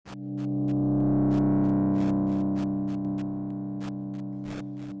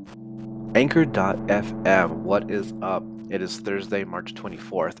Anchor.fm, what is up? It is Thursday, March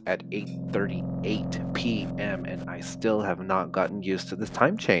 24th at 8:38 p.m. and I still have not gotten used to this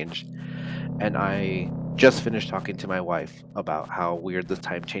time change. And I just finished talking to my wife about how weird this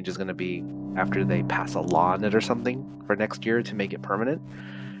time change is going to be after they pass a law on it or something for next year to make it permanent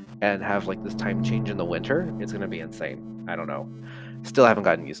and have like this time change in the winter. It's going to be insane. I don't know. Still haven't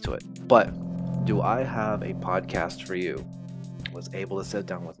gotten used to it. But do I have a podcast for you? Was able to sit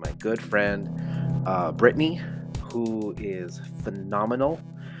down with my good friend Brittaney, who is phenomenal,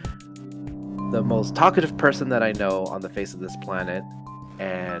 the most talkative person that I know on the face of this planet,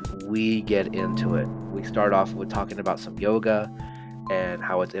 and we get into it. We start off with talking about some yoga and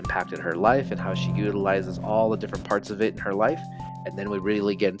how it's impacted her life and how she utilizes all the different parts of it in her life, and then we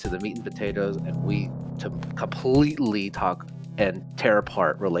really get into the meat and potatoes, and we completely talk and tear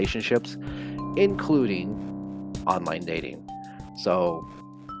apart relationships, including online dating. So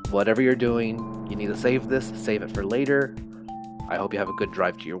whatever you're doing, you need to save this, save it for later. I hope you have a good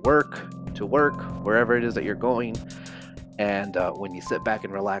drive to your work, wherever it is that you're going. And when you sit back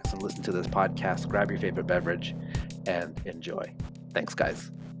and relax and listen to this podcast, grab your favorite beverage and enjoy. Thanks, guys.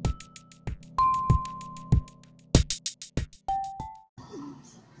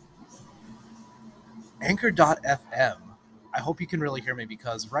 Anchor.fm. I hope you can really hear me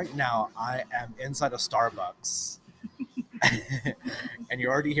because right now I am inside a Starbucks. And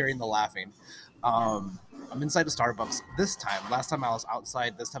you're already hearing the laughing. I'm inside a Starbucks this time. Last time I was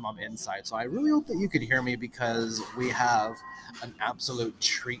outside, this time I'm inside. So I really hope that you could hear me because we have an absolute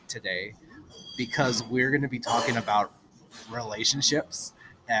treat today because we're going to be talking about relationships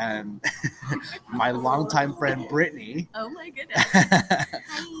and my longtime friend Brittaney. Oh my goodness. Hi.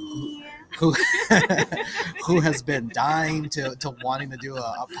 who has been dying to wanting to do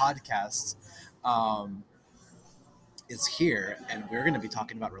a podcast. Is here, and we're going to be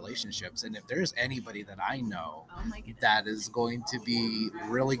talking about relationships. And if there's anybody that I know that is going to be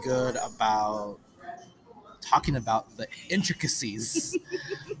really good about talking about the intricacies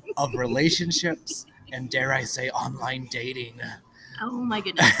of relationships and, dare I say, online dating. Oh my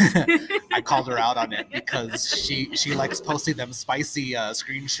goodness. I called her out on it because she likes posting them spicy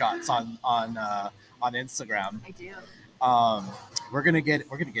screenshots on Instagram. I do. We're gonna get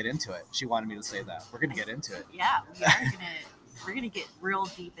into it. She wanted me to say that. We're gonna get into it. Yeah, we're gonna get real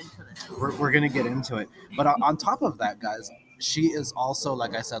deep into this. We're gonna get into it. But on top of that, guys, she is also,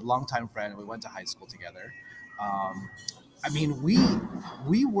 like I said, longtime friend. We went to high school together. I mean,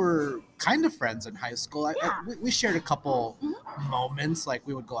 we were kind of friends in high school. We shared a couple moments. Like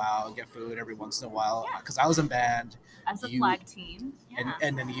we would go out and get food every once in a while because I was in band. As a flag team. Yeah.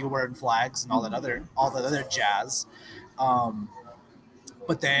 And then you were in flags and all that other jazz.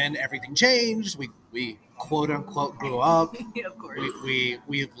 But then everything changed. We quote unquote grew up. Of course.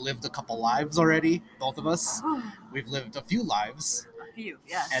 We've lived a couple lives already, both of us. We've lived a few lives. A few,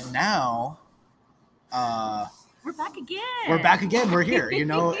 yes. And now we're back again. We're back again. We're here. You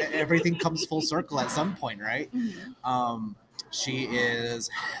know, everything comes full circle at some point, right? Mm-hmm. She is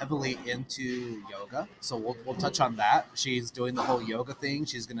heavily into yoga, so we'll touch on that. She's doing the whole yoga thing.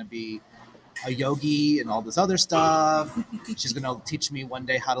 She's going to be a yogi and all this other stuff. She's going to teach me one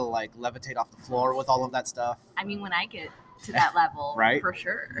day how to like levitate off the floor with all of that stuff. I mean, when I get to that level, right? For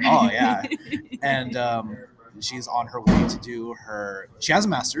sure. Oh, yeah. And she's on her way to do she has a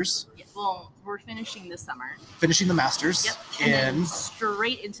master's. Yeah, well, we're finishing this summer. Finishing the master's. Yep. And then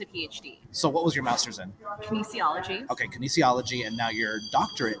straight into PhD. So what was your master's in? Kinesiology. Okay, kinesiology. And now your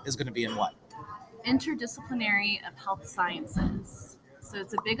doctorate is going to be in what? Interdisciplinary of health sciences. So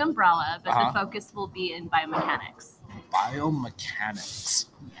it's a big umbrella, but the focus will be in biomechanics. Biomechanics.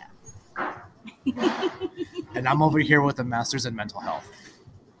 Yeah. And I'm over here with a master's in mental health.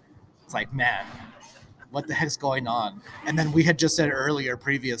 It's like, man, what the heck's going on? And then we had just said earlier,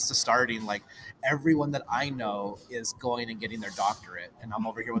 previous to starting, like everyone that I know is going and getting their doctorate, and I'm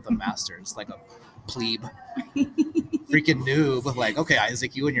over here with a master's, like a plebe, freaking noob. Like, okay,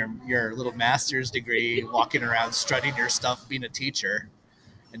 Isaac, you and your little master's degree, walking around strutting your stuff, being a teacher,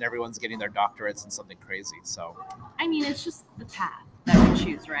 and everyone's getting their doctorates in something crazy. So, I mean, it's just the path that we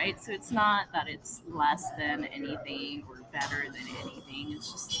choose, right? So it's not that it's less than anything or better than anything. It's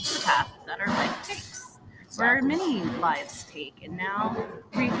just the path that our life takes. Exactly. Where many lives take. And now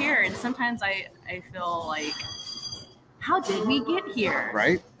we're here. And sometimes I feel like, how did we get here?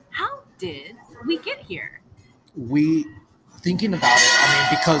 Right? How did we get here? Thinking about it, I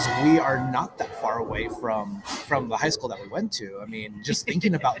mean, because we are not that far away from the high school that we went to. I mean, just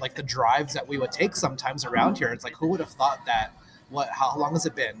thinking about like the drives that we would take sometimes around here, it's like, who would have thought that How long has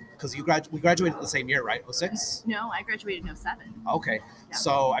it been? Because we graduated the same year, right? 06? No, I graduated in 07. Okay. Yeah.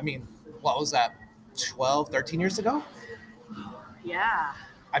 So, I mean, what was that? 12, 13 years ago? Yeah.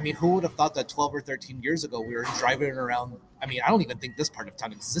 I mean, who would have thought that 12 or 13 years ago we were driving around? I mean, I don't even think this part of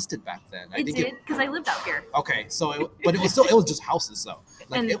town existed back then. I It think did, because I lived out here. Okay, so but it was just houses though.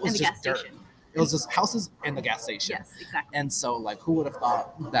 Like And- it was and the just gas dirt. station. It was just houses and the gas station. Yes, exactly. And so, like, who would have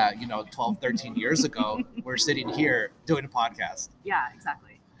thought that 12, 13 years ago we're sitting here doing a podcast? Yeah,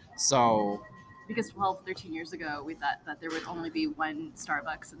 exactly. So Because 12, 13 years ago, we thought that there would only be one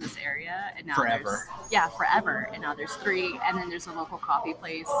Starbucks in this area, and now Forever. forever. And now there's 3, and then there's a local coffee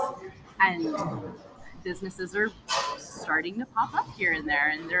place, and businesses are starting to pop up here and there,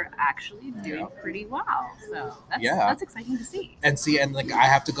 and they're actually doing pretty well. So that's exciting to see. And like I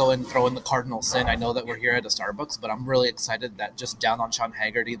have to go and throw in the cardinal sin. I know that we're here at a Starbucks, but I'm really excited that just down on Sean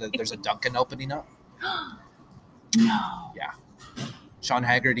Haggerty that there's a Dunkin' opening up. No. Yeah. Sean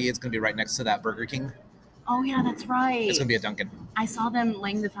Haggerty is going to be right next to that Burger King. Oh yeah, that's right. It's going to be a Dunkin'. I saw them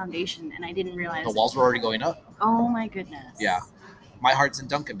laying the foundation, and I didn't realize The walls were already going up. Oh my goodness. Yeah. My heart's in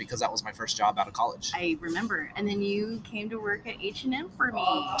Dunkin' because that was my first job out of college. I remember. And then you came to work at H&M for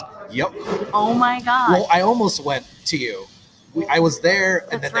me. Yep. Oh my God. Well, I almost went to you. I was there,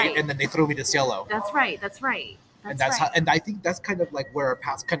 and That's then right. they threw me to Cielo. That's right. And and I think that's kind of like where our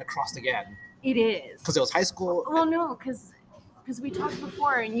paths kind of crossed again. It is. Because it was high school. Well, no, because we talked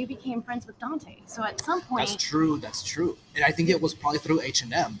before, and you became friends with Dante. So at some point. That's true. And I think it was probably through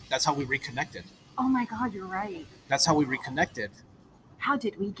H&M. That's how we reconnected. Oh my God, you're right. That's how we reconnected. How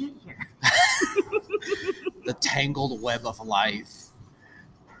did we get here? The tangled web of life.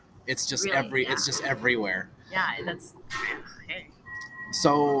 It's just Really, it's just everywhere. Yeah, that's okay.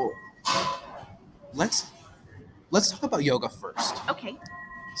 So let's talk about yoga first. Okay.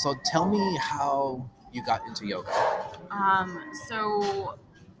 So tell me how you got into yoga. So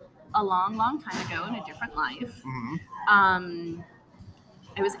a long, long time ago in a different life, Mm-hmm.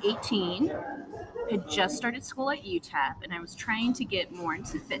 I was 18, had just started school at UTEP, and I was trying to get more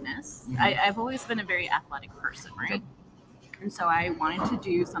into fitness. Mm-hmm. I've always been a very athletic person, right? And so I wanted to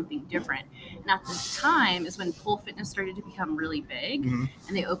do something different. And at the time is when pole fitness started to become really big, Mm-hmm.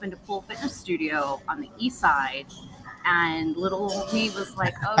 and they opened a pole fitness studio on the east side. And little old me was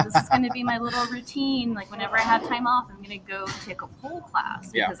like, oh, this is going to be my little routine. Like whenever I have time off, I'm going to go take a pole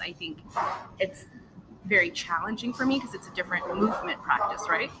class, because I think it's very challenging for me because it's a different movement practice,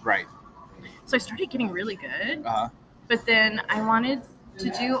 right? Right. So I started getting really good, Uh-huh. but then I wanted to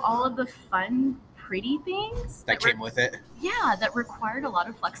do all of the fun, pretty things That came with it. Yeah, that required a lot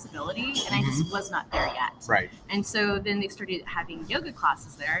of flexibility, and I just was not there yet. Right. And so then they started having yoga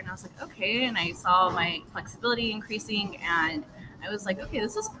classes there, and I was like, okay, and I saw my flexibility increasing, and I was like, okay,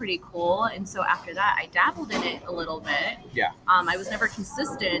 this is pretty cool. And so after that, I dabbled in it a little bit. Yeah. I was never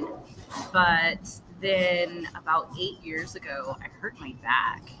consistent, but then about 8 years ago, I hurt my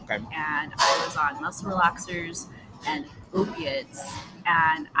back. Okay. And I was on muscle relaxers and opiates,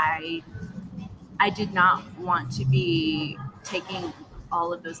 and I did not want to be taking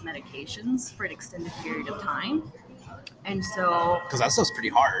all of those medications for an extended period of time. And so... Because that stuff's pretty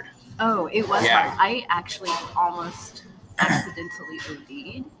hard. Oh, it was Yeah. hard. I actually almost accidentally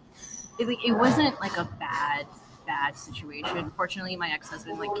OD'd. It wasn't like a bad situation. Fortunately, my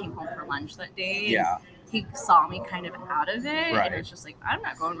ex-husband came home for lunch that day. Yeah. He saw me kind of out of it, Right. and it's just like, I'm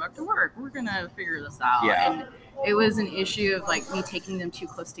not going back to work. We're gonna figure this out. Yeah. And it was an issue of me taking them too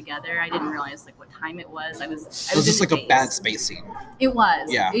close together. I didn't realize what time it was. I was It was just in like the a bad daze. spacing. It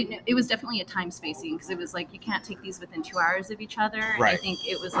was. Yeah. It was definitely a time spacing, because it was you can't take these within 2 hours of each other. And I Right. think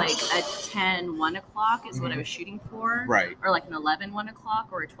it was a 10, 1 o'clock is what I was shooting for. Right. Or an 11, 1 o'clock,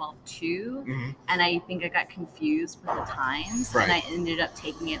 or a 12, 2. Mhm. And I think I got confused with the times. Right. And I ended up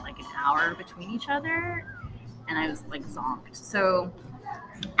taking it an hour between each other. And I was zonked. So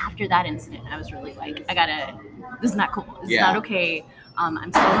after that incident, I was really this is not cool. This is Yeah. not okay.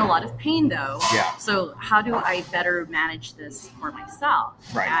 I'm still in a lot of pain though. Yeah. So how do I better manage this for myself?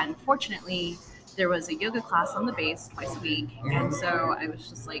 Right. And fortunately, there was a yoga class on the base twice a week. And so I was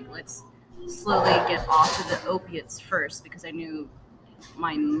just let's slowly get off of the opiates first, because I knew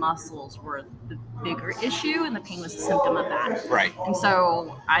my muscles were the bigger issue and the pain was a symptom of that. Right. And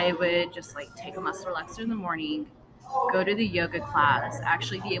so I would just take a muscle relaxer in the morning, go to the yoga class,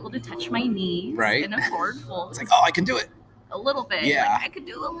 actually be able to touch my knees Right. in a forward fold. It's I can do it. A little bit. Yeah. I could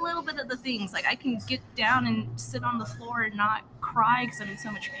do a little bit of the things. I can get down and sit on the floor and not cry because I'm in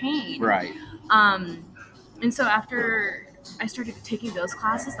so much pain. Right. And so after I started taking those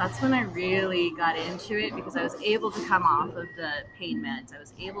classes, that's when I really got into it because I was able to come off of the pain meds. I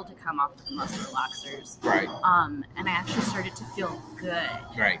was able to come off the muscle relaxers. Right. And I actually started to feel good.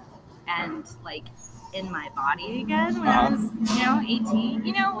 Right. And like in my body again when I was, 18.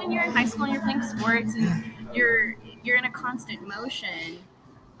 When you're in high school and you're playing sports and you're in a constant motion.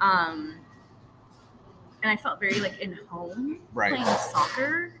 And I felt very like in home playing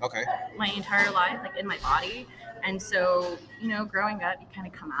soccer. Okay. My entire life, like in my body. And so, growing up, you kind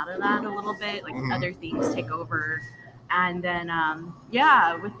of come out of that a little bit, like other things take over. And then,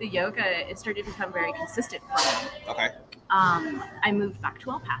 with the yoga, it started to become very consistent for me. Okay. I moved back to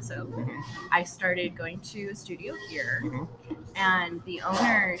El Paso. I started going to a studio here. And the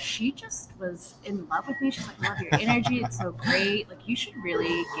owner, she just was in love with me. She's like, I love your energy. It's so great. Like, you should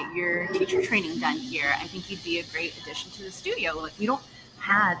really get your teacher training done here. I think you'd be a great addition to the studio. Like, we don't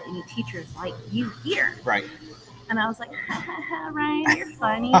have any teachers like you here. Right. And I was like, Ryan, you're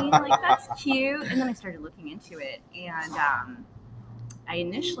funny. Like, that's cute. And then I started looking into it. And I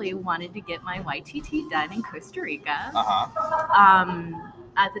initially wanted to get my YTT done in Costa Rica.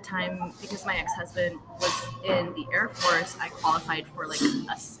 At the time, because my ex-husband was in the Air Force, I qualified for like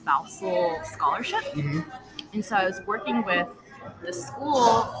a spousal scholarship. And so I was working with the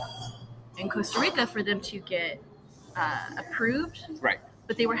school in Costa Rica for them to get approved. Right.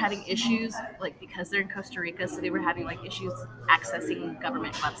 But they were having issues, like because they're in Costa Rica, so they were having like issues accessing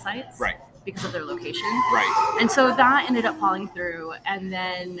government websites. Right. Because of their location. Right. And so that ended up falling through. And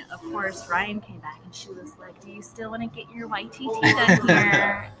then, of course, Ryan came back and she was like, do you still want to get your YTT done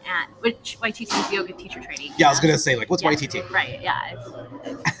here? Which YTT is yoga teacher training. Yeah, I was going to say, like, what's YTT? Right, yeah.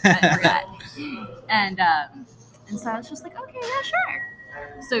 I forgot. And so I was just like, okay, yeah,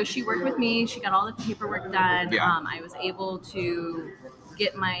 sure. So she worked with me. She got all the paperwork done. Yeah. I was able to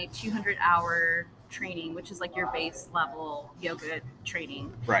get my 200-hour training, which is like your base level yoga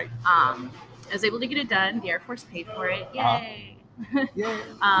training. Right. I was able to get it done. The Air Force paid for it. Yay. Yay.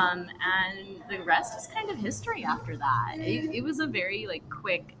 And the rest is kind of history after that. It was a very like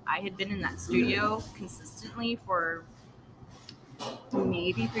quick, I had been in that studio consistently for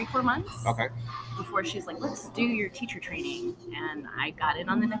maybe 3-4 months. Okay. Before she's like, let's do your teacher training. And I got in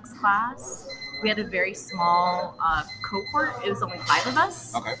on the next class. We had a very small cohort. It was only 5 of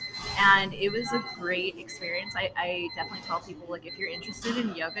us. Okay. And it was a great experience. I definitely tell people, like, if you're interested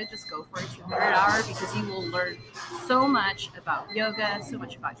in yoga, just go for a 200-hour because you will learn so much about yoga, so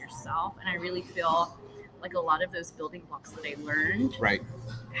much about yourself. And I really feel like a lot of those building blocks that I learned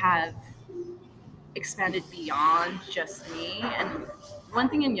have expanded beyond just me. And one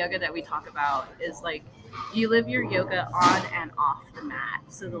thing in yoga that we talk about is like you live your yoga on and off the mat.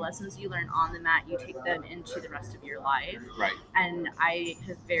 So the lessons you learn on the mat, you take them into the rest of your life. Right. And I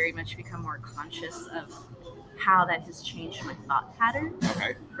have very much become more conscious of how that has changed my thought patterns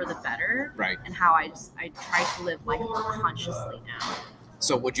for the better. Right. And how I try to live life more consciously now.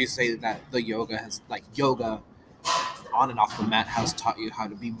 So would you say that the yoga on and off the mat has taught you how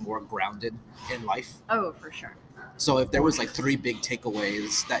to be more grounded in life? Oh, for sure. So if there was like 3 big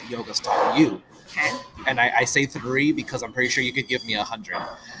takeaways that yoga's taught you, and I say 3 because I'm pretty sure you could give me 100.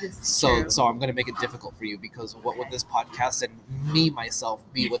 So I'm going to make it difficult for you because what would this podcast and me myself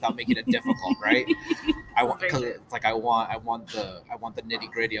be without making it difficult, right? I want because it's like I want the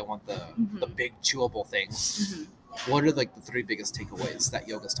nitty gritty. I want the big chewable things. What are like the 3 biggest takeaways that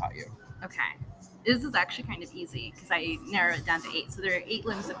yoga's taught you? Okay. This is actually kind of easy because I narrow it down to 8. So there are 8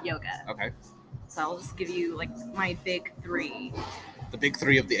 limbs of yoga. Okay. So I'll just give you like my big 3. The big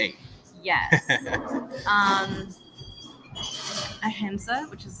 3 of the 8. Yes. Ahimsa,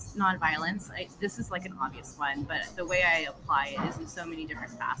 which is nonviolence. This is like an obvious one, but the way I apply it is in so many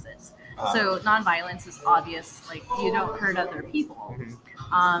different facets. So nonviolence is obvious, like you don't hurt other people.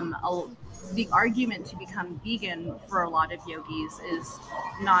 The argument to become vegan for a lot of yogis is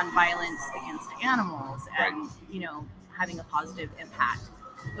nonviolence against animals and, having a positive impact.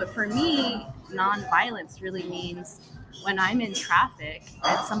 But for me, nonviolence really means when I'm in traffic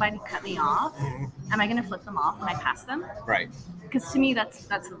and somebody cut me off, am I going to flip them off when I pass them? Right. Because to me, that's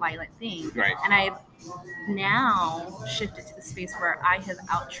a violent thing. Right. And I've now shifted to the space where I have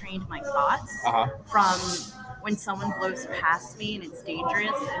out-trained my thoughts from when someone blows past me and it's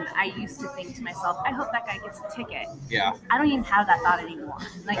dangerous, and I used to think to myself, I hope that guy gets a ticket. Yeah. I don't even have that thought anymore.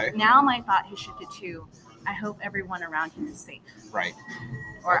 Like now my thought has shifted to, I hope everyone around him is safe. Right.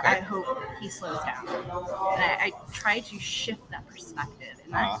 Or I hope he slows down. And I try to shift that perspective.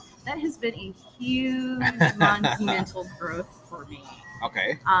 And that has been a huge monumental growth for me.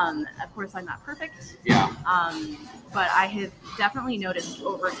 Okay. Of course, I'm not perfect. Yeah. But I have definitely noticed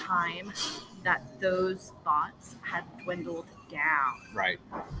over time that those thoughts have dwindled down. Right.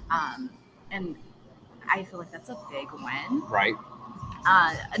 And I feel like that's a big win. Right.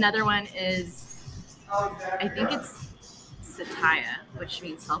 Another one is, I think it's satya, which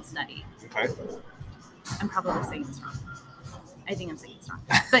means self-study. Okay. I'm probably saying this wrong. I think I'm saying this wrong.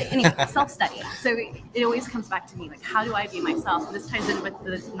 But anyway, self-study. So it always comes back to me, like, how do I view myself? And this ties in with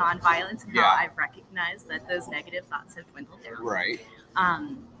the nonviolence and how I've recognized that those negative thoughts have dwindled down. Right.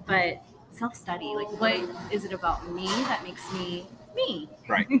 But self-study, like, what is it about me that makes me me?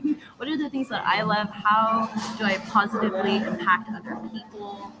 Right. What are the things that I love? How do I positively impact other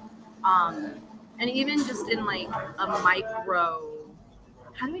people? And even just in like a micro,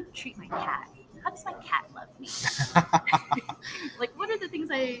 how do I treat my cat? How does my cat love me? Like, what are the things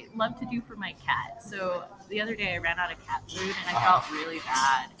I love to do for my cat? So the other day I ran out of cat food and I felt really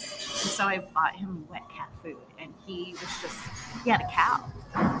bad. And so I bought him wet cat food, and he had a cow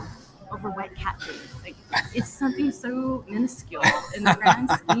over wet cat food. Like, it's something so minuscule in the grand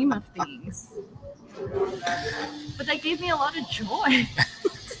scheme of things. But that gave me a lot of joy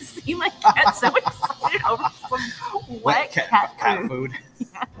to see my cat so excited over some wet cat food.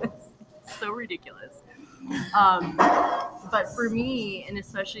 Yes. So ridiculous. But for me, and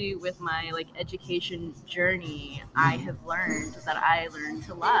especially with my like education journey, I have learned that I learn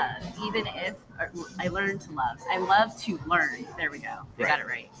to love, even if I learn to love. I love to learn. There we go. I got it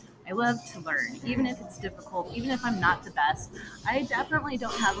right. I love to learn, even if it's difficult, even if I'm not the best. I definitely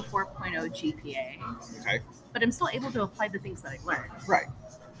don't have a 4.0 GPA. Okay. But I'm still able to apply the things that I learned. Right.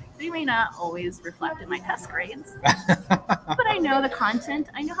 They may not always reflect in my test grades, but I know the content.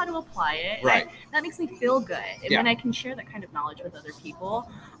 I know how to apply it. Right. That makes me feel good. And when I can share that kind of knowledge with other people,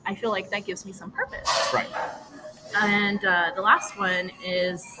 I feel like that gives me some purpose. Right. And the last one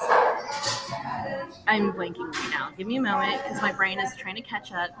is, I'm blanking right now. Give me a moment, because my brain is trying to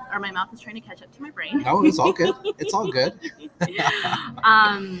catch up, or my mouth is trying to catch up to my brain. No, it's all good. It's all good.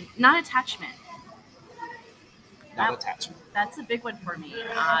 Non-attachment. Non-attachment. That's a big one for me.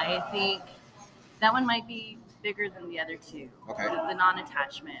 I think that one might be bigger than the other two. Okay. The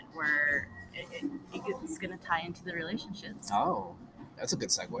non-attachment, where it's going to tie into the relationships. Oh, that's a good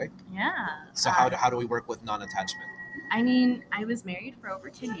segue. Yeah. So how do we work with non-attachment? I mean, I was married for over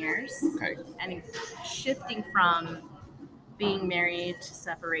 10 years. Okay. And shifting from being married to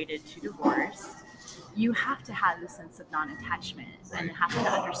separated to divorce, you have to have a sense of non-attachment. Right. And you have to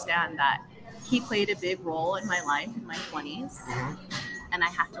understand that he played a big role in my life in my 20s. Mm-hmm. And I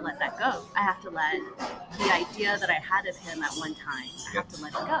have to let that go. I have to let the idea that I had of him at one time, I have to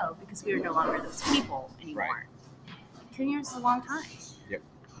let it go, because we are no longer those people anymore. Right. 10 years is a long time. Yep.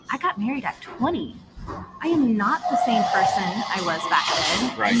 I got married at 20. I am not the same person I was back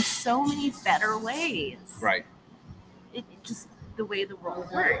then. Right. In so many better ways. Right. It just the way the world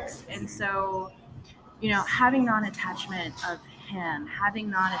works. And so, having non-attachment of him, having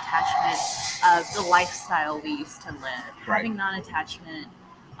non-attachment of the lifestyle we used to live, having non-attachment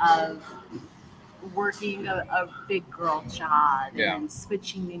of working a big girl job and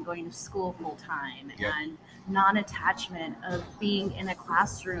switching and going to school full time, and non-attachment of being in a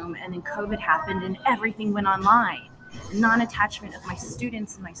classroom and then COVID happened and everything went online, non-attachment of my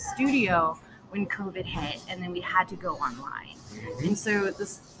students in my studio when COVID hit and then we had to go online. Mm-hmm. And so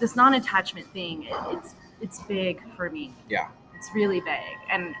this non-attachment thing, it's big for me. Yeah. It's really big.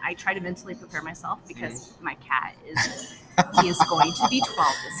 And I try to mentally prepare myself because my cat he is going to be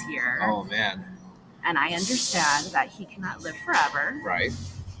 12 this year. Oh, man. And I understand that he cannot live forever. Right.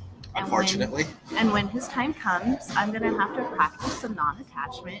 Unfortunately. And when his time comes, I'm going to have to practice some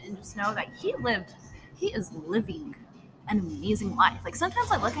non-attachment and just know that he is living an amazing life. Like, sometimes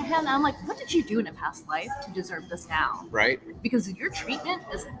I look at him and I'm like, what did you do in a past life to deserve this now? Right. Because your treatment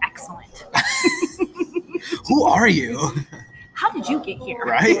is excellent. Who are you? How did you get here?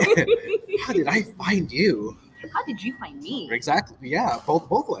 Right? How did I find you? How did you find me? Exactly. Yeah.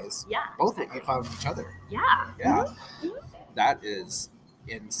 Both ways. Yeah. Both ways. You found each other. Yeah. Yeah. Mm-hmm. That is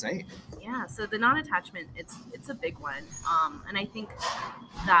insane. Yeah. So the non-attachment, it's a big one. And I think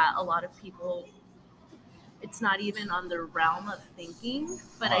that a lot of people, it's not even on the realm of thinking,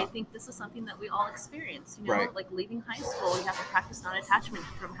 but I think this is something that we all experience. Right. Like leaving high school, you have to practice non-attachment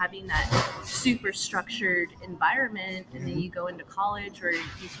from having that super structured environment, and then you go into college or you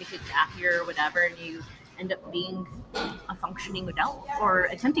take a gap year or whatever, and you end up being a functioning adult or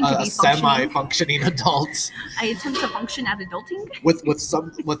attempting to be semi-functioning adult. I attempt to function at adulting with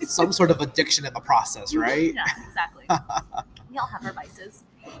some sort of addiction in the process, right? Yeah, exactly. We all have our vices,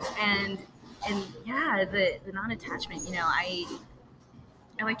 and yeah, the non-attachment.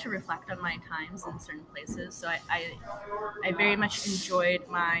 I like to reflect on my times in certain places. So I very much enjoyed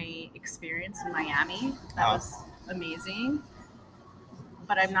my experience in Miami. That was amazing.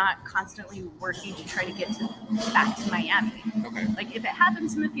 But I'm not constantly working to try to get back to Miami. Okay. Like if it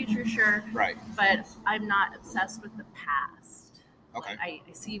happens in the future, sure. Right. But I'm not obsessed with the past. Okay. Like,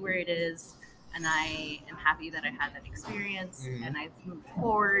 I see where it is, and I am happy that I had that experience, and I've moved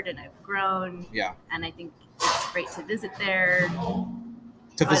forward, and I've grown. Yeah. And I think it's great to visit there.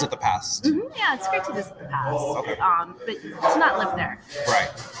 To visit the past. Yeah, it's great to visit the past. Okay. But to not live there. Right.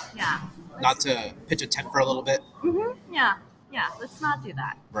 Yeah. Not to pitch a tent for a little bit. Yeah. Yeah. Let's not do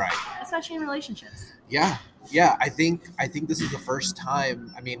that. Right. Especially in relationships. Yeah. Yeah. I think this is the first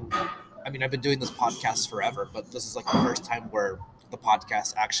time. I mean, I've been doing this podcast forever, but this is like the first time where the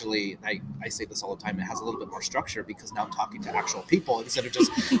podcast actually, I say this all the time, it has a little bit more structure because now I'm talking to actual people instead of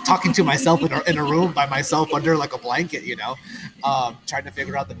just talking to myself in a room by myself under like a blanket, trying to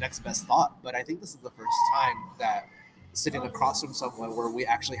figure out the next best thought. But I think this is the first time that sitting across from someone where we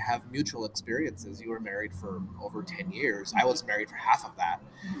actually have mutual experiences. You were married for over 10 years. I was married for half of that.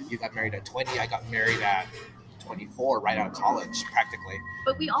 You got married at 20. I got married at 24, right out of college, practically.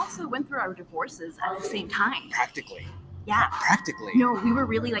 But we also went through our divorces at the same time. Practically. Yeah. Practically. No, we were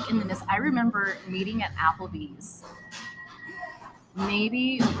really like in the midst. I remember meeting at Applebee's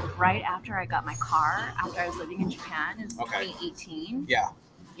maybe right after I got my car, after I was living in Japan in 2018. Yeah.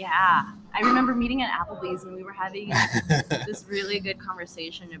 Yeah. I remember meeting at Applebee's and we were having this really good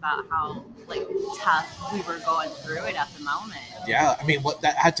conversation about how like tough we were going through it at the moment. Yeah. I mean,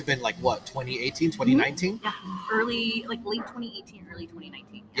 that had to have been like what, 2018, 2019? Yeah. Late 2018, early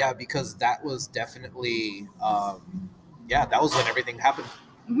 2019. Yeah, because that was definitely, that was when everything happened.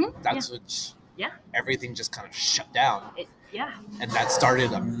 That's when everything just kind of shut down. And that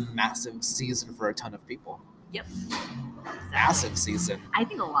started a massive season for a ton of people. Yep. Exactly. Massive season. I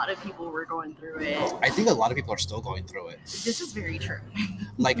think a lot of people were going through it. I think a lot of people are still going through it. This is very true.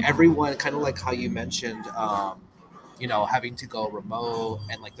 Like everyone, kind of like how you mentioned, having to go remote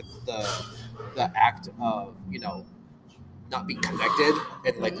and like the act of, not being connected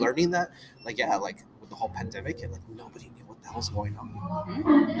and like learning that, like with the whole pandemic and like nobody knew what the hell was going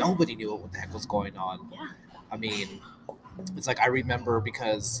on. Nobody knew what the heck was going on. Yeah. I mean, it's like I remember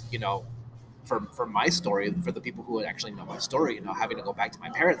because, for my story, for the people who would actually know my story, having to go back to my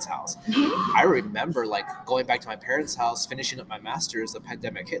parents' house. I remember like going back to my parents' house, finishing up my master's, the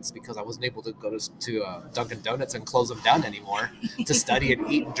pandemic hits because I wasn't able to go to Dunkin' Donuts and close them down anymore to study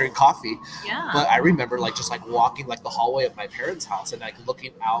and eat and drink coffee. Yeah. But I remember like just like walking like the hallway of my parents' house and like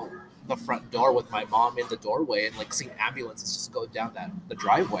looking out the front door with my mom in the doorway and like seeing ambulances just go down the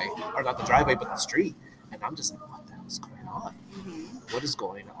driveway, or not the driveway, but the street. And I'm just like, what the hell is going on? What is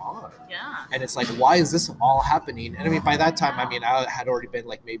going on? Yeah. And it's like, why is this all happening? And I mean, by that time, I mean, I had already been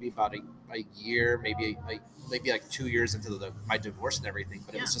like maybe about a year, maybe like 2 years into my divorce and everything.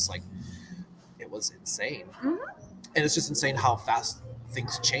 But it was just like, it was insane. And it's just insane how fast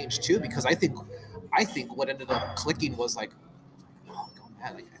things change too. Because I think what ended up clicking was like, oh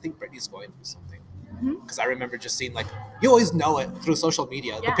man, like, I think Brittany's going through something. Because I remember just seeing like, you always know it through social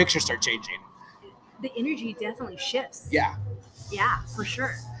media. The pictures start changing. The energy definitely shifts. Yeah. Yeah, for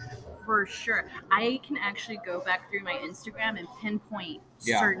sure. For sure. I can actually go back through my Instagram and pinpoint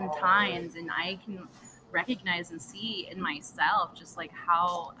certain times, and I can recognize and see in myself just like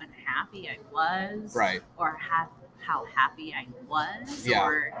how unhappy I was. Right. Or how happy I was. Yeah.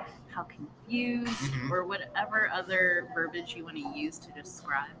 Or how confused, or whatever other verbiage you want to use to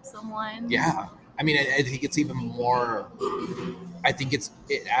describe someone. Yeah. I mean, I think it's even more. I think it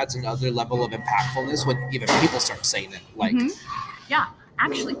adds another level of impactfulness when even people start saying it. Like, yeah,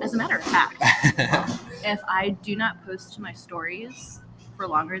 actually, as a matter of fact, if I do not post to my stories for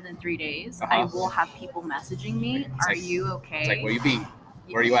longer than 3 days, I will have people messaging me. Are you okay? It's like, where you be?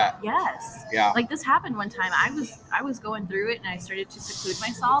 Where are you at? Yes. Yeah. Like this happened one time. I was going through it and I started to seclude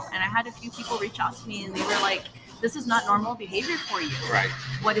myself, and I had a few people reach out to me and they were like, this is not normal behavior for you. Right.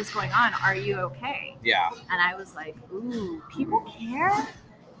 What is going on? Are you okay? Yeah. And I was like, ooh, people care.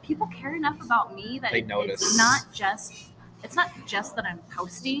 People care enough about me that they notice. It's not just that I'm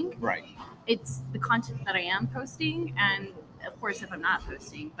posting. Right. It's the content that I am posting, and of course if I'm not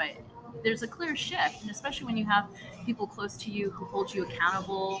posting, but there's a clear shift, and especially when you have people close to you who hold you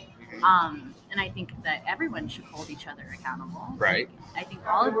accountable. And I think that everyone should hold each other accountable. Right. I think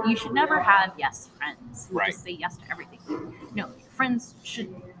you should never have yes friends who right. just say yes to everything. No, friends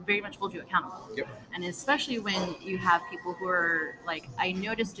should very much hold you accountable. Yep. And especially when you have people who are like, I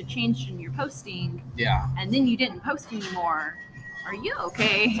noticed a change in your posting. Yeah. And then you didn't post anymore. Are you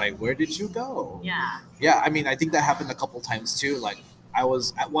okay? It's like, where did you go? Yeah. Yeah. I mean, I think that happened a couple times too. Like I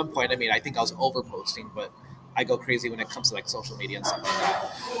was at one point, I mean, I think I was over posting, but I go crazy when it comes to like social media and stuff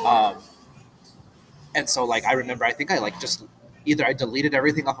like that. And so like I remember, I think I like just either I deleted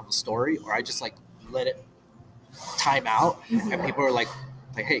everything off of a story or I just like let it time out, and people were like,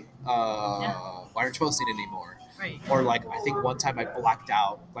 hey, why aren't you posting anymore? Right. Or like I think one time I blacked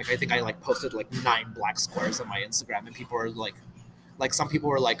out. Like I think I like posted like 9 black squares on my Instagram, and people were like some people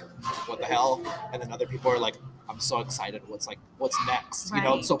were like, what the hell? And then other people were like, I'm so excited. What's next? Right. You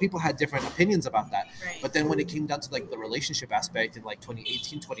know, so people had different opinions about that. Right. But then when it came down to like the relationship aspect in like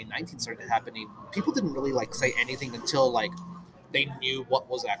 2018, 2019 started happening, people didn't really like say anything until like they knew what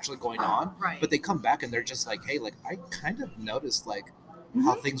was actually going on. Right. But they come back and they're just like, hey, like I kind of noticed like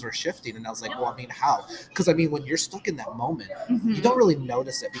how things were shifting. And I was like, well, I mean, how? Because I mean, when you're stuck in that moment, you don't really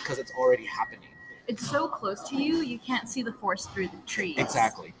notice it because it's already happening. It's so close to you, you can't see the forest through the trees.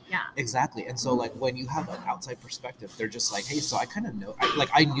 Exactly. Yeah. Exactly. And so like when you have an outside perspective, they're just like, hey, so I kind of know,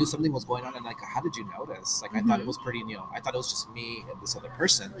 I knew something was going on, and like, how did you notice? Like I thought it was pretty, I thought it was just me and this other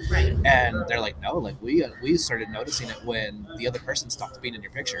person. Right. And they're like, no, like we started noticing it when the other person stopped being in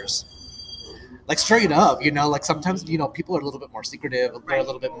your pictures. Like straight up, like sometimes, people are a little bit more secretive. They're a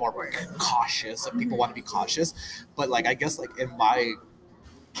little bit more cautious if people want to be cautious. But like, I guess like in my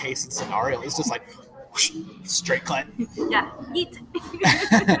case and scenario, it's just like whoosh, straight cut. Yeah. Eat.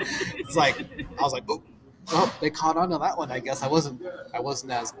 It's like, I was like, oh, they caught on to that one. I guess I wasn't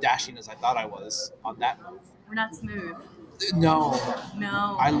as dashing as I thought I was on that move. We're not smooth. No.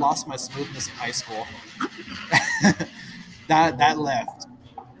 I lost my smoothness in high school. that left.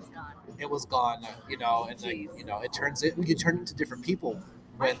 It was gone, and like, you turn into different people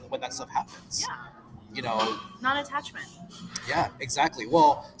when that stuff happens. Yeah. Non-attachment. Yeah, exactly.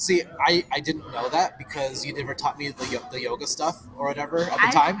 Well, see, I didn't know that because you never taught me the yoga stuff or whatever at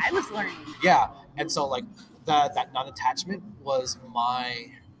the time. I was learning. Yeah, and so like that non-attachment was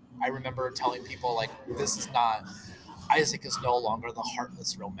I remember telling people like, this is not, Isaac is no longer the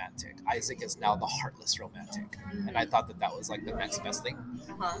heartless romantic. Isaac is now the heartless romantic. And I thought that was like the next best thing.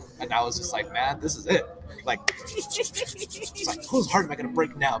 And I was just like, man, this is it. Like, it's like, whose heart am I going to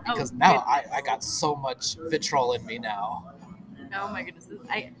break now? Because now I got so much vitriol in me now. Oh my goodness.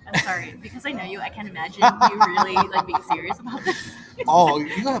 I'm sorry. Because I know you, I can't imagine you really like being serious about this. Oh,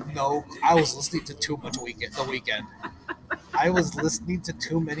 you have no, I was listening to too much the weekend. I was listening to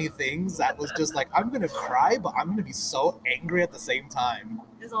too many things that was just like, I'm going to cry, but I'm going to be so angry at the same time.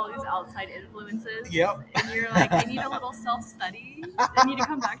 There's all these outside influences. Yep. And you're like, I need a little self-study. I need to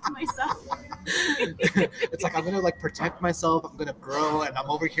come back to myself. It's like, I'm going to like protect myself. I'm going to grow. And I'm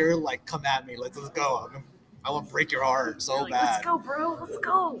over here like, come at me. Let's go. I want to break your heart so bad. Let's go, bro. Let's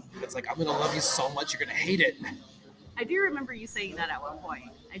go. It's like, I'm going to love you so much. You're going to hate it. I do remember you saying that at one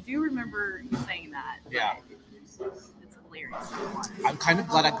point. I do remember you saying that. Yeah. It's hilarious. I'm kind of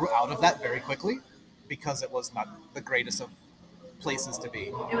glad I grew out of that very quickly because it was not the greatest of places to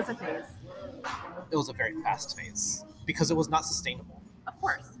be. It was a phase. It was a very fast phase because it was not sustainable. Of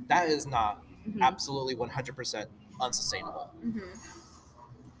course. That is not absolutely 100% unsustainable.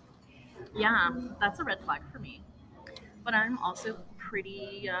 Yeah, that's a red flag for me. But I'm also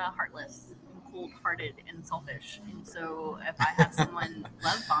pretty heartless and cold-hearted and selfish. And so if I have someone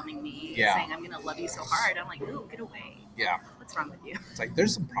love bombing me saying, I'm going to love you so hard, I'm like, ooh, get away. Yeah. What's wrong with you? It's like,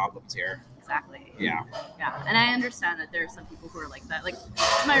 there's some problems here. Exactly. Yeah. Yeah. And I understand that there are some people who are like that. Like,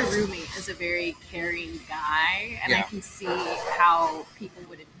 my roommate is a very caring guy, and I can see how people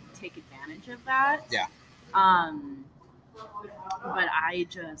would take advantage of that. Yeah. But I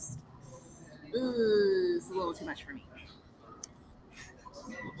just, it's a little too much for me. A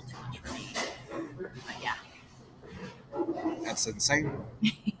little too much for me. But yeah. That's insane.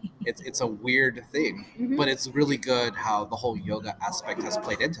 It's a weird thing, but it's really good how the whole yoga aspect has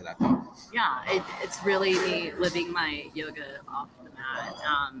played into that, though. Yeah, it's really me living my yoga off the mat.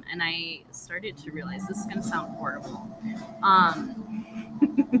 And I started to realize, this is going to sound horrible. I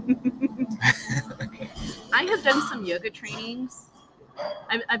have done some yoga trainings.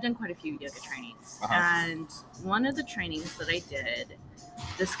 I've done quite a few yoga trainings. And one of the trainings that I did,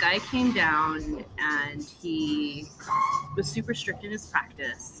 this guy came down and he was super strict in his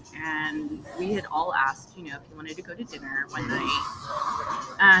practice. And we had all asked, if he wanted to go to dinner one night.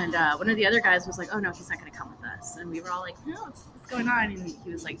 And one of the other guys was like, oh, no, he's not going to come with us. And we were all like, no, what's going on? And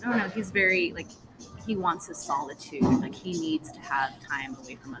he was like, no, he's very, like, he wants his solitude. Like, he needs to have time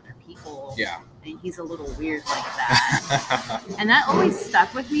away from other people. Yeah. And he's a little weird like that. And that always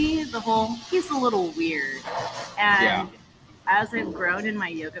stuck with me, the whole, he's a little weird. And as I've grown in my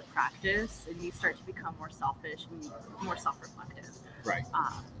yoga practice and you start to become more selfish and more self-reflective, right?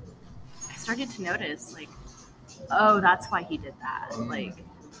 I started to notice, like, oh, that's why he did that. Like,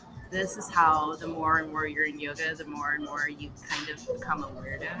 this is how the more and more you're in yoga, the more and more you kind of become a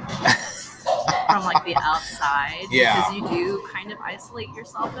weirdo from like the outside. Yeah. Because you do kind of isolate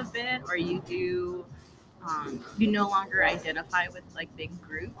yourself a bit, or you do, you no longer identify with like big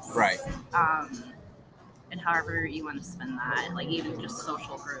groups. Right. And however you want to spend that, like even just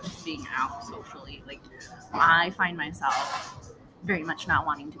social groups, being out socially, like I find myself very much not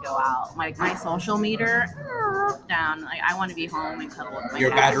wanting to go out. Like my social meter down. Like I want to be home and cuddle with my Your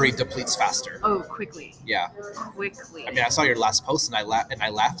cat. battery depletes faster. Oh, quickly. Yeah. Quickly. I mean, I saw your last post and I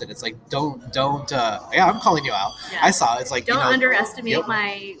laughed, and it's like, don't. Yeah, I'm calling you out. Yeah. I saw it's like, don't you know, underestimate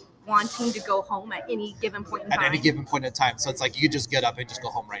my wanting to go home at any given point in time. At any given point in time. So it's like you just get up and just go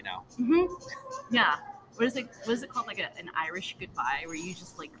home right now. Mm-hmm. Yeah. What is it called? Like an Irish goodbye, where you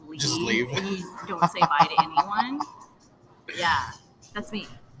just like leave. Just leave. And you don't say bye to anyone. Yeah, that's me.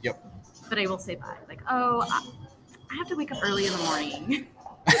 Yep. But I will say bye. Like, oh, I have to wake up early in the morning.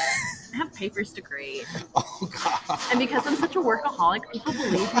 I have papers to grade. Oh, God. And because I'm such a workaholic, people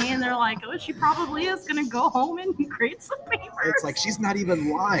believe me, and they're like, oh, she probably is going to go home and grade some papers. It's like, she's not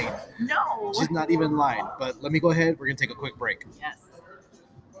even lying. No. She's not even lying. But let me go ahead. We're going to take a quick break. Yes.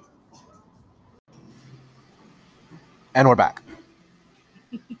 And we're back.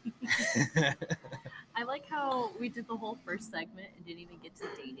 I like how we did the whole first segment and didn't even get to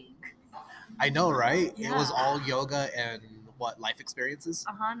dating. I know, right? Yeah. It was all yoga and life experiences?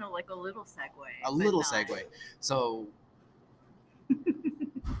 No, like a little segue. A little segue. So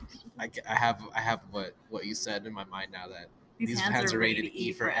I have what you said in my mind now, that these hands are rated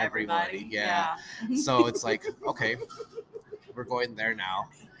E for everybody. Yeah. So it's like, okay, we're going there now.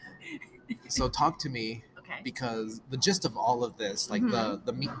 So talk to me. Because the gist of all of this, like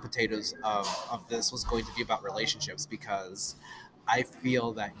the meat and potatoes of this, was going to be about relationships, because I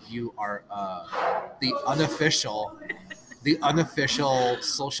feel that you are the unofficial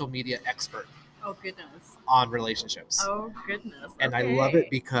social media expert. Oh, goodness. On relationships. Oh, goodness. And I love it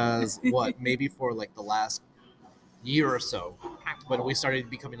because maybe for like the last year or so, when we started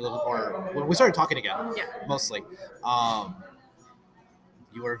becoming a little more, when we started talking again, mostly,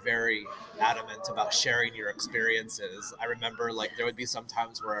 you were very adamant about sharing your experiences. I remember like there would be some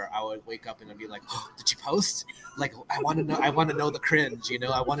times where I would wake up and I'd be like, oh, did you post? Like, I want to know the cringe,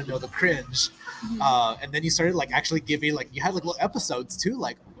 I want to know the cringe. And then you started like actually giving, like, you had like little episodes too,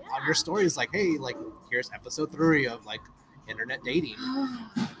 like on your stories, like, hey, like here's episode 3 of like internet dating.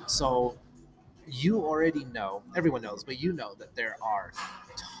 So you already know, everyone knows, but you know that there are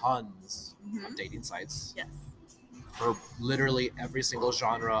tons of dating sites. Yes. For literally every single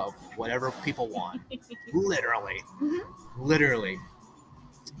genre of whatever people want. Literally.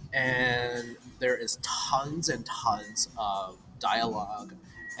 And there is tons and tons of dialogue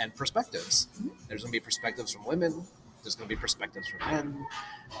and perspectives. There's going to be perspectives from women. There's going to be perspectives from men.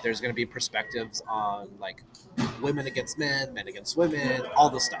 There's going to be perspectives on like women against men, men against women, all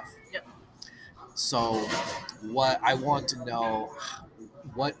the stuff. Yep. So what I want to know,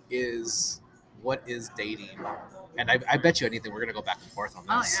 what is dating? And I bet you anything, we're going to go back and forth on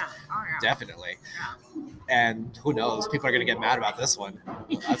this. Oh, yeah. Definitely. Yeah. And who knows? People are going to get mad about this one.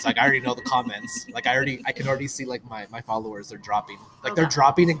 It's like, I already know the comments. Like, I can already see, like, my followers, they're dropping. Like, they're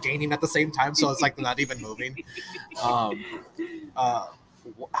dropping and gaining at the same time, so it's, like, they're not even moving.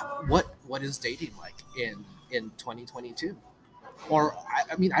 What is dating like in 2022? Or,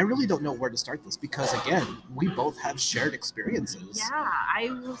 I mean, I really don't know where to start this, because, again, we both have shared experiences. Yeah,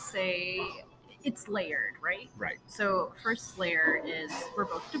 I will say it's layered, right? Right. So first layer is we're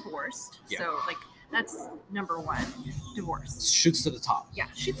both divorced. Yeah. So like that's number one, divorce. Shoots to the top. Yeah,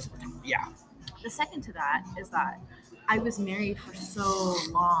 shoots to the top. Yeah. The second to that is that I was married for so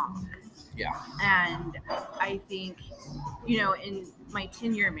long. Yeah. And I think, in my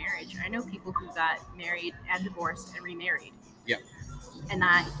 10-year marriage, I know people who got married and divorced and remarried. Yep. And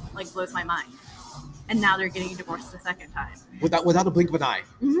that like blows my mind. And now they're getting divorced a second time. Without a blink of an eye.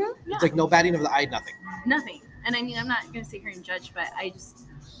 Mm-hmm. Yeah. It's like no batting of the eye, nothing. Nothing. And I mean, I'm not going to sit here and judge, but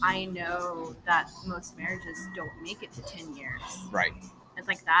I know that most marriages don't make it to 10 years. Right. It's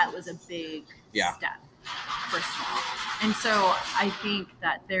like that was a big step, first of all. And so I think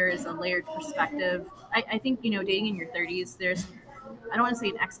that there is a layered perspective. I think, dating in your 30s, I don't want to say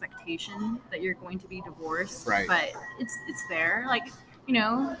an expectation that you're going to be divorced, right. But it's there. Like, you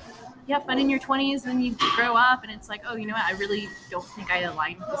have fun in your 20s, then you grow up, and it's like, oh, you know what? I really don't think I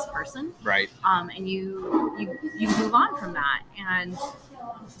align with this person. Right. And you move on from that. And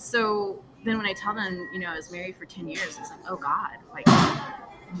so then when I tell them, I was married for 10 years, it's like, oh God, like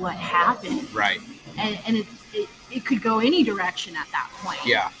what happened? Right. And it could go any direction at that point.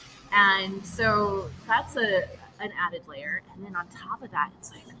 Yeah. And so that's a an added layer. And then on top of that,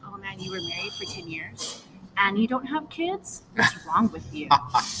 it's like, oh man, you were married for 10 years and you don't have kids? What's wrong with you?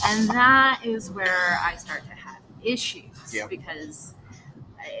 And that is where I start to have issues because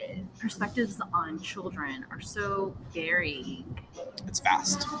perspectives on children are so varying. It's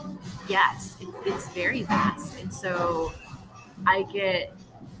vast. Yes, it's very vast. And so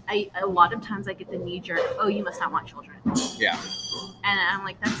a lot of times I get the knee jerk, oh, you must not want children. Yeah. And I'm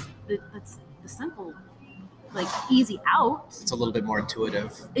like, that's the simple, like, easy out. It's a little bit more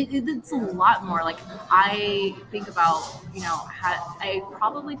intuitive. It's a lot more. Like, I think about, I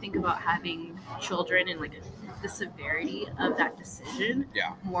probably think about having children and like the severity of that decision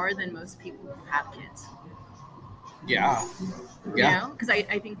more than most people who have kids. Yeah. Because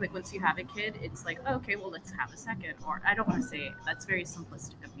I think like once you have a kid, it's like, oh, okay, well, let's have a second. Or I don't want to say it. That's very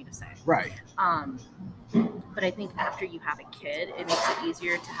simplistic of me to say. Right. But I think after you have a kid, it makes it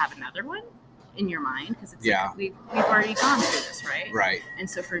easier to have another one in your mind because it's like we've already gone through this, right? Right. And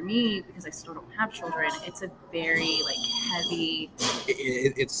so for me, because I still don't have children, it's a very like heavy.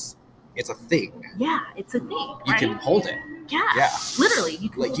 It's a thing. Yeah, it's a thing. You can hold it. Yeah. Literally, you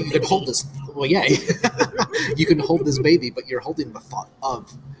can you can hold this. Well, yeah, you can hold this baby, but you're holding the thought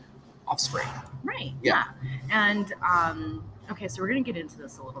of offspring. Right. Yeah. And okay, so we're gonna get into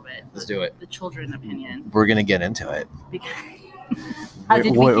this a little bit. Let's do it. The children opinion. We're gonna get into it.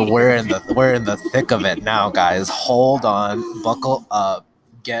 We're in the thick of it now, guys. Hold on, buckle up,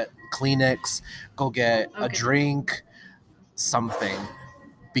 get Kleenex, go get a drink, something,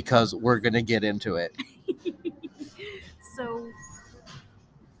 because we're gonna get into it. So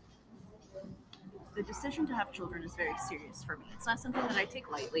the decision to have children is very serious for me. It's not something that I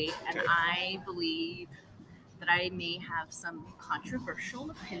take lightly, and I believe that I may have some controversial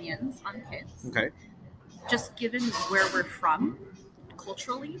opinions on kids. Okay. Just given where we're from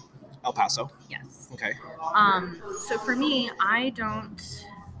culturally. El Paso. Yes. Okay. So for me, I don't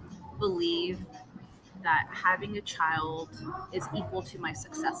believe that having a child is equal to my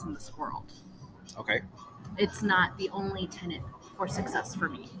success in this world. Okay. It's not the only tenet for success for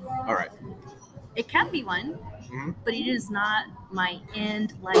me. All right. It can be one, but it is not my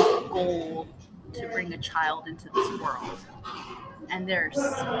end life goal to bring a child into this world. And there's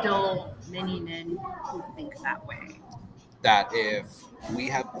still many men who think that way. That if we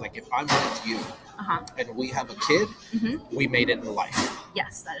have, like, if I'm with you and we have a kid, we made it in life.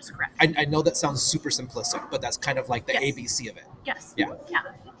 Yes, that is correct. I know that sounds super simplistic, but that's kind of like the ABC of it. Yes. Yeah.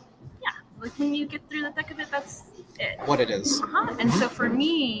 Like when you get through the thick of it, that's it. What it is. And so for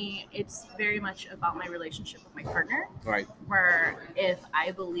me, it's very much about my relationship with my partner. Right. Where if I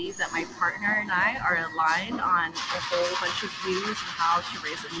believe that my partner and I are aligned on a whole bunch of views and how to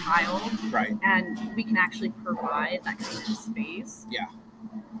raise a child. Right. And we can actually provide that kind of space. Yeah.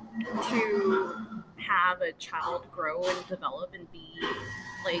 To have a child grow and develop and be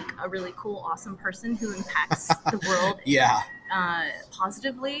like a really cool, awesome person who impacts the world.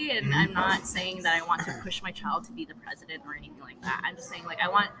 Positively. And I'm not saying that I want to push my child to be the president or anything like that. I'm just saying, like, I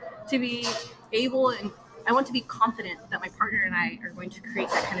want to be able and I want to be confident that my partner and I are going to create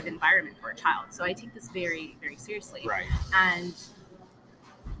that kind of environment for a child. So I take this very, very seriously. Right. And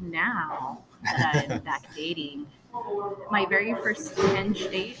now that I'm back dating, my very first hinge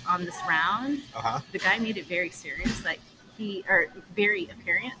date on this round, the guy made it very serious that very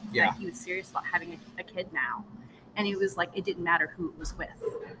apparent that he was serious about having a kid now. And it was like, it didn't matter who it was with.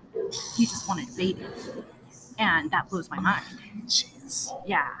 He just wanted a baby. And that blows my mind. Jeez.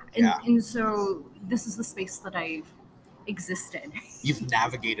 Yeah. And so this is the space that I've existed. You've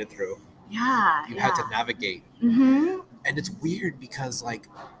navigated through. Yeah. You've had to navigate. Mm-hmm. And it's weird because, like,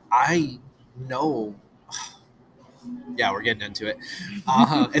 I know... Yeah, we're getting into it.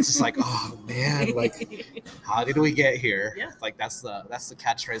 It's just like, oh man, like, how did we get here? Yeah. Like that's the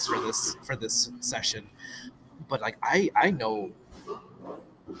catchphrase for this session. But like, I know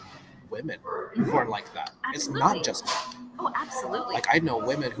women who are like that. Absolutely. It's not just men. Oh, absolutely. Like I know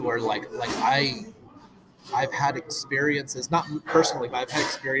women who are like I've had experiences, not personally, but I've had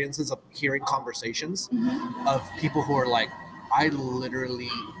experiences of hearing conversations of people who are like, I literally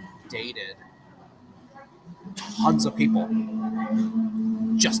dated tons of people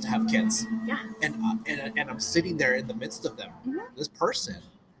just to have kids. Yeah. And I'm sitting there in the midst of them, this person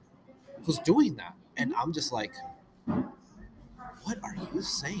who's doing that, and I'm just like, what are you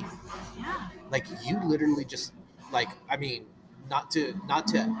saying? Yeah. Like you literally just like, I mean, not to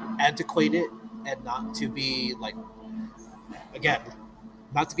antiquate it and not to be like, again,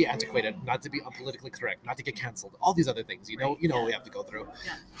 not to be antiquated, not to be unpolitically correct, not to get canceled, all these other things, you know what we have to go through.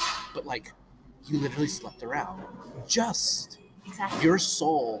 Yeah. But like, you literally slept around just Exactly. Your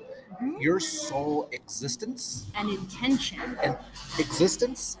soul existence and intention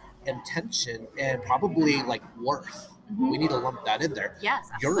and probably like worth. We need to lump that in there. Yes,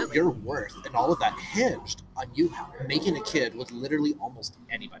 absolutely. Your worth and all of that hinged on you making a kid with literally almost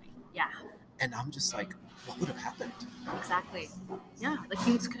anybody. Yeah. And I'm just like, what would have happened? Exactly. Yeah, like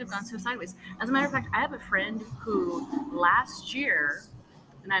things could have gone so sideways. As a matter of fact, I have a friend who last year,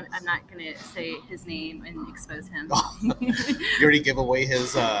 and I'm not going to say his name and expose him. You already give away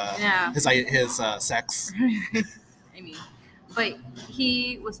his sex. I mean, but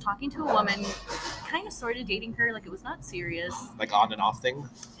he was talking to a woman, kind of sort of dating her, like it was not serious. Like on and off thing?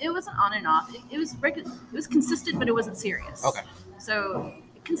 It wasn't on and off. It was consistent, but it wasn't serious. Okay. So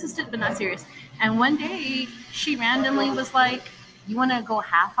consistent but not serious. And one day she randomly was like, "You want to go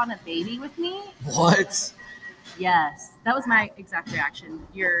half on a baby with me?" What? Yes, that was my exact reaction.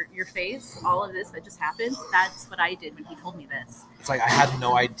 Your face, all of this that just happened, that's what I did when he told me this. It's like I had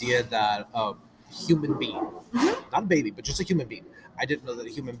no idea that a human being, not a baby, but just a human being, I didn't know that a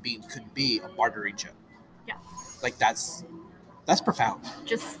human being could be a bartering chip. Yeah. Like that's profound.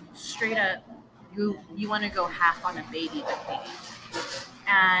 Just straight up, you want to go half on a baby with me.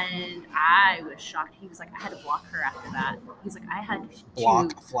 And I was shocked. He was like, I had to block her after that. He's like, I had to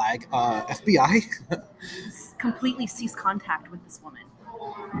block, flag, FBI. completely cease contact with this woman.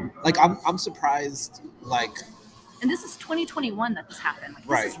 Like I'm surprised. Like, and this is 2021 that this happened. Like, this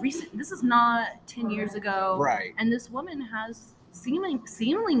right. is recent. This is not 10 years ago. Right. And this woman has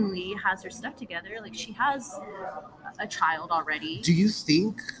seemingly has her stuff together. Like she has a child already. Do you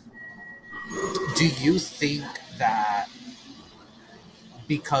think that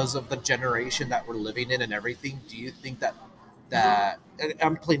because of the generation that we're living in and everything, do you think that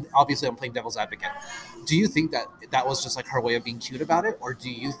I'm playing devil's advocate. Do you think that was just like her way of being cute about it? Or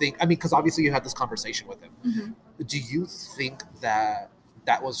do you think, I mean, because obviously you had this conversation with him. Mm-hmm. Do you think that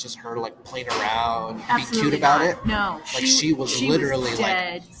was just her like playing around, Absolutely being cute about it? No. Like she was literally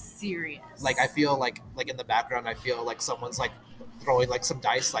dead serious. Like I feel like in the background, I feel like someone's like throwing like some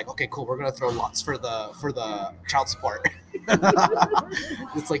dice, like, okay, cool, we're gonna throw lots for the child support.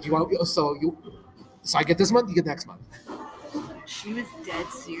 It's like so I get this month, you get next month. She was dead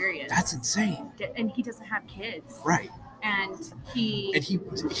serious. That's insane. And he doesn't have kids. Right. And he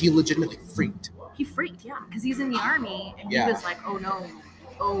legitimately freaked. He freaked, yeah, because he's in the army, and he was like, oh no,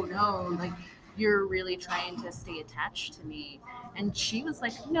 like you're really trying to stay attached to me. And she was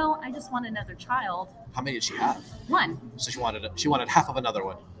like, no, I just want another child. How many did she have? One. So she wanted half of another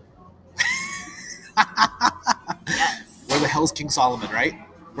one. Yes. Where the hell's King Solomon, right?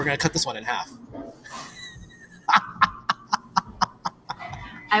 We're gonna cut this one in half.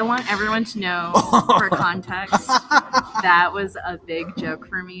 I want everyone to know, for context, that was a big joke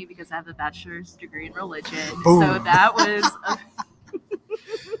for me because I have a bachelor's degree in religion. Boom. So that was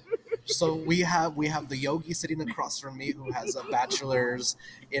So we have the yogi sitting across from me who has a bachelor's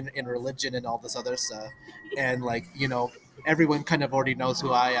in religion and all this other stuff. And like, everyone kind of already knows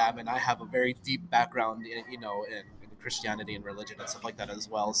who I am, and I have a very deep background in Christianity and religion and stuff like that as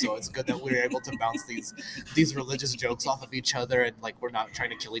well. So it's good that we're able to bounce these religious jokes off of each other, and like we're not trying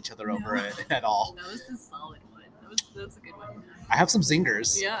to kill each other over it at all. That was a solid one. That was a good one. I have some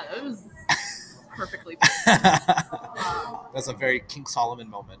zingers. Yeah, that was perfectly. That's a very King Solomon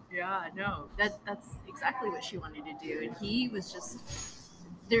moment. Yeah, no, that's exactly what she wanted to do, and he was just.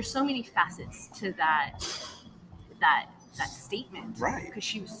 There's so many facets to that statement, right? Because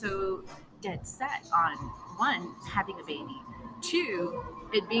she was so dead set on, one, having a baby, two,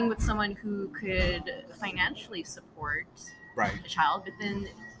 it being with someone who could financially support a child, but then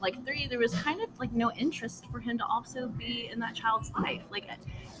like three, there was kind of like no interest for him to also be in that child's life. Like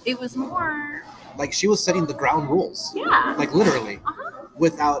it was more like she was setting the ground rules, like literally,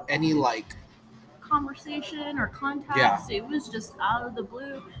 without any like conversation or context. It was just out of the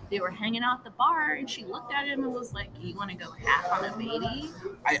blue. They were hanging out at the bar, and she looked at him and was like, "You want to go half on a baby?"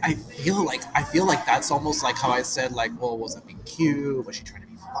 I feel like that's almost like how I said, like, well, was it being cute? Was she trying to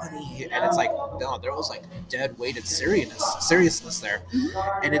be funny? And it's like, no, there was like dead weighted seriousness there.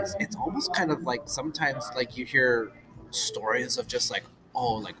 Mm-hmm. And it's almost kind of like sometimes like you hear stories of just like,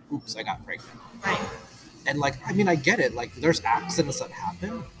 oh, like, oops, I got pregnant. Right. And like, I mean, I get it. Like, there's accidents that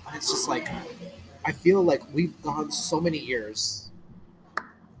happen, but it's just like, I feel like we've gone so many years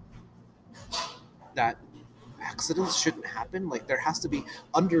that accidents shouldn't happen. Like, there has to be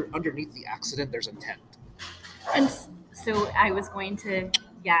underneath the accident, there's intent. And so I was going to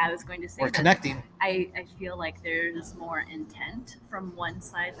Yeah, I was going to say we're connecting. I feel like there's more intent from one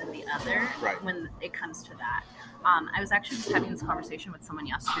side than the other when it comes to that. I was actually just having this conversation with someone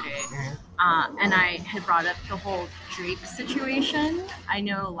yesterday, and I had brought up the whole Drake situation. I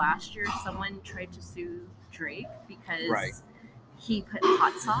know last year someone tried to sue Drake because he put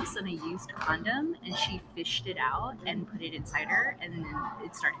hot sauce in a used condom and she fished it out and put it inside her, and then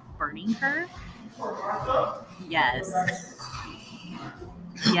it started burning her. Yes.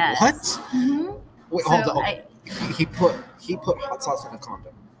 Yes. What? Mm-hmm. Wait, hold on. Okay. He put hot sauce in a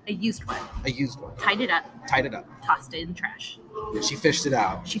condom. A used one. A used one. Tied it up. Tossed it in the trash. She fished it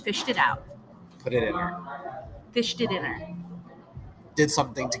out. Put it in her. Fished it in her. Did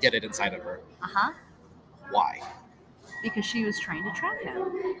something to get it inside of her. Why? Because she was trying to trap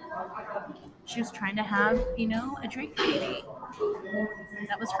him. She was trying to have, a Drake baby.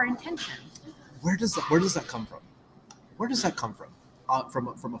 That was her intention. Where does that come from?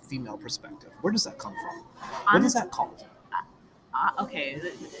 From a female perspective, where does that come from? What is that called? Okay,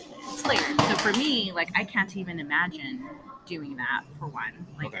 it's layered. So for me, I can't even imagine doing that. For one,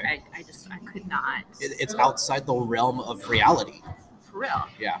 I could not. It's outside the realm of reality. For real.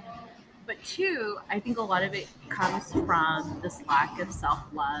 Yeah. But two, I think a lot of it comes from this lack of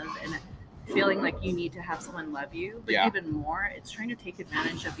self-love and feeling like you need to have someone love you, but even more, it's trying to take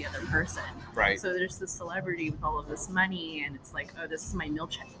advantage of the other person. Right. So there's this celebrity with all of this money, and it's like, oh, this is my meal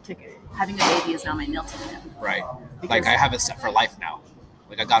ticket. Having a baby is now my meal ticket. Right. Because I have it set for life now.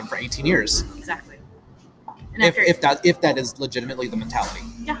 I got him for 18 years. Exactly. And if that is legitimately the mentality.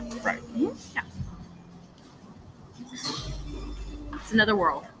 Yeah. Right. Mm-hmm. Yeah. It's another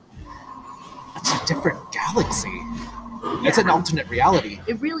world. It's a different galaxy. Yeah. It's an alternate reality.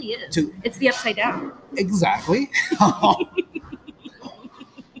 It really is. It's the upside down. Exactly.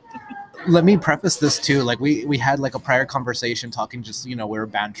 Let me preface this too. We had a prior conversation talking, just, we were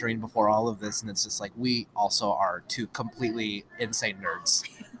bantering before all of this, and it's just we also are two completely insane nerds.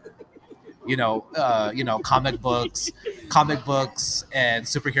 Comic books and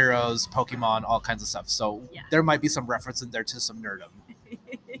superheroes, Pokemon, all kinds of stuff. So there might be some reference in there to some nerdom.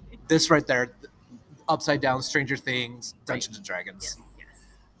 This right there, Upside Down, Stranger Things, Dungeons and Dragons. Yes.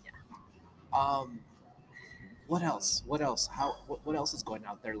 Yeah. What else? What else is going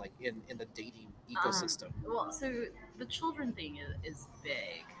out there in the dating ecosystem? Well, so the children thing is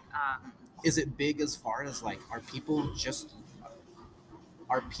big. Is it big as far as are people just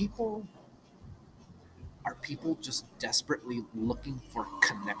desperately looking for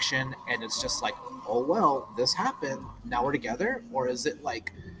connection, and it's just oh well, this happened, now we're together? Or is it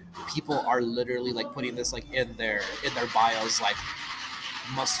people are literally putting this in their bios,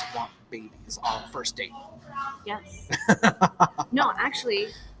 must want babies on first date? Yes. No, actually,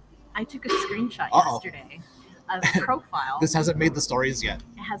 I took a screenshot yesterday of a profile. This hasn't made the stories yet.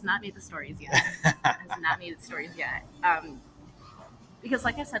 It has not made the stories yet. Because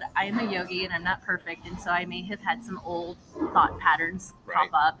like I said, I am a yogi and I'm not perfect, and so I may have had some old thought patterns pop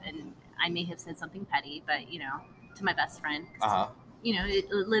up, and I may have said something petty, but to my best friend, it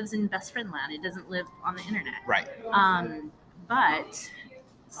lives in best friend land. It doesn't live on the internet. Right. But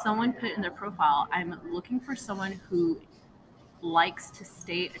someone put in their profile, I'm looking for someone who likes to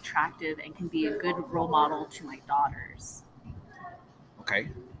stay attractive and can be a good role model to my daughters. Okay.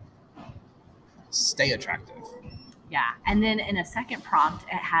 Stay attractive. Yeah. And then in a second prompt,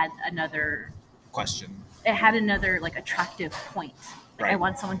 it had another question. It had another attractive point. I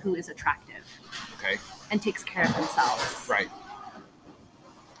want someone who is attractive. Okay. And takes care of themselves. Right.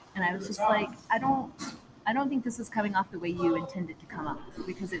 And I was just I don't think this is coming off the way you intended to come off,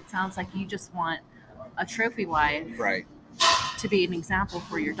 because it sounds like you just want a trophy wife to be an example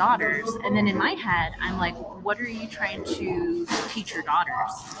for your daughters. And then in my head, I'm like, what are you trying to teach your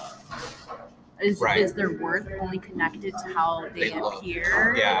daughters? Is their worth only connected to how they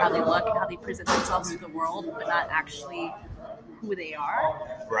appear, how they look, how they present themselves to the world, but not actually who they are?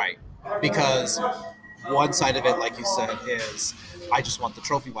 Right. Because one side of it, like you said, is I just want the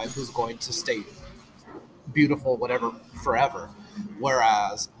trophy wife who's going to stay beautiful, whatever, forever.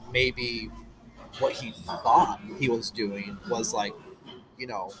 Whereas maybe what he thought he was doing was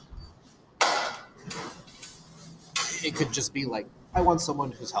it could just be I want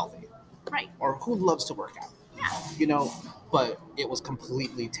someone who's healthy. Right. Or who loves to work out. Yeah. But it was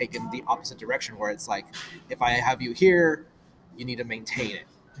completely taken the opposite direction, where it's if I have you here, you need to maintain it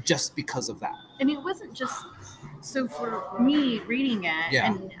just because of that. And it wasn't just, so for me reading it,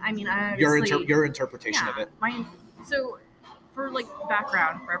 and I mean, I your interpretation of it. So for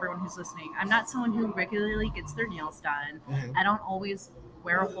background for everyone who's listening, I'm not someone who regularly gets their nails done. Mm-hmm. I don't always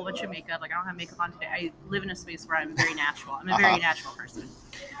wear a whole bunch of makeup. Like I don't have makeup on today. I live in a space where I'm very natural. I'm a very natural person.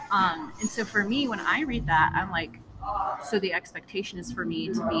 And so for me, when I read that, I'm like, so the expectation is for me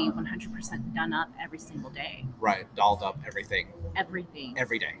to be 100% done up every single day. Right. Dolled up, everything. Every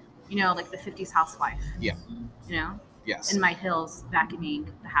day. You know, like the 50s housewife. Yeah. You know? Yes. In my hills, vacuuming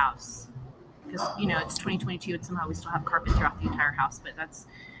the house. Because, you know, it's 2022 and somehow we still have carpet throughout the entire house, but that's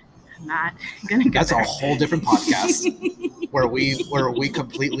not going to go That's there. a whole different podcast where we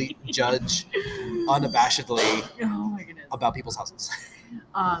completely judge unabashedly about people's houses.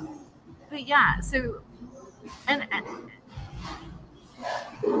 But yeah, so and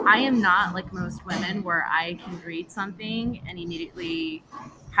I am not like most women where I can read something and immediately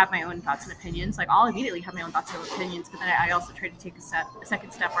have my own thoughts and opinions. Like I'll immediately have my own thoughts and opinions, but then I also try to take a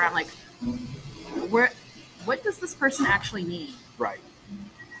second step where I'm like, what does this person actually mean? Right.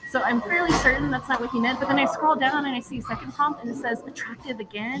 So I'm fairly certain that's not what he meant, but then I scroll down and I see a second prompt and it says attractive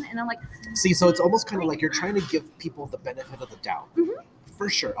again, and I'm like, see, so it's almost kind of like you're trying to give people the benefit of the doubt. Mm-hmm. For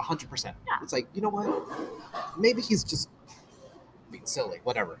sure, 100%. Yeah. It's like, you know what? Maybe he's just being silly,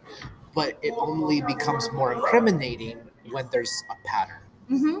 whatever. But it only becomes more incriminating when there's a pattern.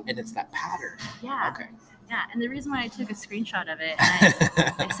 Mm-hmm. And it's that pattern. Yeah. Okay. Yeah, and the reason why I took a screenshot of it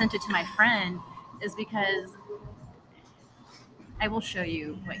and I sent it to my friend is because I will show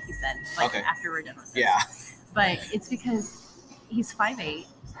you what he said after we're done with this. Yeah. But it's because he's 5'8",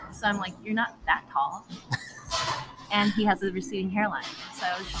 so I'm like, you're not that tall. And he has a receding hairline. So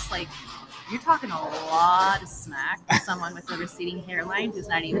I was just like, you're talking a lot of smack to someone with a receding hairline who's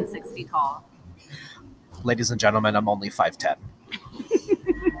not even 6 feet tall. Ladies and gentlemen, I'm only 5'10".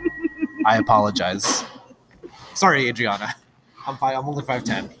 I apologize. Sorry, Adriana. I'm only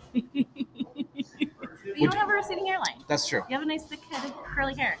 5'10". You don't have a receding hairline. That's true. You have a nice thick head of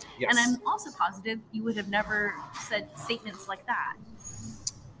curly hair. Yes. And I'm also positive you would have never said statements like that.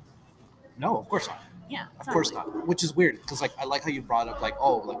 No, of course not. Yeah. Of course not. Which is weird because I like how you brought up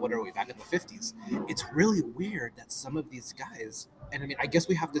what are we back in the 50s? It's really weird that some of these guys, and I mean I guess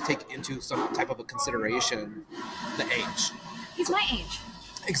we have to take into some type of a consideration the age. He's my age.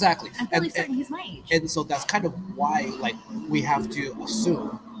 Exactly. I'm fairly certain he's my age. And so that's kind of why we have to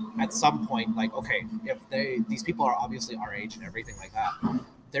assume at some point okay, if these people are obviously our age and everything like that,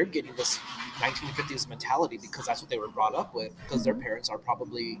 they're getting this 1950s mentality because that's what they were brought up with, because their parents are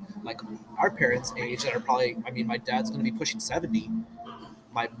probably like our parents' age that are probably, I mean, my dad's going to be pushing 70.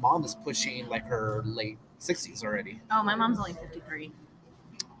 My mom is pushing her late 60s already. Oh, my mom's only 53.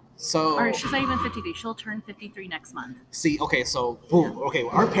 So, or she's not even 53. She'll turn 53 next month. See, okay, so boom. Okay,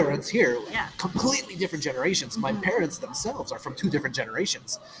 our parents here, yeah, completely different generations. My parents themselves are from two different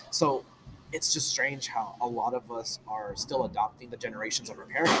generations. So it's just strange how a lot of us are still adopting the generations of our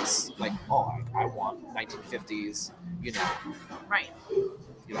parents. Like, oh, I want 1950s, Right.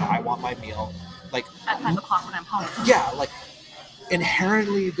 I want my meal. Like at 5 o'clock when I'm home. Yeah,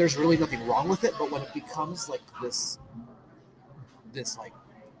 inherently there's really nothing wrong with it, but when it becomes this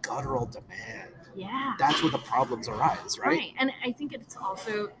guttural demand, yeah, that's where the problems arise, right? Right, and I think it's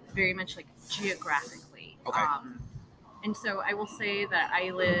also very much geographically. Okay. And so I will say that I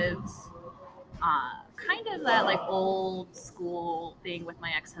lived kind of that old school thing with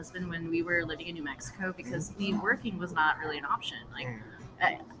my ex-husband when we were living in New Mexico, because working was not really an option.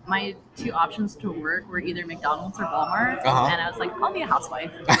 My two options to work were either McDonald's or Walmart, and I was like, I'll be a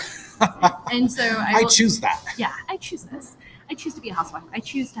housewife. And so I choose that. Yeah, I choose this. I choose to be a housewife. I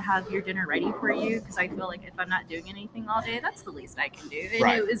choose to have your dinner ready for you, because I feel like if I'm not doing anything all day, that's the least I can do. And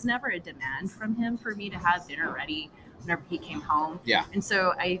right. It was never a demand from him for me to have dinner ready whenever he came home. Yeah. And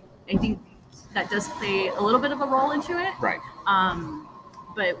so I think that does play a little bit of a role into it. Right.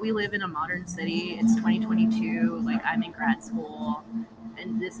 But we live in a modern city. It's 2022. I'm in grad school,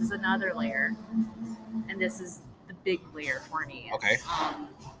 and this is another layer, and this is the big layer for me. Okay.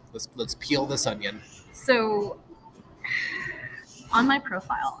 Let's peel this onion. So on my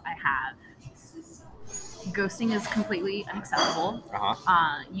profile, I have ghosting is completely unacceptable.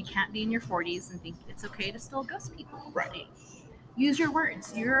 You can't be in your 40s and think it's okay to still ghost people. Right. Use your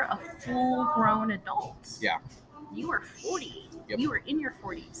words. You're a full-grown adult. Yeah. You are 40. Yep. You are in your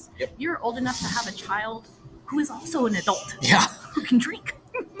 40s. Yep. You're old enough to have a child who is also an adult. Yeah. Who can drink.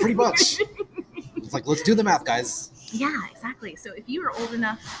 Pretty much. It's let's do the math, guys. Yeah, exactly. So if you are old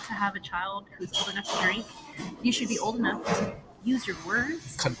enough to have a child who's old enough to drink, you should be old enough to use your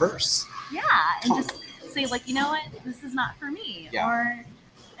words. Converse. Yeah, and just say, you know what, this is not for me. Yeah. Or,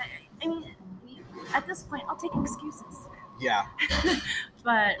 I mean, at this point, I'll take excuses. Yeah.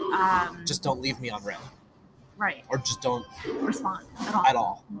 But just don't leave me on red. Right. Or just don't respond at all. At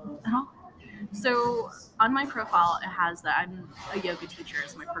all. At all. So on my profile, it has that I'm a yoga teacher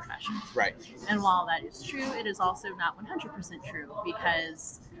as my profession. Right. And while that is true, it is also not 100% true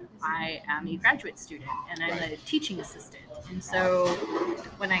because I am a graduate student and I'm a teaching assistant. And so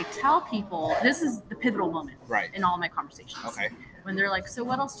when I tell people, this is the pivotal moment in all my conversations. Okay. When they're like, so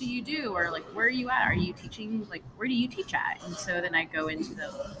what else do you do? Or like, where are you at? Are you teaching? Like, where do you teach at? And so then I go into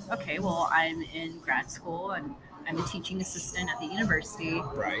okay, well, I'm in grad school and I'm a teaching assistant at the university.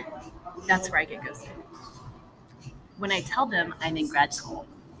 Right. That's where I get ghosted. When I tell them I'm in grad school.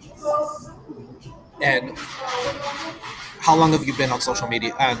 And how long have you been on social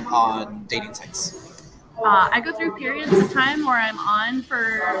media and on dating sites? I go through periods of time where I'm on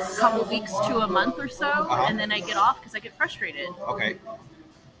for a couple weeks to a month or so, and then I get off because I get frustrated. Okay.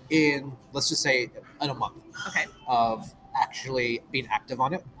 Let's just say in a month. Okay. Of actually being active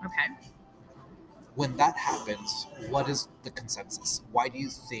on it. Okay. When that happens, what is the consensus? Why do you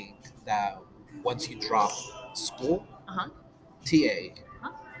think that once you drop school, TA,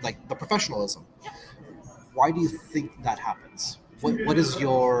 like the professionalism, why do you think that happens? What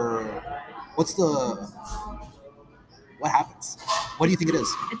happens? What do you think it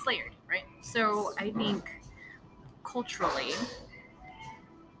is? It's layered, right? So I think culturally,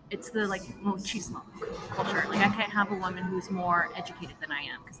 it's the machismo culture. Like I can't have a woman who's more educated than I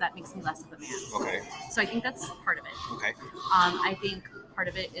am because that makes me less of a man. Okay. So I think that's part of it. Okay. I think part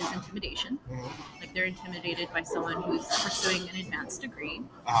of it is intimidation. Like they're intimidated by someone who's pursuing an advanced degree.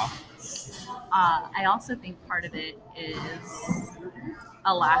 I also think part of it is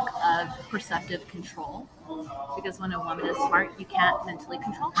a lack of perceptive control. Because when a woman is smart, you can't mentally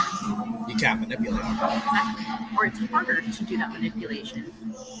control her. You can't manipulate her. Exactly. Or it's harder to do that manipulation.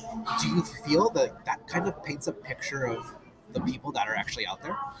 Do you feel that that kind of paints a picture of the people that are actually out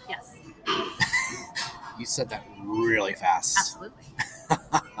there? Yes. You said that really fast. Absolutely.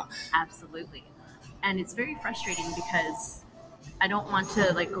 Absolutely. And it's very frustrating because I don't want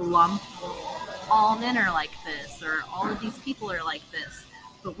to lump all men are like this or all of these people are like this.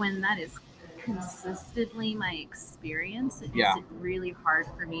 But when that is consistently my experience, it makes it really hard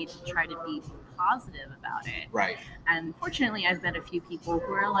for me to try to be positive about it. Right. And fortunately, I've met a few people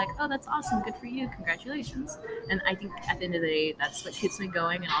who are like, oh, that's awesome. Good for you. Congratulations. And I think at the end of the day, that's what keeps me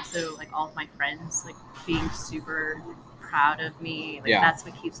going. And also all of my friends being super proud of me. That's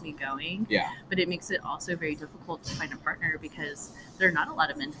what keeps me going. Yeah. But it makes it also very difficult to find a partner because there are not a lot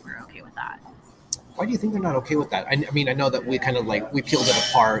of men who are okay with that. Why do you think they're not okay with that? I mean, I know that we kind of we peeled it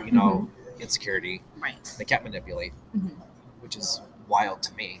apart, insecurity. Right. They can't manipulate, which is wild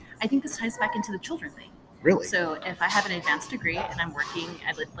to me. I think this ties back into the children thing. Really? So if I have an advanced degree and I'm working,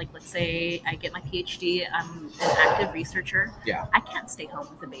 let's say I get my PhD, I'm an active researcher. Yeah. I can't stay home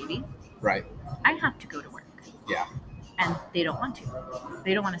with the baby. Right. I have to go to work. Yeah. And they don't want to.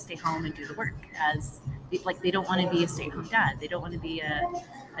 They don't want to stay home and do the work they don't want to be a stay-at-home dad. They don't want to be a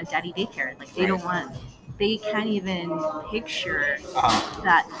daddy daycare. They don't want. They can't even picture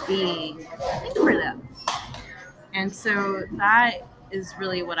that being for them. And so that is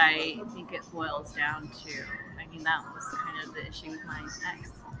really what I think it boils down to. I mean, that was kind of the issue with my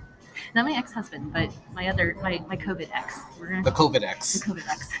ex. Not my ex-husband, but my COVID ex. The COVID ex. The COVID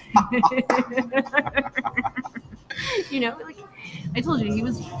ex. I told you, he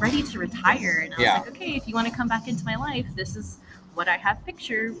was ready to retire. And I was like, okay, if you want to come back into my life, this is what I have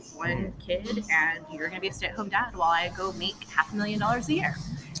pictured, one kid, and you're going to be a stay-at-home dad while I go make $500,000 a year.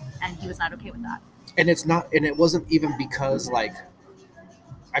 And he was not okay with that. And it wasn't even because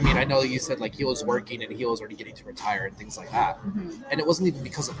I mean, I know you said he was working and he was already getting to retire and things like that. And it wasn't even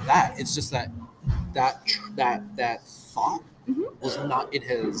because of that. It's just that thought was not in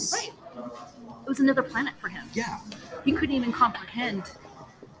his. Right. It was another planet for him. Yeah. He couldn't even comprehend.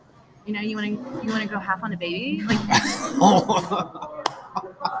 You want to go half on a baby?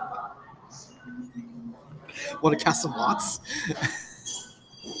 Want to cast some lots?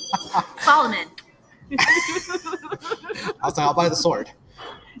 Solomon. I'll buy the sword.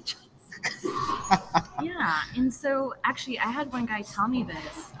 Yeah, and so actually I had one guy tell me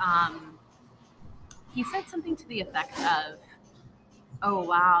this. He said something to the effect of, oh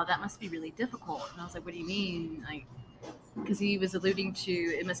wow, that must be really difficult. And I was like, what do you mean? Because he was alluding to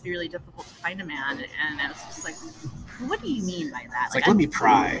it must be really difficult to find a man, and I was just like, what do you mean by that? Let me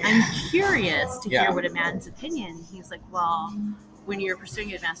pry. I'm curious to hear what a man's opinion. He's like, well, when you're pursuing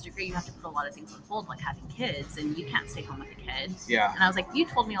an advanced degree, you have to put a lot of things on hold, like having kids, and you can't stay home with a kid. Yeah. And I was like, you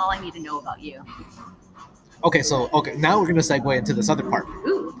told me all I need to know about you. Okay, now we're gonna segue into this other part.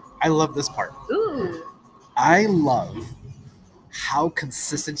 Ooh. I love this part. Ooh. I love how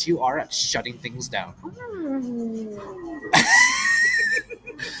consistent you are at shutting things down.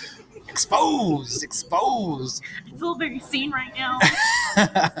 Exposed. I feel very seen right now.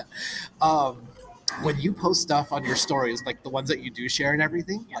 When you post stuff on your stories, like the ones that you do share and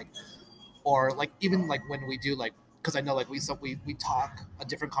everything, like, or like even like when we do like, because I know like we talk a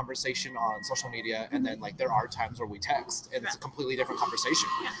different conversation on social media, and then like there are times where we text and it's a completely different conversation.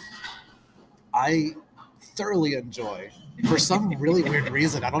 I thoroughly enjoy, for some really weird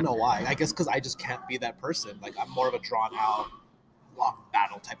reason, I don't know why, I guess because I just can't be that person. Like I'm more of a drawn out long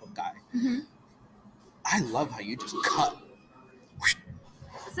battle type of guy. I love how you just cut.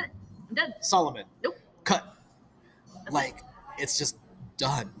 That's it. I'm done. Solomon. Nope. Cut. Like it's just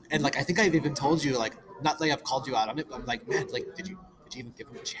done. And like I think I've even told you, like, not like I've called you out on it, but I'm like, man, like did you even give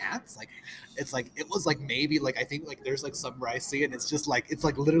him a chance? Like it's like it was like maybe like I think like there's like some where I see and it's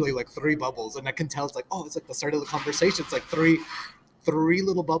like literally like 3 bubbles, and I can tell it's like, oh, it's like the start of the conversation. It's like three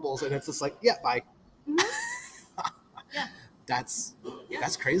little bubbles, and it's just like, yeah, bye. Yeah. That's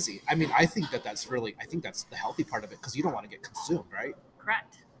crazy. I mean, I think that's the healthy part of it, because you don't want to get consumed, right?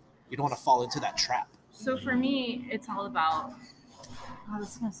 Correct. You don't want to fall into that trap. So for me, it's all about. Oh,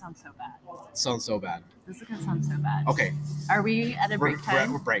 this is gonna sound so bad. Sounds so bad. This is gonna sound so bad. Okay. Are we at a break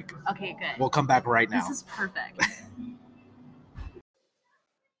time? We're break. Okay, good. We'll come back right now. This is perfect.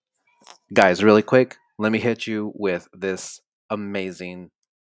 Guys, really quick, let me hit you with this amazing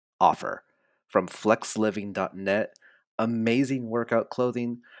offer from flexliving.net. Amazing workout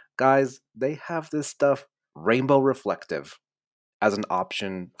clothing. Guys, they have this stuff rainbow reflective as an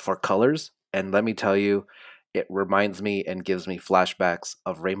option for colors. And let me tell you, it reminds me and gives me flashbacks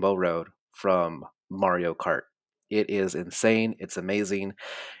of Rainbow Road from Mario Kart. It is insane. It's amazing.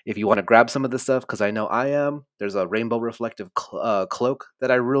 If you want to grab some of this stuff, because I know I am, there's a rainbow reflective cloak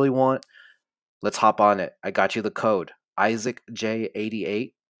that I really want. Let's hop on it. I got you the code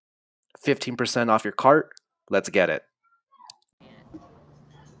IsaacJ88. 15% off your cart. Let's get it.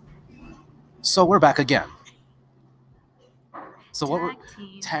 So we're back again. So Tag what we're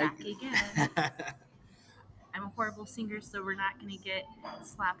team back again. I'm a horrible singer, so we're not going to get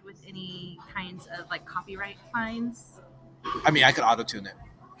slapped with any kinds of like copyright fines. I mean, I could auto-tune it.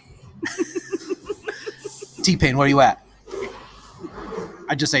 T-Pain, where you at?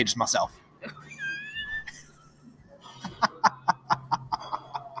 I just aged myself.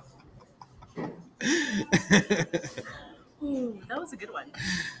 Ooh, that was a good one.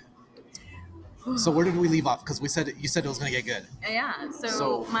 So where did we leave off? Because you said it was going to get good. Yeah,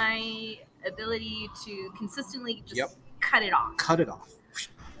 so my ability to consistently just cut it off. Cut it off.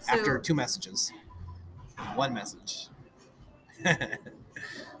 After 2 messages. 1 message.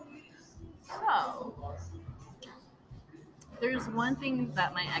 So, there's one thing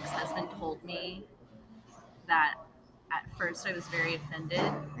that my ex-husband told me that at first I was very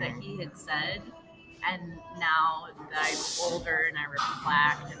offended that he had said, and now that I'm older and I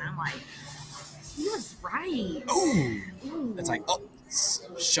reflect and I'm like, he was right. Ooh. It's like,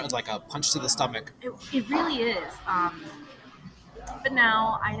 like a punch to the stomach. It really is. But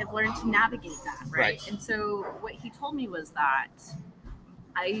now I have learned to navigate that, right? And so what he told me was that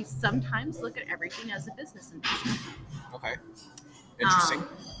I sometimes look at everything as a business investment. Okay. Interesting.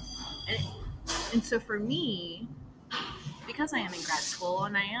 And so for me, because I am in grad school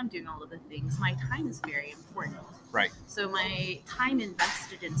and I am doing all of the things, my time is very important. Right. So my time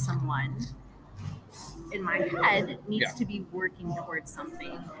invested in someone in my head needs to be working towards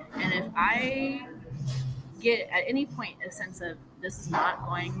something. And if I get at any point a sense of this is not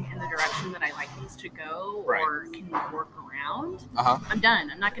going in the direction that I like these to go, or can work around, I'm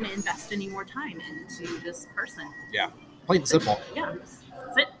done. I'm not going to invest any more time into this person. Yeah. Plain and simple. Yeah.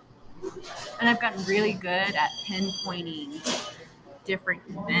 That's it. And I've gotten really good at pinpointing different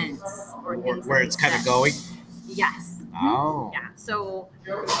events or things where it's kind of going. Yes. Oh. Yeah. So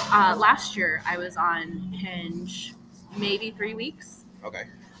last year I was on Hinge maybe 3 weeks. Okay.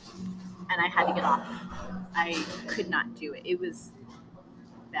 And I had to get off. I could not do it. It was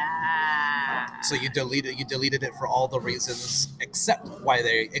bad. So you deleted it for all the reasons except why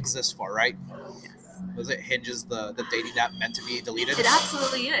they exist for, right? Yes. Was it Hinge's the dating app meant to be deleted? It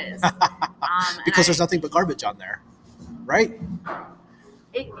absolutely is. Because there's nothing but garbage on there, right?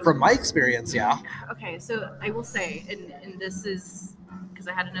 From my experience, yeah. Okay, so I will say, and this is because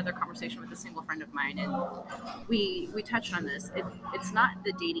I had another conversation with a single friend of mine, and we touched on this. It's not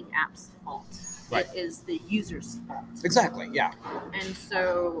the dating app's fault. Right. It is the user's fault. Exactly, yeah. And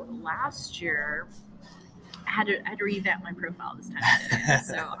so last year, I had to revamp my profile this time.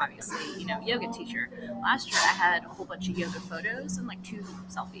 So obviously, yoga teacher. Last year, I had a whole bunch of yoga photos and like 2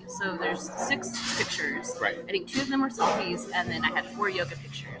 selfies. So there's 6 pictures. Right. I think 2 of them were selfies, and then I had 4 yoga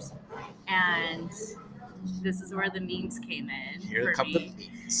pictures. And this is where the memes came in. Here come the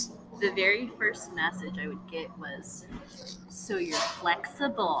memes. the very first message I would get was, "So you're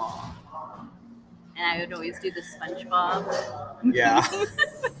flexible." And I would always do the SpongeBob. Yeah.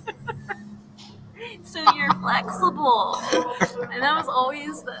 So you're flexible. And that was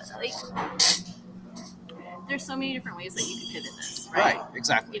always like, there's so many different ways that you could pivot this, right? Right,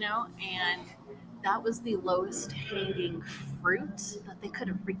 exactly. You know, and that was the lowest hanging fruit that they could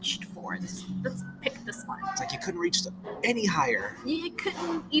have reached for. Let's pick this one. It's like you couldn't reach any higher. You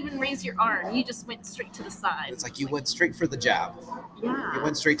couldn't even raise your arm. You just went straight to the side. It's like you went straight for the jab. Yeah. You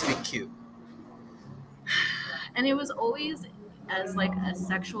went straight to be cute. And it was always as like a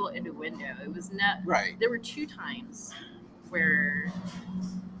sexual innuendo. It was not right. There were 2 times where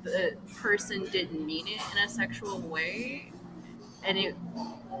the person didn't mean it in a sexual way, and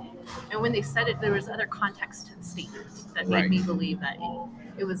when they said it, there was other context to the statement that made me believe that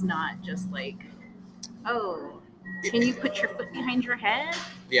it was not just like, oh, can you put your foot behind your head?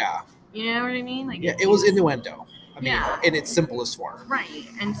 Yeah. You know what I mean? Like, yeah, it was innuendo. I mean, in its simplest form. Right.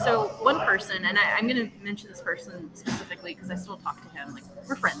 And so one person, and I'm going to mention this person specifically because I still talk to him, like,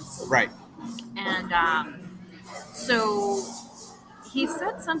 we're friends. Right. And so he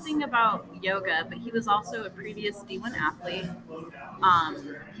said something about yoga, but he was also a previous D1 athlete.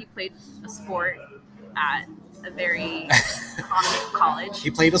 He played a sport at a very prominent college.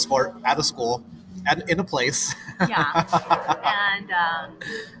 He played a sport at a school, in a place. Yeah.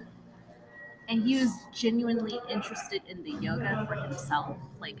 And he was genuinely interested in the yoga for himself,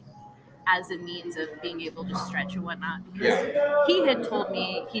 like as a means of being able to stretch and whatnot. Because he had told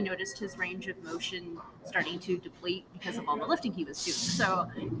me he noticed his range of motion starting to deplete because of all the lifting he was doing. So,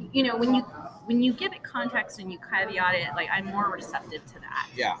 you know, when you give it context and you caveat it, like, I'm more receptive to that.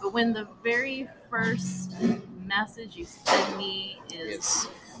 Yeah. But when the very first message you send me is,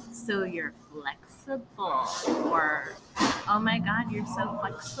 so you're flexible, or oh my god, you're so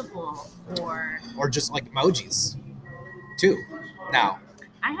flexible, or just like emojis too. Now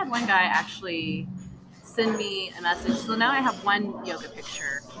I had one guy actually send me a message. So now I have one yoga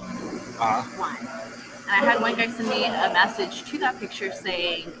picture. One. And I had one guy send me a message to that picture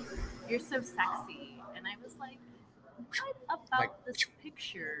saying, "You're so sexy." And I was like, what about this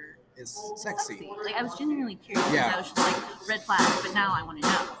picture is sexy? Like, I was genuinely curious. I was just like, red flag, but now I want to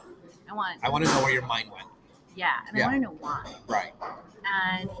know. I want to know where your mind went. Yeah, and I want to know why. Right.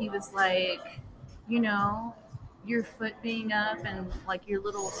 And he was like, you know, your foot being up and like your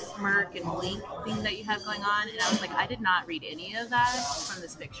little smirk and blink thing that you have going on. And I was like, I did not read any of that from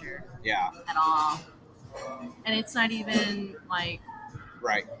this picture. Yeah. At all. And it's not even like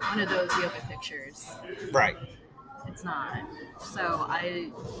one of those yoga pictures. Right. It's not. So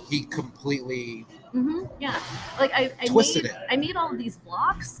he completely yeah. Like I twisted it. I made all of these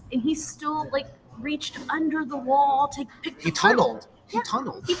blocks and he still like reached under the wall to pick the fruit. Tunneled. He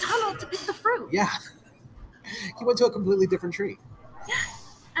tunneled to pick the fruit. Yeah. He went to a completely different tree. Yeah.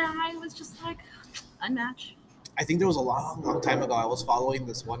 And I was just like, unmatched. I think there was a long time ago, I was following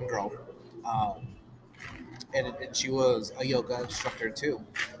this one girl, and she was a yoga instructor too.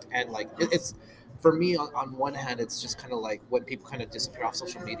 And like, it's, for me, on one hand, it's just kind of like when people kind of disappear off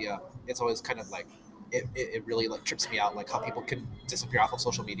social media, it's always kind of like, it really like trips me out, like how people can disappear off of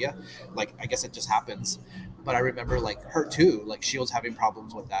social media. Like, I guess it just happens. But I remember like her too, like she was having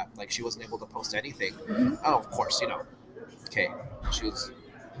problems with that. Like she wasn't able to post anything. Mm-hmm. Oh, of course, you know, okay, she was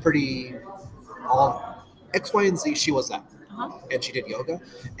pretty, all X, Y, and Z, she was that. And she did yoga,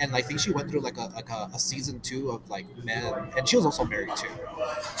 and I think she went through like a season 2 of like men, and she was also married too.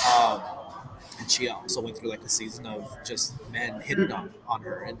 And she also went through like a season of just men hitting on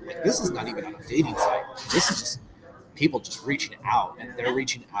her, and like this is not even on a dating site. This is just people just reaching out, and they're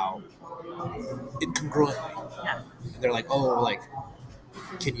reaching out incongruently. Yeah. And they're like, oh, like,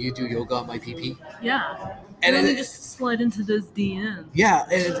 can you do yoga on my PP? Yeah. And then you just slide into those DMs. Yeah,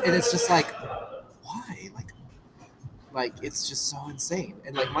 and it's just like, why? Like it's just so insane.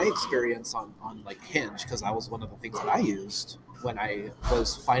 And like my experience on like Hinge, because that was one of the things that I used when I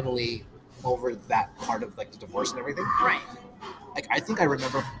was finally over that part of like the divorce and everything. Right. Like I think I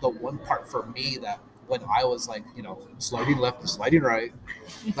remember the one part for me that when I was like, you know, sliding left and sliding right,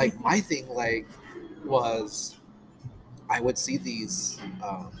 like my thing like was I would see these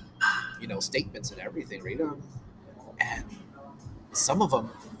you know, statements and everything, read them, and some of them,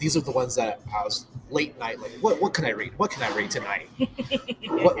 these are the ones that I was late night, like, what can I read? What can I read tonight?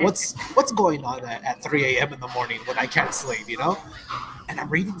 what's going on at 3 a.m. in the morning when I can't sleep, you know? And I'm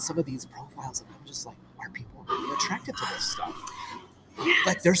reading some of these profiles, and I'm just like, are people really attracted to this stuff? Yes.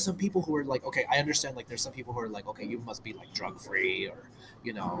 Like, there's some people who are like, okay, I understand, like, there's some people who are like, okay, you must be, like, drug-free, or,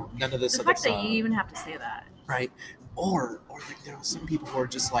 you know, none of this the other fact stuff. that you even have to say that. Right? or like there are some people who are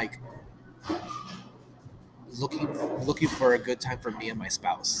just like looking for a good time for me and my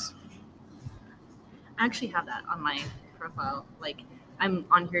spouse. I actually have that on my profile. Like, I'm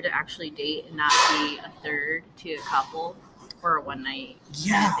on here to actually date and not be a third to a couple or a one night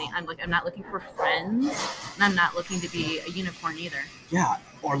kind of thing. I'm not looking for friends, and I'm not looking to be a unicorn either. Yeah,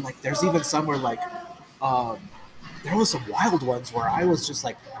 or like there's even some where like there was some wild ones where I was just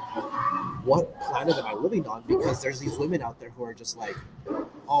like, what planet am I living on? Because there's these women out there who are just like,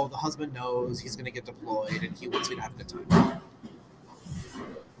 oh, the husband knows he's gonna get deployed and he wants me to have a good time.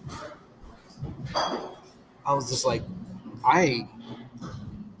 I was just like, I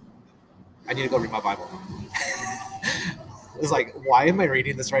need to go read my Bible. It's like, why am I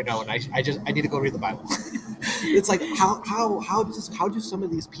reading this right now? And I need to go read the Bible. It's like, how do some of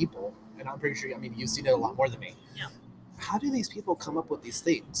these people, and I'm pretty sure, I mean, you've seen it a lot more than me. Yeah. How do these people come up with these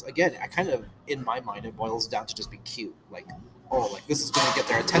things? Again, I kind of, in my mind, it boils down to just being cute. Like, oh, like this is going to get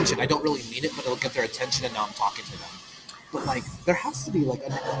their attention. I don't really mean it, but it'll get their attention, and now I'm talking to them. But like, there has to be like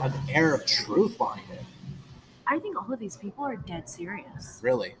an air of truth behind it. I think all of these people are dead serious.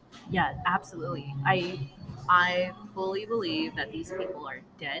 Really? Yeah, absolutely. I fully believe that these people are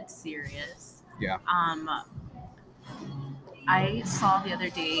dead serious. Yeah. I saw the other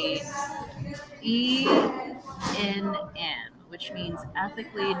day ENM, which means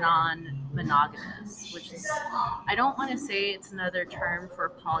ethically non-monogamous, which is, I don't want to say it's another term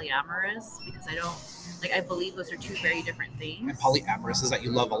for polyamorous, because I believe those are two very different things. And polyamorous is that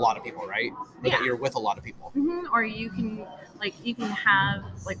you love a lot of people, right? Or that you're with a lot of people. Mm-hmm. Or you can have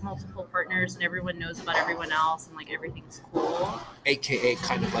like multiple partners and everyone knows about everyone else and like everything's cool. AKA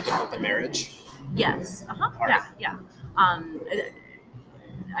kind of like an open marriage. Yes. Uh-huh. Right. Yeah.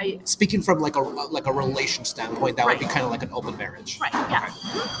 Speaking from like a relation standpoint, that would be kind of like an open marriage. Right. Yeah. Okay.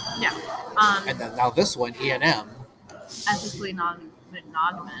 Yeah. And then now this one, ENM. Ethically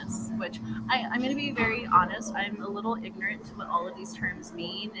non-monogamous, which I'm going to be very honest. I'm a little ignorant to what all of these terms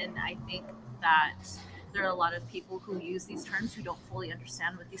mean, and I think that there are a lot of people who use these terms who don't fully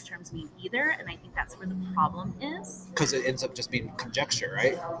understand what these terms mean either, and I think that's where the problem is. Because it ends up just being conjecture,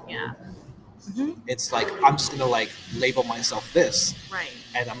 right? Yeah. Mm-hmm. It's like, I'm just going to like label myself this. Right.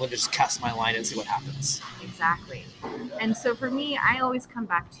 And I'm going to just cast my line and see what happens. Exactly. And so for me, I always come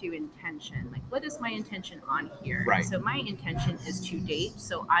back to intention. Like, what is my intention on here? Right. So my intention is to date.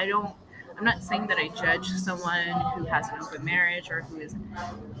 So I'm not saying that I judge someone who has an open marriage or who is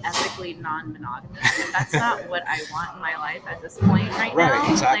ethically non-monogamous. But that's not what I want in my life at this point right now. Right,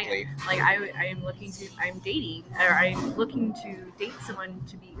 exactly. I'm dating, or I'm looking to date someone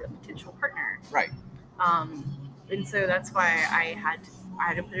to be a potential partner. Right. And so that's why I had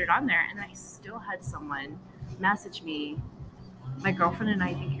to put it on there, and I still had someone message me, my girlfriend and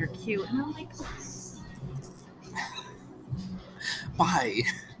I think you're cute, and I'm like,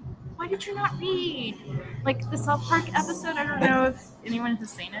 why did you not read like the South Park episode? I don't know if anyone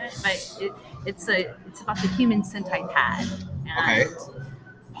has seen it, but it's about the human centipede. And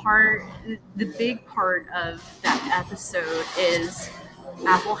the big part of that episode is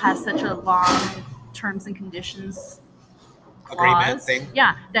Apple has such a long terms and conditions agreement thing.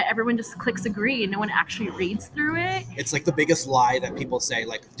 Yeah, that everyone just clicks agree and no one actually reads through it. It's like the biggest lie that people say,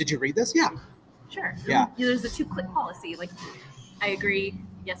 like, did you read this? Yeah. Sure. Yeah. There's a 2-click policy. Like, I agree.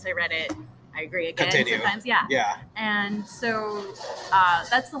 Yes, I read it. I agree again. Continue. Sometimes, yeah. Yeah. And so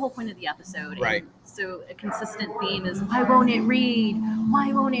that's the whole point of the episode. Right. And so a consistent theme is, why won't it read?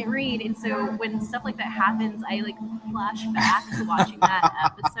 Why won't it read? And so when stuff like that happens, I like flash back to watching that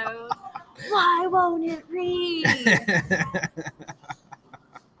episode. Why won't it read?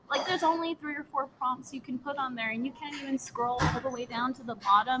 Like, there's only 3 or 4 prompts you can put on there, and you can't even scroll all the way down to the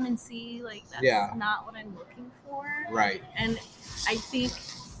bottom and see, like, that's not what I'm looking for. Right. And I think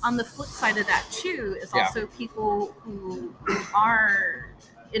on the flip side of that, too, is also people who are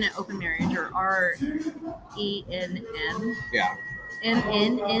in an open marriage or are ENM. Yeah.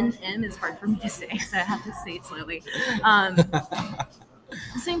 NNNM is hard for me to say, so I have to say it slowly.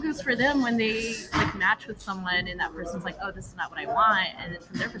 The same goes for them when they like match with someone and that person's like, oh, this is not what I want, and then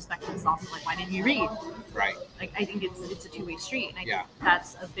from their perspective it's also like, why didn't you read? Right. Like, I think it's a two-way street, and I think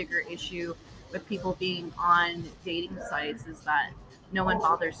that's a bigger issue with people being on dating sites, is that no one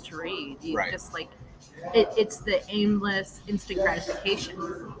bothers to read. You just like it's the aimless instant gratification.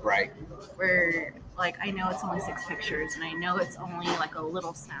 Right. Where like, I know it's only 6 pictures and I know it's only like a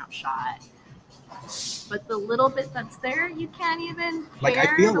little snapshot, but the little bit that's there, you can't even like,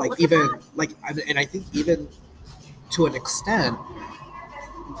 I feel like even like, and I think even to an extent,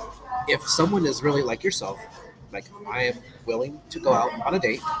 if someone is really like yourself, like, I am willing to go out on a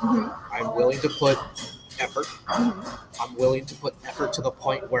date, I'm willing to put effort. I'm willing to put effort to the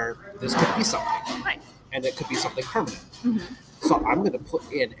point where this could be something. Right. And it could be something permanent. So I'm going to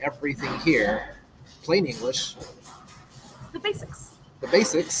put in everything here, plain English. The basics. The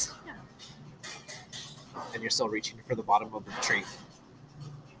basics. Yeah. And you're still reaching for the bottom of the tree.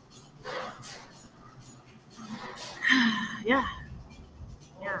 Yeah.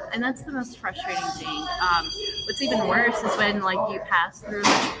 Yeah, and that's the most frustrating thing. What's even worse is when like you pass through a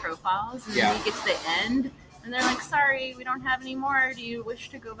bunch of profiles and then you get to the end and they're like, sorry, we don't have any more. Do you wish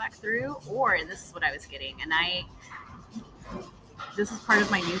to go back through? Or, and this is what I was getting, and this is part of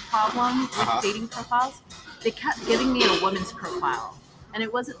my new problem with dating profiles. They kept giving me a woman's profile. And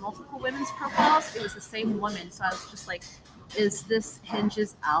it wasn't multiple women's profiles, it was the same woman. So I was just like, is this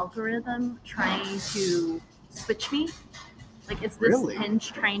Hinge's algorithm trying to switch me? Like, is this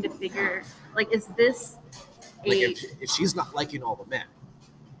Hinge trying to figure, like, is this if she's not liking all the men,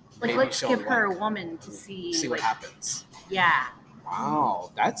 like, let's give her a woman to see what happens. Yeah.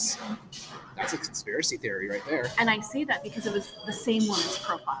 Wow, that's a conspiracy theory right there. And I say that because it was the same woman's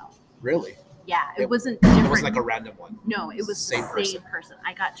profile. Really? Yeah, it wasn't different. It wasn't like a random one. No, it was the same person.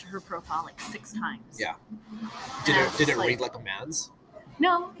 I got to her profile like 6 times. Yeah. Did it read like a man's?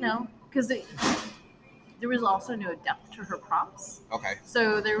 No, because there was also no depth to her prompts. Okay.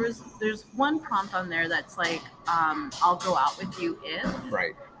 So there's one prompt on there that's like, I'll go out with you if.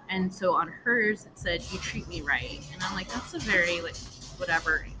 Right. And so on hers it said, you treat me right. And I'm like, that's a very like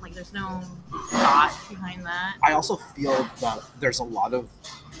whatever. Like there's no thought behind that. I also feel that there's a lot of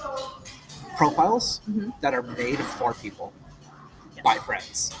profiles that are made for people by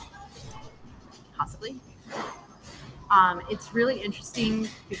friends. Possibly. It's really interesting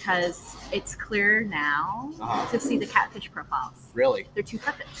because it's clear now to see the catfish profiles. Really? They're too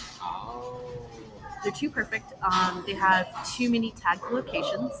perfect. Oh. They're too perfect. They have too many tagged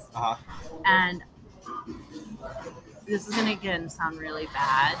locations. And this is going to, again, sound really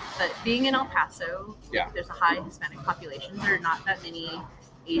bad, but being in El Paso, there's a high Hispanic population. There are not that many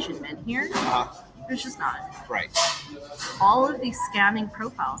Asian men here. There's just not. Right. All of these scamming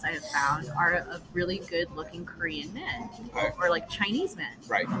profiles I have found are of really good-looking Korean men or like Chinese men.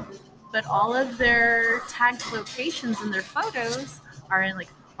 Right. But all of their tagged locations in their photos are in like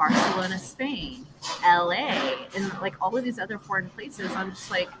Barcelona, Spain, LA, and like all of these other foreign places. I'm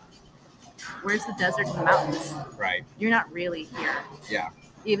just like, where's the desert and the mountains? Right. You're not really here. Yeah.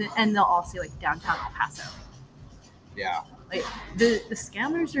 And they'll all see like downtown El Paso. Yeah. Like the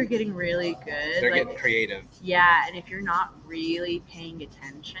scammers are getting really good. They're like, getting creative. Yeah, and if you're not really paying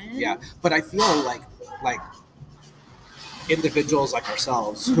attention. Yeah, but I feel like individuals like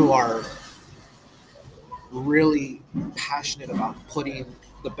ourselves who are really passionate about putting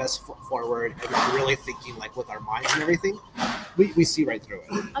the best foot forward and really thinking like with our minds and everything, we see right through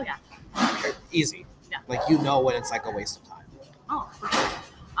it. Oh yeah. Easy. Yeah. Like you know when it's like a waste of time. Oh, for sure.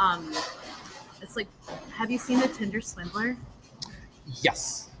 It's like, have you seen The Tinder Swindler?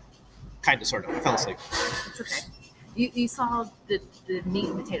 Yes. Kind of, sort of. I fell asleep. It's okay. You saw the meat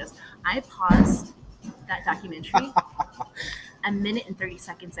and potatoes. I paused that documentary a minute and 30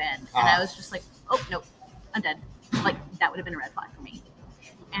 seconds in, and I was just like, oh, nope, I'm dead. Like, that would have been a red flag for me.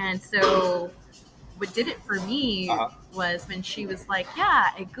 And so what did it for me was when she was like,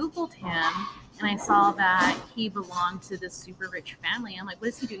 yeah, I Googled him, and I saw that he belonged to this super rich family. I'm like, what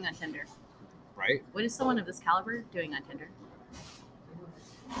is he doing on Tinder? Right. What is someone of this caliber doing on Tinder?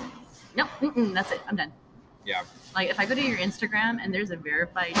 No, that's it. I'm done. Yeah. Like, if I go to your Instagram and there's a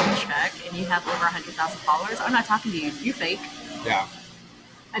verified check and you have over 100,000 followers, I'm not talking to you. You're fake. Yeah.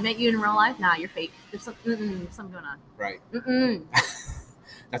 I met you in real life. Nah, you're fake. There's something going on. Right.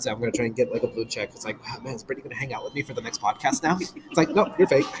 That's it. I'm going to try and get like a blue check. It's like, oh, man, is Brittany going to hang out with me for the next podcast now? It's like, no, you're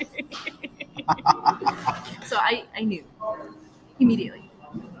fake. So I knew immediately.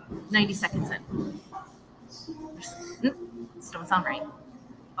 90 seconds in. This don't sound right.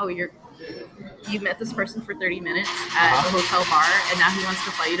 Oh, you've met this person for 30 minutes at a hotel bar, and now he wants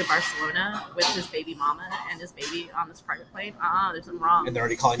to fly you to Barcelona with his baby mama and his baby on this private plane. There's something wrong. And they're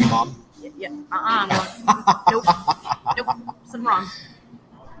already calling you mom? Yeah. Nope. Something wrong.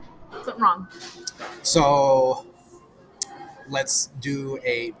 Something wrong. So let's do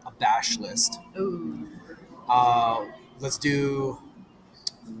a bash list. Ooh. Let's do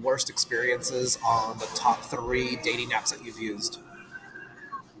worst experiences on the top 3 dating apps that you've used.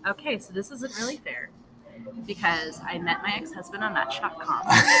 Okay, so this isn't really fair because I met my ex-husband on Match.com.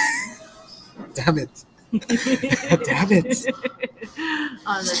 Damn it. Damn it.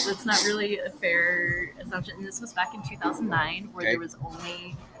 That's not really a fair assumption. And this was back in 2009 where there was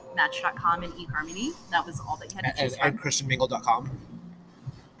only Match.com and eHarmony. That was all that you had to choose from. And ChristianMingle.com.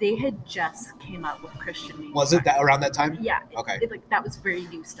 They had just came up with Christian names. Was it that around that time? Yeah. Okay. Like that was very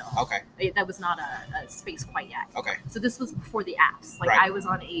new still. Okay. That was not a space quite yet. Okay. So this was before the apps. Like Right. I was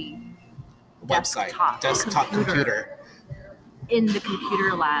on a Website. Desktop computer. In the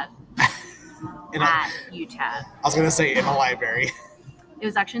computer lab at UTAD. I was gonna say in a library. It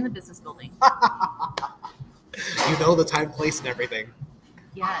was actually in the business building. You know the time, place, and everything.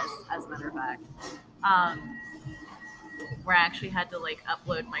 Yes, as a matter of fact. Where I actually had to like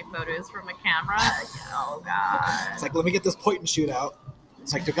upload my photos from a camera. Oh god. It's like, let me get this point and shoot out.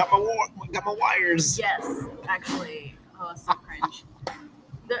 It's like, I got my wires. Yes, actually. Oh, so cringe.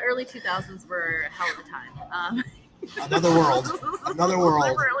 The early 2000s were a hell of a time. Another world. Another world.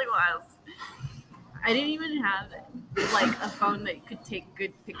 It really was. I didn't even have like a phone that could take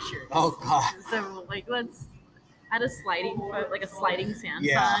good pictures. Oh god. So like had a sliding phone, like a sliding Samsung.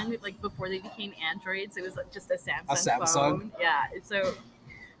 Yeah. Like before they became Androids, it was just a Samsung. A Samsung. Phone. Yeah. So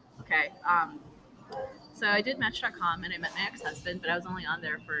okay. So I did Match.com and I met my ex-husband, but I was only on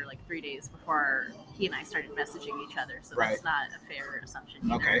there for like 3 days before he and I started messaging each other. So that's not a fair assumption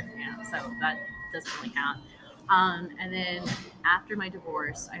either. Okay. Yeah. So that doesn't really count. And then after my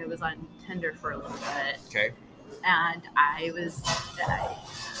divorce, I was on Tinder for a little bit. Okay. And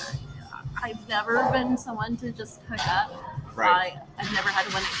I've never been someone to just hook up. Right. I've never had a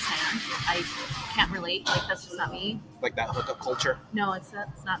one-night stand. I can't relate. Like that's just not me. Like that hookup culture. No, it's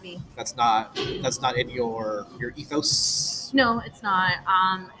not me. That's not in your ethos. No, it's not.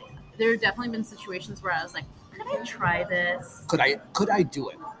 There have definitely been situations where I was like, could I try this? Could I do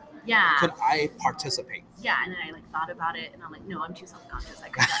it? Yeah. Could I participate? Yeah, and then I like thought about it, and I'm like, no, I'm too self-conscious. I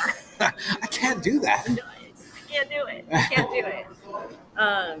could never. I can't do that. No, I can't do it. I can't do it.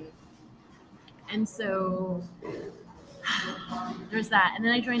 And so there's that, and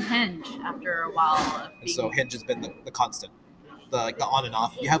then I joined Hinge after a while of being. So Hinge has been the constant, the on and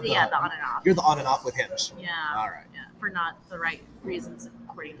off. You have the on and off. You're the on and off with Hinge. Yeah. All right. Yeah, for not the right reasons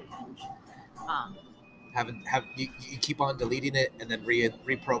according to Hinge. You keep on deleting it and then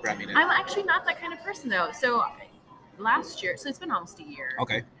reprogramming it. I'm actually not that kind of person though. So last year, so it's been almost a year.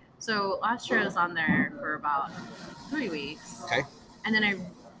 Okay. So last year I was on there for about 3 weeks. Okay. And then I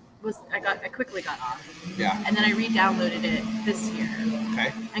quickly got off. Yeah. And then I re-downloaded it this year.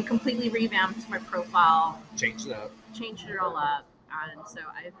 Okay. And completely revamped my profile. Changed it up. Changed it all up. And so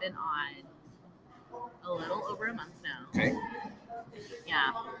I've been on a little over a month now. Okay.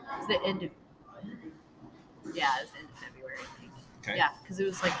 Yeah. It's the end of February, I think. Okay. Yeah, because I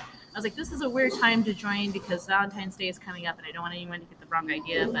was like, this is a weird time to join because Valentine's Day is coming up and I don't want anyone to get the wrong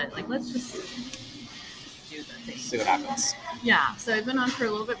idea, but like, let's just do the thing. See what happens. Yeah, so I've been on for a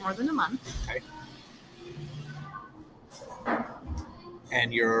little bit more than a month. Okay.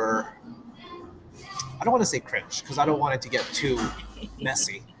 And I don't want to say cringe because I don't want it to get too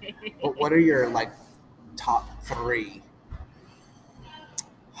messy, but what are your like top 3?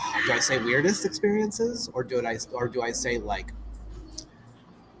 Do I say weirdest experiences or do I say like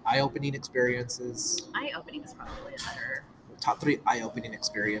eye-opening experiences? Eye-opening is probably a better. Top 3 eye-opening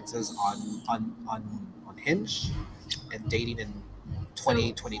experiences on Hinge and dating in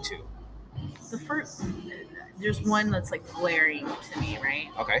 2022. The first, there's one that's like glaring to me, right?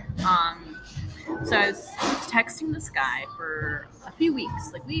 Okay. So I was texting this guy for a few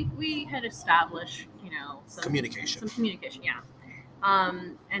weeks. Like we had established, some communication. Yeah.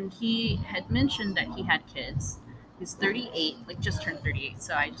 And he had mentioned that he had kids. He's 38, like just turned 38.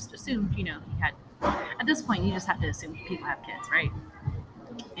 So I just assumed, he had. At this point, you just have to assume people have kids, right?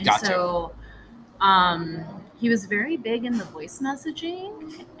 And Gotcha. So, he was very big in the voice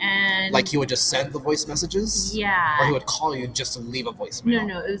messaging, and Like he would just send the voice messages? yeah. Or he would call you just to leave a voicemail?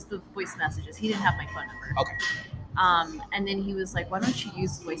 No, it was the voice messages. He didn't have my phone number. Okay. And then he was like, why don't you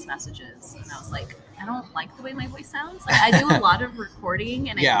use voice messages? And I was like, I don't like the way my voice sounds. Like, I do a lot of recording,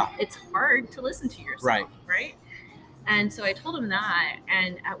 and Yeah. it's hard to listen to yourself, right? And so I told him that,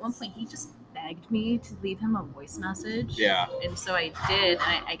 and at one point he just begged me to leave him a voice message. Yeah. And so I did.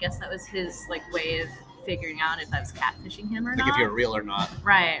 I guess that was his like way of figuring out if I was catfishing him or Like not. if you're real or not.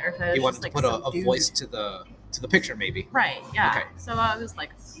 Right. Or if I was He wanted just, to like, put some a dude. voice to the picture maybe. Right. Yeah. Okay. So I was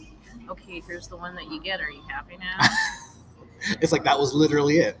like, okay, here's the one that you get. Are you happy now? It's like that was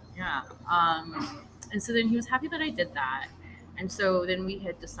literally it. Yeah. And so then he was happy that I did that. And so then we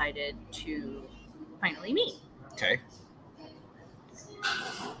had decided to finally meet. Okay.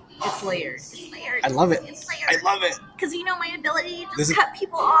 It's layered. I love it. It's I layered. love it. Because you know my ability to This just is- cut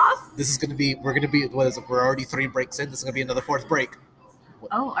people off. This is we're gonna be what is it? We're already 3 breaks in. This is gonna be another 4th break.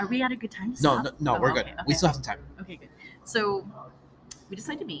 Oh, are we at a good time to No, stop? no, Oh, we're okay, good. okay. We still have some time. Okay, good. So we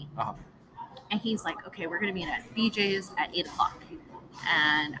decided to meet. Uh-huh. And he's like, okay, we're going to meet at BJ's at 8 o'clock.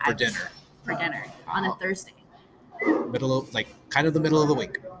 and for dinner on a Thursday. Middle of the middle of the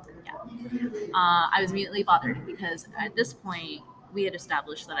week. Yeah. I was immediately bothered because at this point we had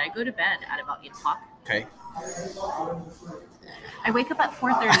established that I go to bed at about 8 o'clock. Okay. I wake up at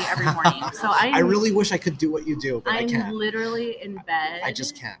 4:30 every morning, so I really wish I could do what you do, but I can't. I'm literally in bed. I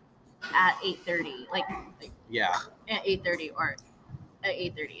just can't. At 8:30, yeah. At 8:30 or at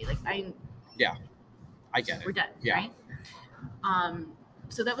 8:30, Yeah, I get it. We're done, yeah. Right?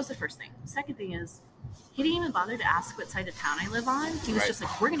 So that was the first thing. Second thing is, he didn't even bother to ask what side of town I live on. He was just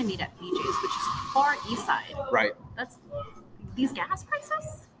like, we're going to meet at BJ's, which is far east side. Right. That's these gas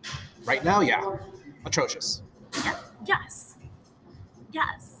prices? Right now, yeah. Atrocious. Yeah. Yes.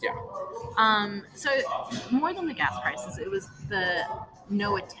 Yeah. So more than the gas prices, it was the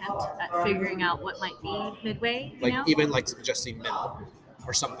no attempt at figuring out what might be midway. Even suggesting middle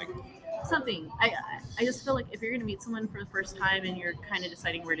or something. I just feel like if you're going to meet someone for the first time and you're kind of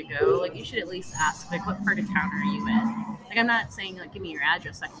deciding where to go, you should at least ask, what part of town are you in? I'm not saying, give me your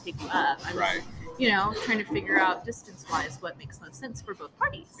address so I can pick you up. I'm just, trying to figure out distance-wise what makes most sense for both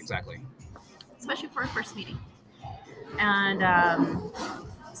parties. Exactly. Especially for a first meeting. And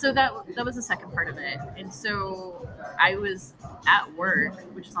so that was the second part of it. And so I was at work,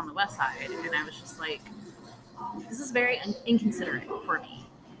 which is on the west side, and I was just like, this is very inconsiderate for me.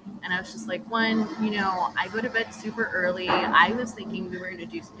 And I was just like, one, I go to bed super early. I was thinking we were going to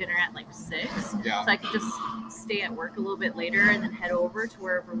do dinner at 6. Yeah. So I could just stay at work a little bit later and then head over to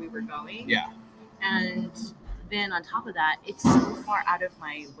wherever we were going. Yeah. And then on top of that, it's so far out of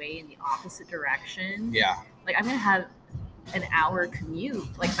my way in the opposite direction. Yeah. I'm going to have an hour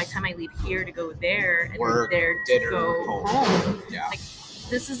commute. By the time I leave here to go there and work, then there dinner, to go home. Yeah.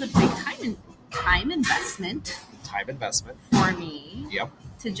 This is a big time investment. Time investment. For me. Yep.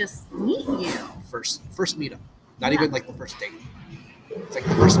 To just meet you. First meetup. Not even the first date. It's the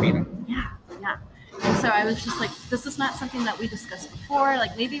first meetup. Yeah. And so I was just like, this is not something that we discussed before.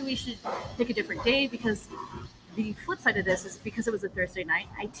 Maybe we should pick a different day, because the flip side of this is because it was a Thursday night,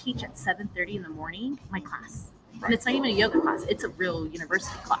 I teach at 7:30 in the morning my class. Right. And it's not even a yoga class. It's a real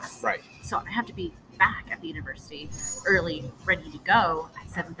university class. Right. So I have to be back at the university early, ready to go at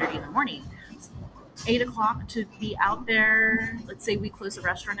 7:30 in the morning. 8 o'clock to be out there. Let's say we close the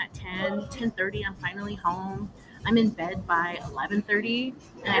restaurant at 10:30. I'm finally home. I'm in bed by 11:30,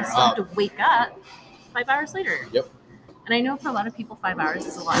 and I still have to wake up 5 hours later. Yep. And I know for a lot of people, 5 hours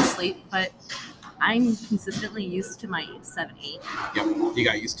is a lot of sleep, but I'm consistently used to my 7-8. Yep. You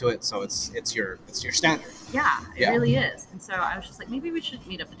got used to it, so it's your standard. Yeah, it really is. And so I was just like, maybe we should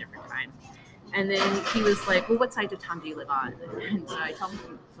meet up a different time. And then he was like, well, what side of town do you live on? And so I told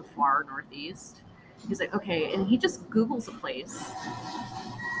him the far northeast. He's like, okay. And he just Googles a place.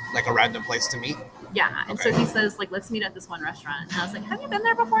 A random place to meet? Yeah. And so he says, let's meet at this one restaurant. And I was like, have you been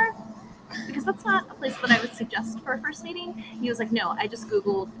there before? Because that's not a place that I would suggest for a first meeting. He was like, no, I just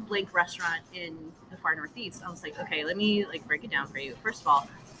Googled blank restaurant in the far northeast. I was like, okay, let me break it down for you. First of all,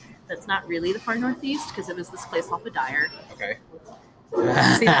 that's not really the far northeast, because it was this place off of Dyer. Okay.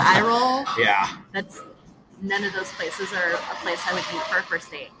 See the eye roll? Yeah. None of those places are a place I would meet for a first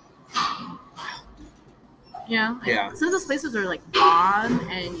date. Yeah. Some of those places are bomb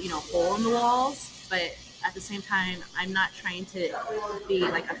and hole in the walls, but at the same time, I'm not trying to be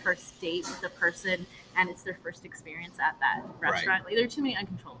a first date with a person and it's their first experience at that restaurant. Right. There are too many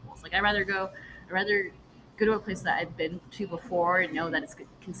uncontrollables. I'd rather go to a place that I've been to before and know that it's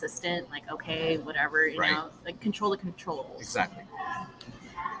consistent. Okay, whatever, you know, control the controllables. Exactly.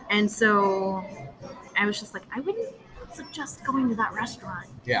 And so I was just like, I wouldn't suggest going to that restaurant.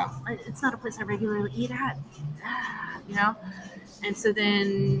 Yeah. It's not a place I regularly eat at, And so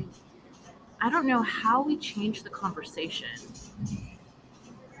then I don't know how we changed the conversation.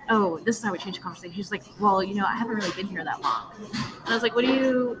 Oh, this is how we changed the conversation. He's like, well, I haven't really been here that long. And I was like,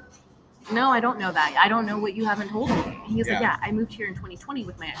 no, I don't know that. I don't know what you haven't told me. And he was like, yeah, I moved here in 2020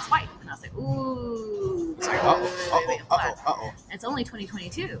 with my ex-wife. And I was like, ooh. It's uh-oh. It's only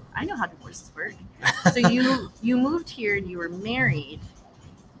 2022. I know how divorces work. So you moved here and you were married.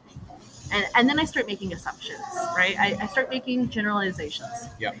 And then I start making assumptions, right? I start making generalizations.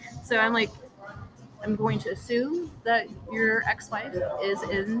 Yep. So I'm like, I'm going to assume that your ex-wife is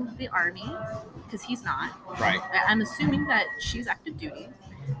in the Army, because he's not. Right. I'm assuming that she's active duty.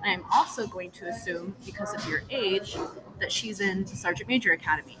 And I'm also going to assume, because of your age, that she's in the Sergeant Major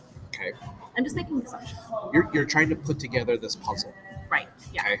Academy. Okay. I'm just making assumptions. You're trying to put together this puzzle. Right.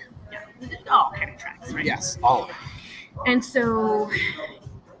 Yeah. Okay. Yeah. It all kind of tracks, right? Yes, all of it. And so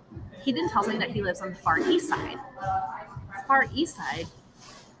he didn't tell me that he lives on the far east side. Far east side,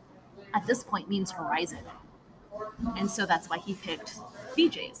 at this point, means horizon. And so that's why he picked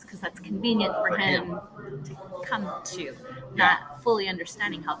BJ's, because that's convenient for him to come to, not fully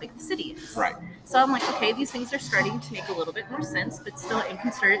understanding how big the city is. Right. So I'm like, okay, these things are starting to make a little bit more sense, but still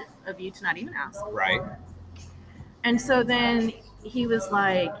inconsiderate of you to not even ask. Right. And so then he was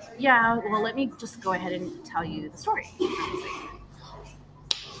like, yeah, well, let me just go ahead and tell you the story.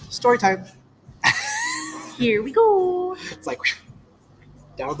 Story time. Here we go. It's like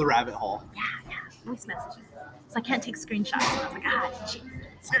down the rabbit hole. Yeah, voice messages. So I can't take screenshots. And I was like, shit.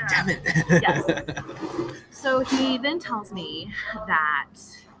 It's like, damn it. Yes. So he then tells me that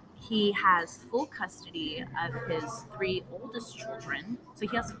he has full custody of his 3 oldest children. So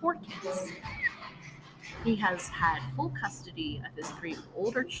he has 4 kids. He has had full custody of his 3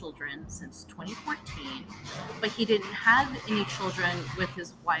 older children since 2014, but he didn't have any children with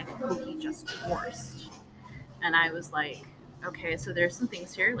his wife who he just divorced. And I was like, okay, so there's some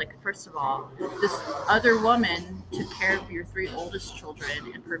things here. Like, first of all, this other woman took care of your 3 oldest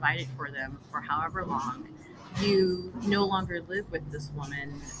children and provided for them for however long. You no longer live with this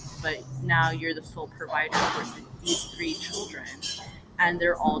woman, but now you're the sole provider for these 3 children, and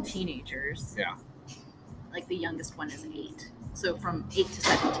they're all teenagers. Yeah. Like, the youngest one is 8. So from 8 to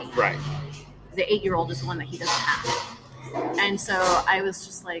 17. Right. The 8-year-old is the one that he doesn't have. And so I was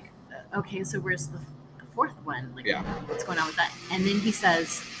just like, okay, so where's the 4th one? Like, what's going on with that? And then he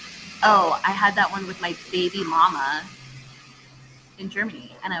says, oh, I had that one with my baby mama in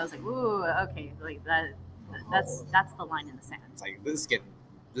Germany. And I was like, ooh, okay, like that's the line in the sand. It's like, this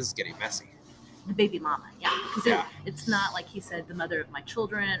is getting messy. The baby mama, because it's not like he said the mother of my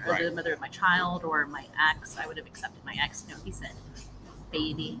children or the mother of my child or my ex. I would have accepted my ex. No, he said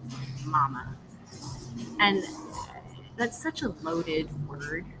baby mama, and that's such a loaded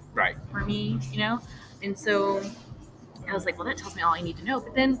word, right, for me, And so I was like, well, that tells me all I need to know.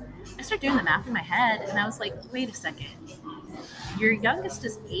 But then I started doing the math in my head, and I was like, wait a second, your youngest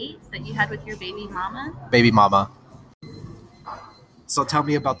is 8 that you had with your baby mama. Baby mama. So tell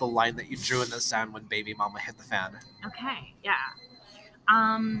me about the line that you drew in the sand when baby mama hit the fan. Okay, yeah.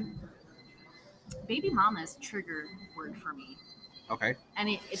 Baby mama is a trigger word for me. Okay. And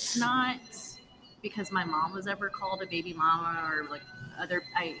it's not because my mom was ever called a baby mama or like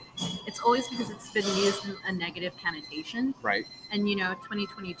it's always because it's been used in a negative connotation. Right. And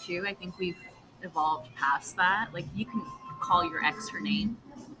 2022, I think we've evolved past that. Like, you can call your ex her name.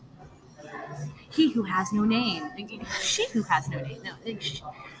 He who has no name. She who has no name. No,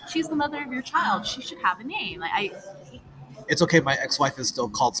 she's the mother of your child. She should have a name. It's okay. My ex-wife is still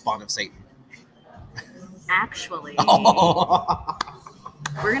called Spawn of Satan. Actually,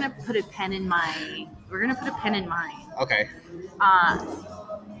 we're gonna put a pen in mine. Okay.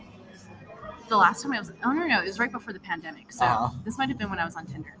 The last time I was, no, it was right before the pandemic. So this might have been when I was on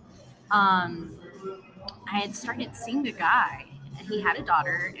Tinder. I had started seeing a guy, and he had a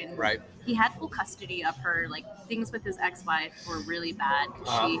daughter, and he had full custody of her. Like, things with his ex-wife were really bad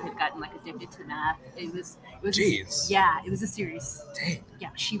because she had gotten addicted to meth. It was. Jeez. Yeah, it was a serious. Dang. Yeah,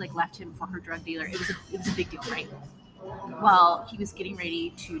 she left him for her drug dealer. It was a big deal, right? Well, he was getting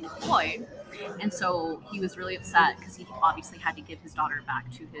ready to deploy, and so he was really upset because he obviously had to give his daughter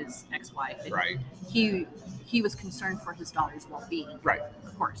back to his ex-wife. And right. He was concerned for his daughter's well-being. Right.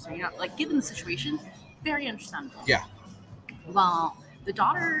 Of course. So, given the situation, very understandable. Yeah. Well, the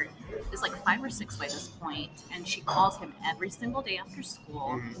daughter is 5 or 6 by this point, and she calls him every single day after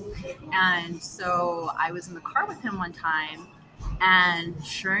school. Mm-hmm. And so I was in the car with him one time, and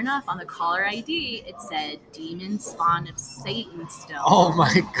sure enough, on the caller ID, it said demon spawn of Satan still. Oh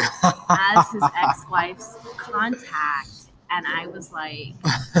my God. As his ex-wife's contact. And I was like...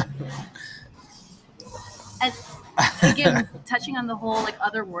 And again, touching on the whole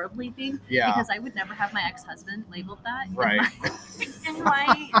otherworldly thing, because I would never have my ex-husband labeled that in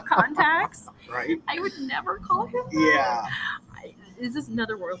my contacts. Right. I would never call him that. Yeah. This is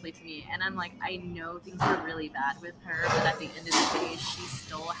otherworldly to me, and I'm like, I know things are really bad with her, but at the end of the day, she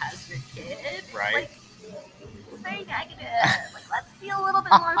still has your kid. Right. It's very negative. Let's be a little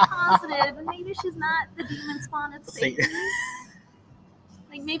bit more positive, and maybe she's not the demon spawn of Satan.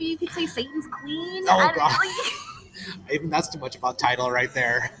 Maybe you could say Satan's queen. Oh, God. Even that's too much of a title right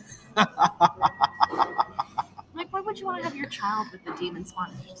there. Why would you want to have your child with the demon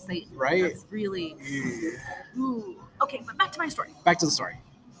spawn of Satan? Right. That's really... Ooh. Okay, but back to my story. Back to the story.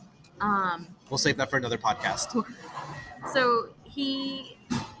 We'll save that for another podcast. So he,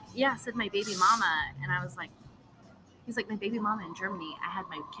 said my baby mama, and I was like, he's like, my baby mama in Germany, I had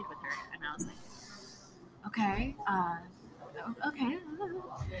my kid with her. And I was like, okay.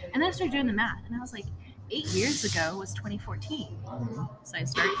 And then I started doing the math, and I was like, 8 years ago was 2014. So I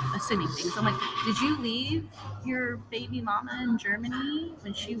started assuming things. I'm like, did you leave your baby mama in Germany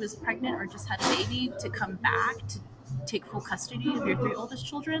when she was pregnant or just had a baby to come back to take full custody of your 3 oldest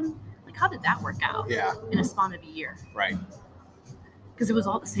children? Like, how did that work out? Yeah. In a span of a year? Right. Because it was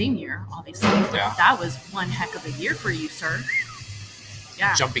all the same year, obviously. Yeah. That was one heck of a year for you, sir.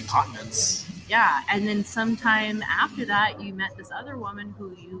 Yeah. Jumping continents. Yeah, and then sometime after that, you met this other woman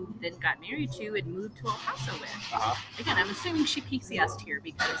who you then got married to and moved to El Paso with. Again, I'm assuming she PCS'd here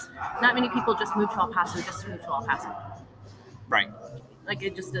because not many people just move to El Paso just to move to El Paso. Right. Like,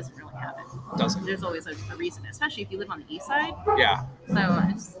 it just doesn't really happen. Doesn't. There's always a reason, especially if you live on the east side. Yeah. So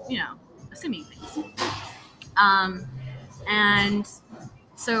it's, assuming things. And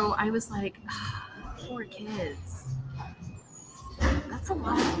so I was like, 4 kids. That's a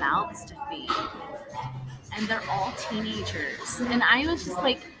lot of mouths to feed. And they're all teenagers. And I was just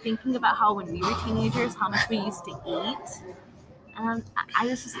like thinking about how when we were teenagers, how much we used to eat. I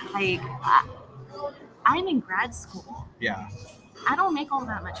was just like, I'm in grad school. Yeah. I don't make all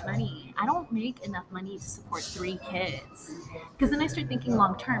that much money. I don't make enough money to support 3 kids. Because then I start thinking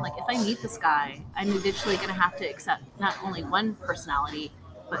long term, like if I meet this guy, I'm eventually going to have to accept not only one personality,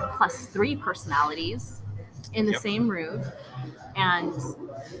 but plus 3 personalities in the same roof. And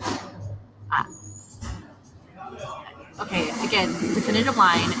okay, again, definitive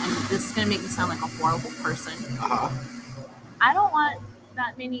line, and this is going to make me sound like a horrible person. I don't want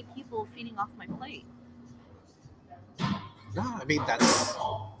that many people feeding off my plate. No, I mean that's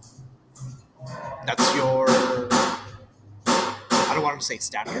your, I don't want to say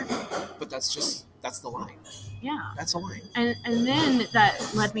standard, but that's the line. Yeah. That's a line. And then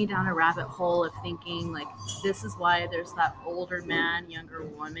that led me down a rabbit hole of thinking, like, this is why there's that older man, younger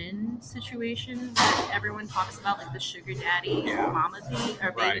woman situation that everyone talks about, like the sugar daddy mama thing,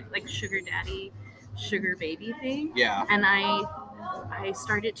 or baby, like sugar daddy, sugar baby thing. Yeah. And I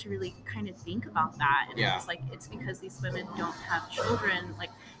started to really kind of think about that. And it was like, it's because these women don't have children.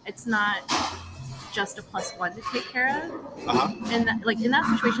 Like, it's not just a +1 to take care of. And that, like, in that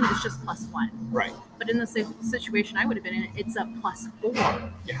situation, it's just +1. Right. But in the situation I would have been in, it's a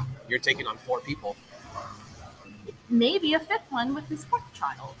 +4. Yeah. You're taking on 4 people. Maybe a 5th one with his 4th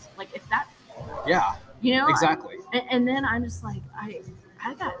child. Like, if that. Yeah. Exactly. And then I'm just like, I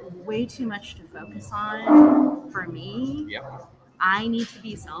got way too much to focus on for me. Yep. I need to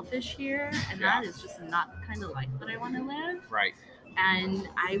be selfish here, and that is just not the kind of life that I want to live. Right. And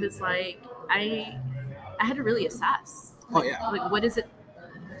I was like, I had to really assess. Like, like what is it?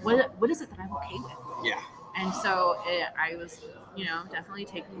 What is it that I'm okay with? Yeah. And so I was, definitely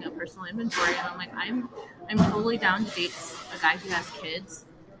taking a personal inventory, and I'm like, I'm totally down to date a guy who has kids,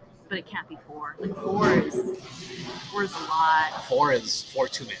 but it can't be 4. Like 4 is a lot. 4 is 4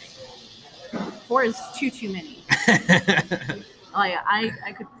 too many. 4 is too many. Like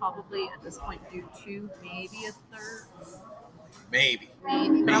I could probably at this point do 2, maybe a 3rd. Maybe. But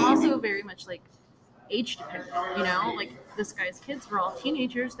I'm also very much like age dependent, like this guy's kids were all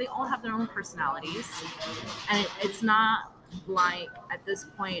teenagers. They all have their own personalities. And it's not like at this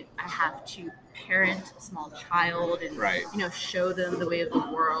point I have to parent a small child and, show them the way of the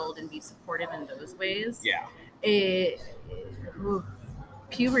world and be supportive in those ways. Yeah.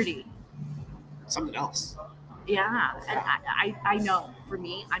 Puberty. Something else. Yeah. And I know for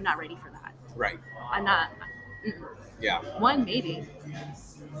me, I'm not ready for that. Right. I'm not. Yeah. 1, maybe.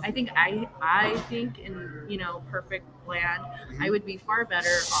 I think in perfect land, I would be far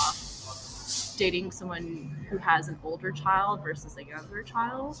better off dating someone who has an older child versus a younger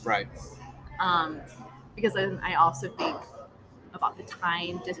child. Right. Because I also think about the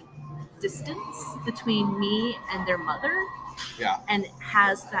time distance between me and their mother. Yeah. And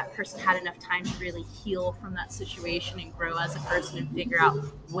has that person had enough time to really heal from that situation and grow as a person and figure out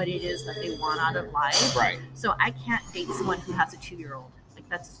what it is that they want out of life? Right. So I can't date someone who has a 2-year-old. Like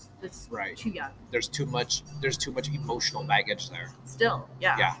that's right. Too young. There's too much emotional baggage there. Still,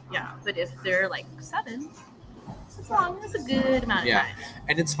 yeah. But if they're like 7, that's a good amount of time.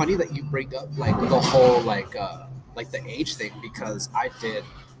 And it's funny that you bring up like the whole like the age thing, because I did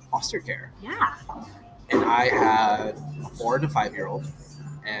foster care. Yeah. And I had a 4 and a 5-year-old,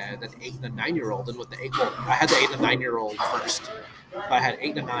 and an 8 and a 9-year-old. And with the 8, I had the 8 and a 9-year-old first, but I had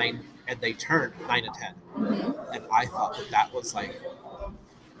 8 and a 9, and they turned 9 and 10. Mm-hmm. And I thought that was like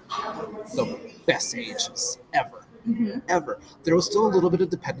the best ages ever, ever. There was still a little bit of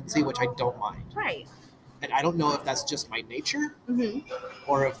dependency, which I don't mind. Right. And I don't know if that's just my nature,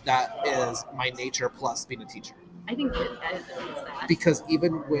 or if that is my nature plus being a teacher. I think it is that. Because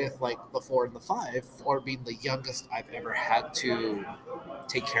even with like the 4 and the 5, or being the youngest I've ever had to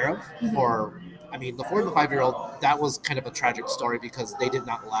take care of for I mean, the 4 and the 5-year-old, that was kind of a tragic story because they did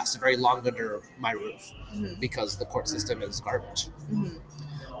not last very long under my roof because the court system is garbage.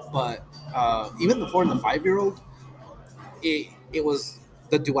 But even the 4 and the 5-year-old, it was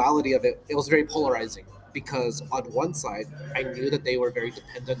the duality of it. It was very polarizing because on one side, I knew that they were very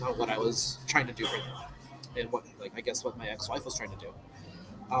dependent on what I was trying to do for them, and what, like, I guess what my ex-wife was trying to do.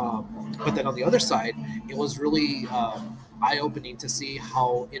 But then on the other side, it was really eye-opening to see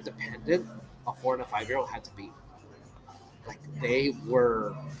how independent a 4 and a 5-year-old had to be. Like, they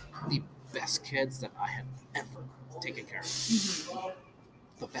were the best kids that I had ever taken care of.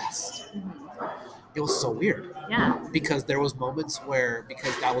 The best. It was so weird. Yeah. Because there was moments where,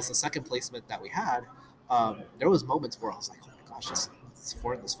 because that was the second placement that we had, there was moments where I was like, oh my gosh, this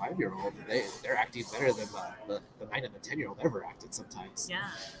 4 and this 5-year-old, they're acting better than the 9 and the 10-year-old ever acted sometimes. Yeah.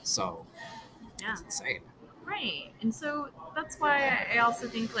 So, yeah, it's insane. Right. And so that's why I also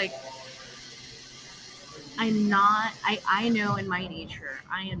think, like, I know in my nature,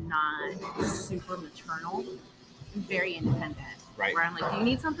 I am not super maternal. I'm very independent. Right. Where I'm like, do you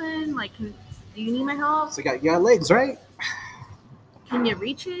need something? Like, do you need my help? So you got legs, right? Can you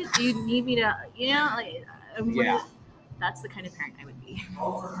reach it? Do you need me to, like, yeah. That's the kind of parent I would be.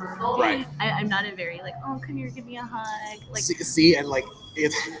 Right. I'm not a very, like, oh, come here, give me a hug. Like, see, and like,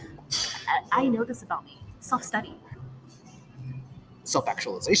 it. I know this about me. Self-study.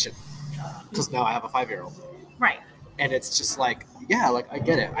 Self-actualization. Because now I have a 5-year-old. Right. And it's just like, yeah, like, I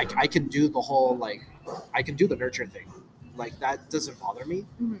get it. I can do the whole, like, I can do the nurture thing. Like, that doesn't bother me.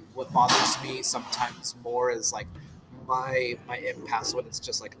 What bothers me sometimes more is, like, my impasse when it's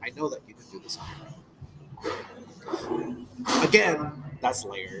just like, I know that you can do this on your own. Again, that's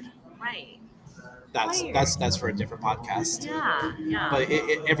layered. Right. That's for a different podcast. Yeah. But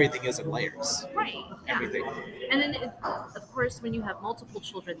everything is in layers. Right. Yeah. Everything. And then, of course, when you have multiple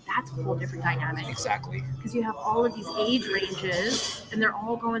children, that's a whole different dynamic. Exactly. Because you have all of these age ranges, and they're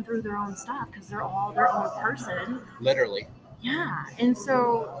all going through their own stuff because they're all their own person. Literally. Yeah. And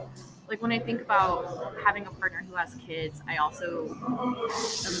so, like, when I think about having a partner who has kids, I also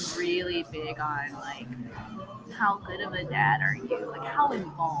am really big on, like, how good of a dad are you? Like, how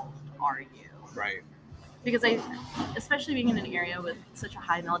involved are you? Right. Because especially being in an area with such a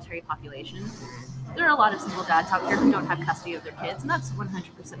high military population, there are a lot of single dads out here who don't have custody of their kids, and that's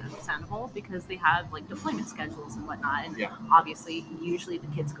 100% understandable because they have, like, deployment schedules and whatnot, and obviously, usually the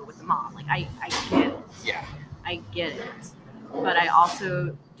kids go with the mom. Like, I get it. Yeah. I get it. But I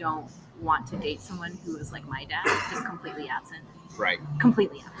also don't want to date someone who is like my dad, just completely absent. Right.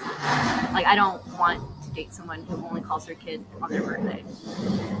 Completely absent. Like, I don't want to date someone who only calls their kid on their birthday.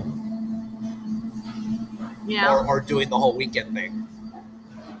 Yeah. Or doing the whole weekend thing.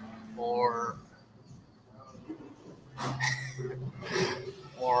 Or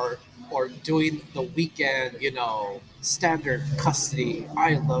doing the weekend, standard custody.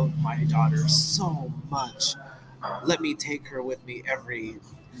 I love my daughter so much. Let me take her with me every,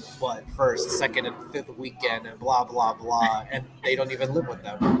 first, second, and fifth weekend, and blah, blah, blah. And they don't even live with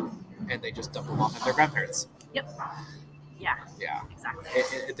them. And they just dump them off at their grandparents. Yep. Yeah. Yeah. Exactly.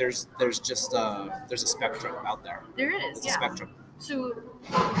 There's a spectrum out there. There is, It's a spectrum. So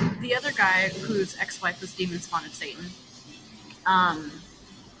the other guy whose ex-wife was demon spawn of Satan,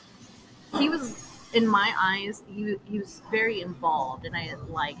 he was, in my eyes, he was very involved, and I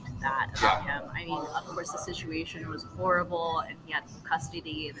liked that about him. I mean, of course, the situation was horrible, and he had full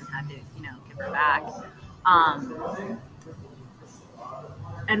custody, and then had to, give her back.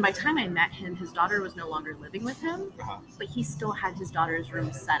 And by the time I met him, his daughter was no longer living with him, but he still had his daughter's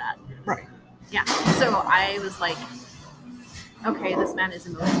room set up. Right. Yeah. So I was like, okay, this man is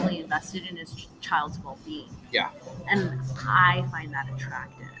emotionally invested in his child's well-being. Yeah. And I find that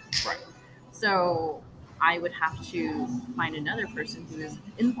attractive. Right. So I would have to find another person who is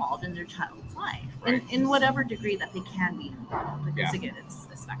involved in their child's life, right. in whatever degree that they can be involved. Because again, it's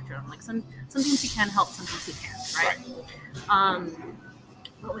a spectrum. Like some things he can help, some things he can't. Right.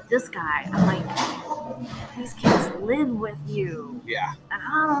 But with this guy, I'm like, these kids live with you. Yeah. And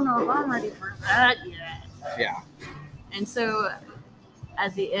I don't know if I'm ready for that yet. Yeah. And so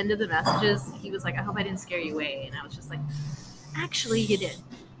at the end of the messages, he was like, I hope I didn't scare you away. And I was just like, actually, you did.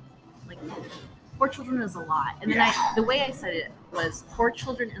 Like, 4 children is a lot. And then the way I said it was, 4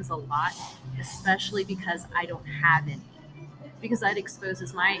 children is a lot, especially because I don't have any. Because that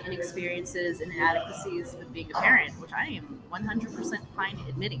exposes my inexperiences and inadequacies with being a parent, which I am 100% fine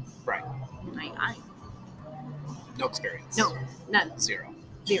admitting. Right. I no experience. No, none. Zero.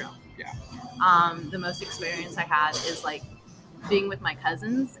 Yeah. The most experience I had is, like, being with my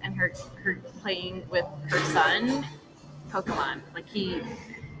cousins and her playing with her son Pokemon. Like,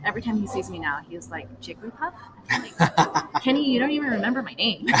 every time he sees me now, he's like, Jigglypuff? I'm like, Kenny, you don't even remember my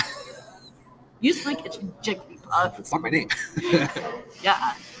name. You used to like Jigglypuff. It's not my name.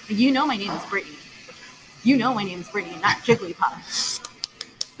 Yeah. You know my name is Brittaney. You know my name is Brittaney, not Jigglypuff.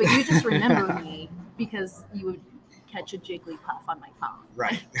 But you just remember me because you would catch a Jigglypuff on my phone.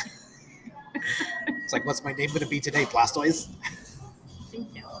 Right. It's like, what's my name going to be today? Blastoise?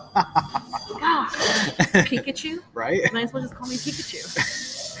 Thank you. Gosh. Pikachu? Right? Might as well just call me Pikachu.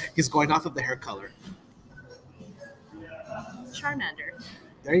 He's going off of the hair color. Charmander.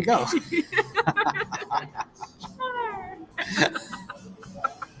 There you go.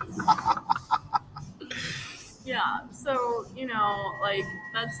 Yeah, so, like,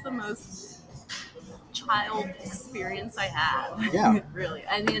 that's the most child experience I have. Yeah. Really.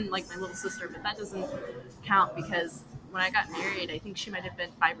 And then, like, my little sister, but that doesn't count because when I got married, I think she might have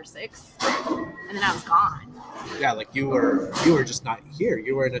been 5 or 6, and then I was gone. Yeah, like you were just not here.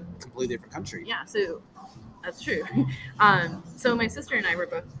 You were in a completely different country. Yeah, so that's true. So my sister and I were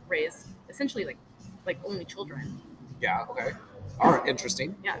both raised essentially like only children. Yeah, okay. All right,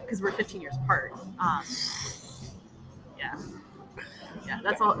 interesting. Yeah, because we're 15 years apart. Yeah,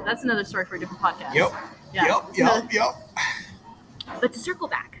 that's all. That's another story for a different podcast. Yep. Yeah. Yep. But to circle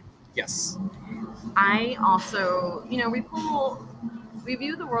back, Yes. I also, we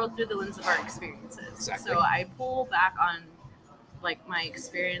view the world through the lens of our experiences. Exactly. So I pull back on like my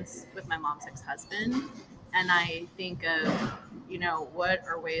experience with my mom's ex-husband, and I think of, what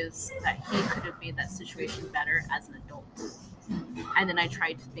are ways that he could have made that situation better as an adult. And then I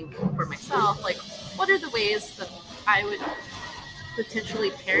tried to think for myself, like, what are the ways that I would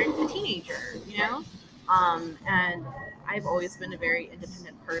potentially parent a teenager, And I've always been a very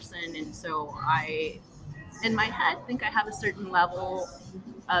independent person, and so I, in my head, think I have a certain level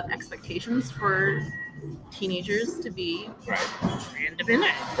of expectations for teenagers to be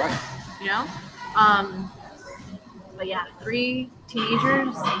independent. Right. But yeah, 3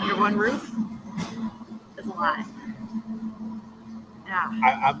 teenagers under one roof is a lot. Yeah.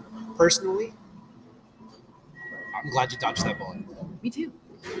 I'm personally, I'm glad you dodged that bullet. Me too.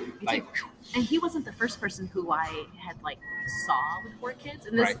 And he wasn't the first person who I had saw with 4 kids.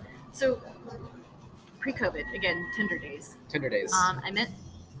 And this, so pre-COVID, again, Tinder days. I met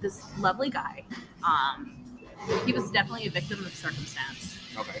this lovely guy. He was definitely a victim of circumstance.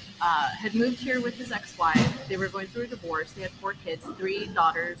 Okay. Had moved here with his ex-wife. They were going through a divorce. They had 4 kids, 3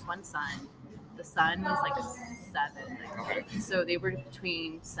 daughters, 1 son. The son was 7. Okay. So they were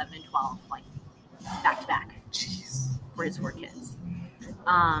between 7 and 12, back to back. Jeez. For his 4 kids.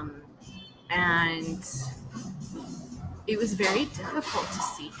 And it was very difficult to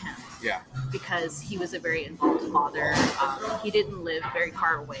see him. Yeah. Because he was a very involved father. He didn't live very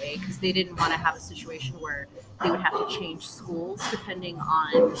far away because they didn't want to have a situation where they would have to change schools depending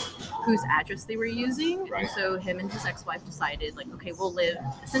on whose address they were using. Right. And so him and his ex-wife decided, okay, we'll live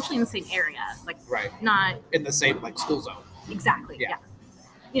essentially in the same area. Not in the same school zone. Exactly. Yeah.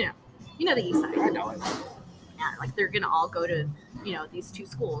 You know the east side. I know it. Yeah, they're gonna all go to, these 2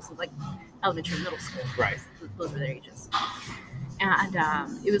 schools, elementary and middle school. Right. Those were their ages. And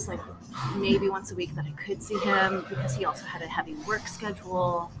it was maybe once a week that I could see him because he also had a heavy work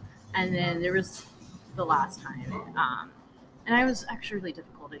schedule. And then there was the last time. And I was actually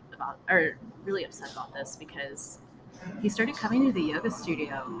really upset about this because he started coming to the yoga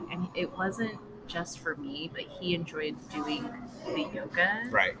studio, and it wasn't just for me, but he enjoyed doing the yoga.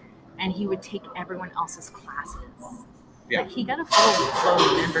 Right. And he would take everyone else's classes. Yeah. He got a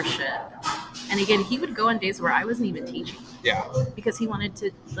full-blown membership. And again, he would go on days where I wasn't even teaching. Yeah. Because he wanted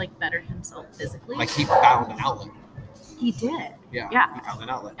to better himself physically. He found an outlet. He did. Yeah. He found an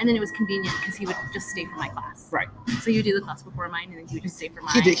outlet. And then it was convenient because he would just stay for my class. Right. So you would do the class before mine, and then he would just stay for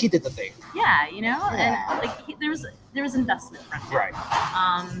mine. He did the thing. Yeah, Yeah. and there was investment from him. Right.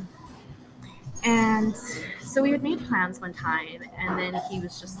 And so we had made plans one time, and then he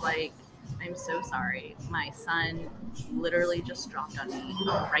was just like, I'm so sorry. My son literally just dropped on me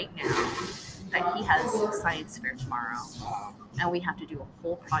right now that he has science fair tomorrow. And we have to do a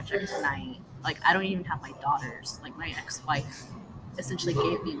whole project tonight. I don't even have my daughters. My ex-wife essentially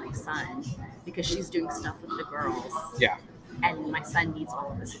gave me my son because she's doing stuff with the girls. Yeah. And my son needs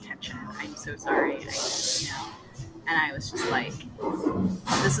all of this attention. I'm so sorry. And I was just like,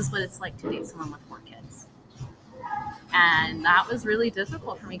 this is what it's like to date someone with 4 kids. And that was really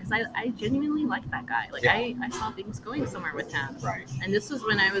difficult for me because I genuinely liked that guy. I saw things going somewhere with him. Right. And this was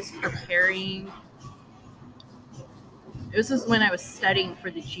when I was preparing This was when I was studying for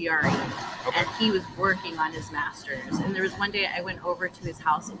the GRE, Okay. and he was working on his master's. And there was one day I went over to his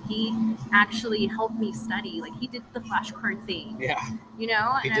house, and he actually helped me study. Like, he did the flashcard thing. Yeah. You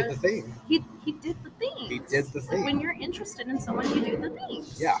know? He did the thing. He did the thing. He did the thing. Like, when you're interested in someone, you do the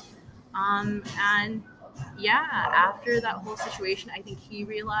things. Yeah. And yeah, after that whole situation, I think he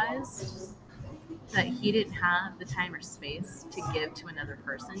realized that he didn't have the time or space to give to another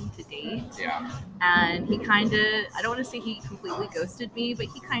person to date. Yeah. And he kind of, I don't want to say he completely ghosted me, but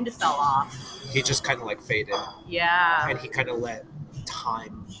he kind of fell off. He just kind of like faded. Yeah. And he kind of let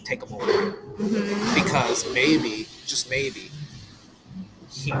time take him over. Because maybe, just maybe,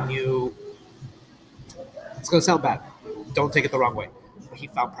 he knew, it's going to sound bad, don't take it the wrong way, but he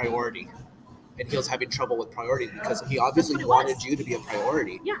found priority. And he was having trouble with priority because he obviously wanted you to be a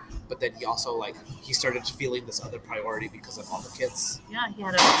priority. Yeah. But then he also, he started feeling this other priority because of all the kids. Yeah, he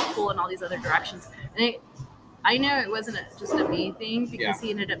had to pull in all these other directions. And I know it wasn't just a me thing because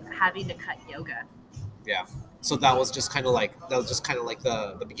he ended up having to cut yoga. Yeah. So that was just kind of like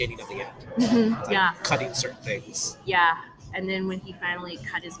the beginning of the end. Yeah. Cutting certain things. Yeah. And then when he finally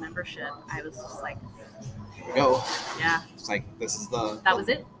cut his membership, I was just like, here we go. Yeah. It's like, this is that was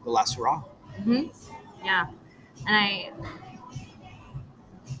it. The last hurrah. Yeah. And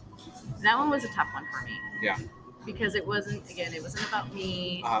that one was a tough one for me. Yeah. Because it wasn't about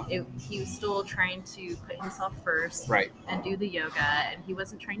me. He was still trying to put himself first. Right. And do the yoga, and he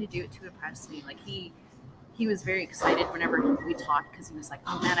wasn't trying to do it to impress me. Like, he was very excited whenever we talked, because he was like,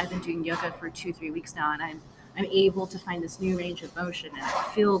 oh man, I've been doing yoga for 2-3 weeks now, and I'm able to find this new range of motion, and I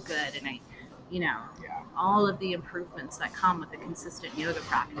feel good, and all of the improvements that come with a consistent yoga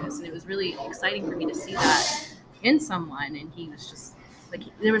practice. And it was really exciting for me to see that in someone, and he was just like,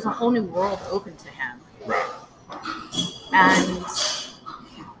 there was a whole new world open to him. Right. And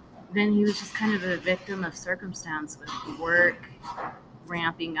then he was just kind of a victim of circumstance, with work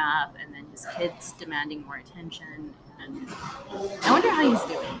ramping up and then his kids demanding more attention. And I wonder how he's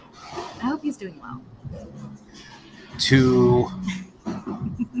doing. I hope he's doing well. To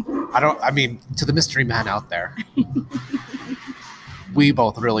the mystery man out there, we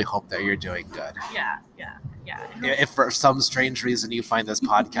both really hope that you're doing good. Yeah. If for some strange reason you find this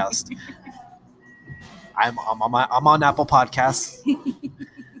podcast, I'm on Apple Podcasts,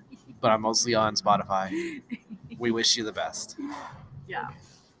 but I'm mostly on Spotify. We wish you the best. Yeah.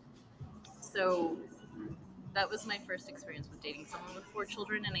 So that was my first experience with dating someone with 4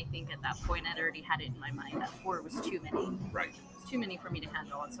 children, and I think at that point I'd already had it in my mind that 4 was too many. Right. It was too many for me to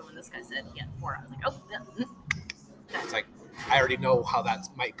handle, and so when this guy said he had 4, I was like, oh, yeah. It's like, I already know how that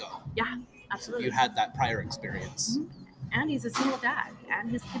might go. Yeah, absolutely. You had that prior experience. And he's a single dad, and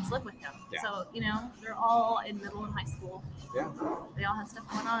his kids live with him. Yeah. So, they're all in middle and high school. Yeah. They all have stuff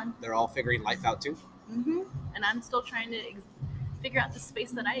going on. They're all figuring life out too. And I'm still trying to figure out the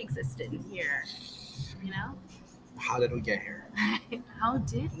space that I exist in here. How did we get here? How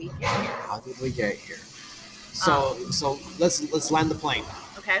did we get here? So let's land the plane.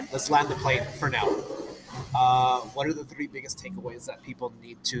 Okay. Let's land the plane for now. What are the 3 biggest takeaways that people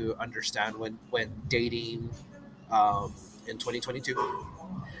need to understand when dating in 2022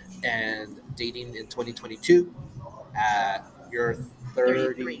 and dating in 2022 at your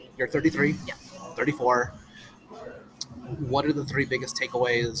 30, you're 33, yeah. 34? What are the 3 biggest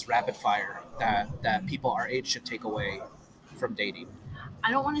takeaways, rapid fire, that people our age should take away from dating?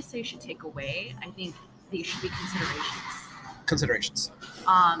 I don't want to say should take away. I think these should be considerations.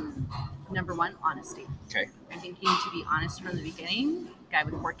 Number 1, honesty. Okay. I think you need to be honest from the beginning. Guy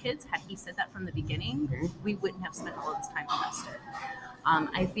with 4 kids, had he said that from the beginning, we wouldn't have spent all of this time invested.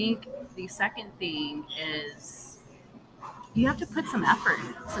 I think the second thing is you have to put some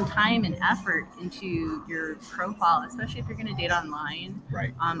time and effort into your profile, especially if you're going to date online.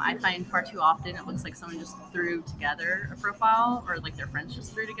 Right. I find far too often it looks like someone just threw together a profile, or like their friends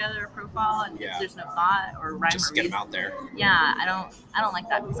just threw together a profile, and there's no thought or rhyme just or get reason. them out there. Yeah, I don't like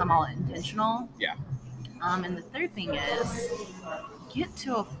that because I'm all intentional. Yeah. And the third thing is get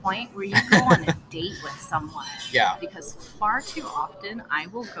to a point where you go on a date with someone. Yeah. Because far too often I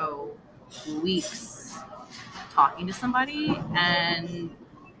will go weeks talking to somebody, and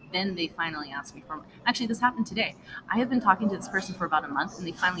then they finally ask me for. Actually, this happened today. I have been talking to this person for about a month, and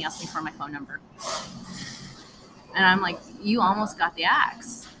they finally asked me for my phone number. And I'm like, you almost got the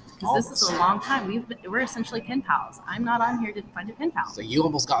axe. Because this is a long time. We're essentially pen pals. I'm not on here to find a pen pal. So you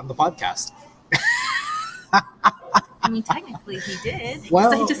almost got on the podcast. I mean, technically he did.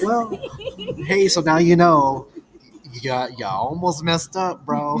 Well, hey, so now you know. You almost messed up,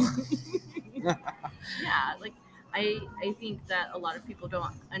 bro. Yeah, like I think that a lot of people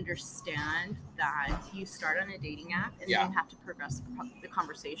don't understand that you start on a dating app and then you have to progress the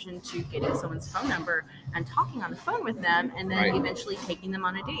conversation to getting someone's phone number and talking on the phone with them, and then eventually taking them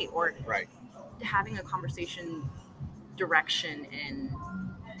on a date, or having a conversation direction in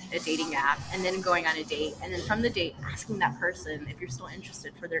a dating app, and then going on a date, and then from the date asking that person if you're still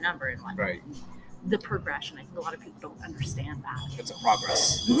interested for their number and whatnot. The progression. I think a lot of people don't understand that. It's a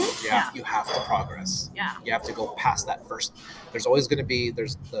progress. Mm-hmm. You have to progress. Yeah. You have to go past that first. There's always going to be,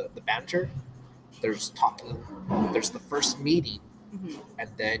 there's the banter, there's talking, there's the first meeting, and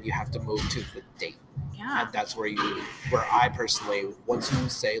then you have to move to the date. Yeah. And that's where I personally, once you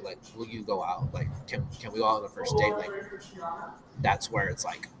say, like, will you go out? Like, can we go out on the first date? Like, that's where it's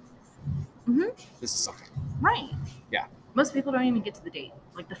like, this is something. Right. Yeah. Most people don't even get to the date,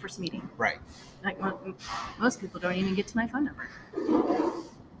 like the first meeting. Right. Like most people don't even get to my phone number.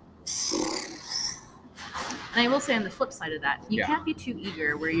 And I will say on the flip side of that, you can't be too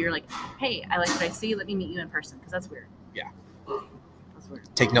eager where you're like, hey, I like what I see, let me meet you in person, because that's weird. Yeah. That's weird.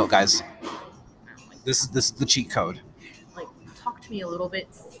 Take note, guys. This is the cheat code. Like, talk to me a little bit,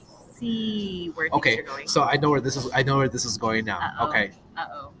 see where things are going. So I know where this is going now. Uh-oh. Okay.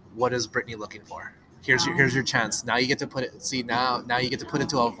 What is Brittaney looking for? Here's your chance. Now you get to put it. See, now you get to put it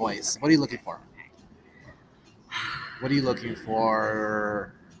to a voice. What are you looking for? What are you looking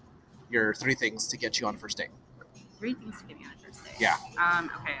for? Your 3 things to get you on first date. 3 things to get me on first date. Yeah.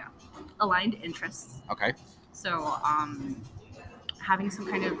 Okay. Aligned interests. Okay. So, having some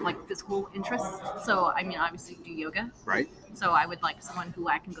kind of like physical interest. So, I mean, obviously do yoga. Right. So I would like someone who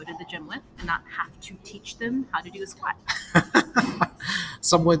I can go to the gym with and not have to teach them how to do a squat.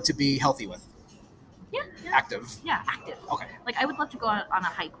 Someone to be healthy with. Yeah. Active. Yeah, active. Okay. Like, I would love to go on a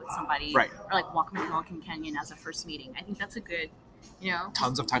hike with somebody. Right. Or like walk McCullough Canyon as a first meeting. I think that's a good,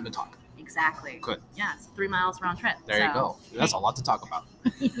 Tons of time to talk. Exactly. Good. Yeah, it's 3 miles round trip. There you go. That's a lot to talk about.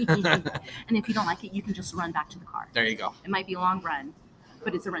 And if you don't like it, you can just run back to the car. There you go. It might be a long run,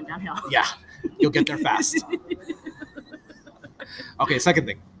 but it's a run downhill. Yeah. You'll get there fast. Okay, second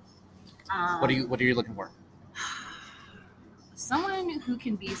thing. What are you looking for? Someone who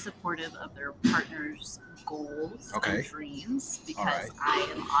can be supportive of their partner's goals and dreams, because I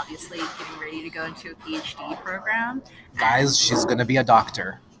am obviously getting ready to go into a PhD program. Guys, she's going to be a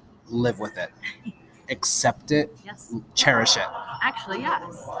doctor. Live with it. Accept it. Yes. Cherish it. Actually,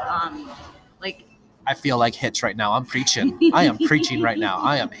 yes. I feel like Hitch right now. I'm preaching. I am preaching right now.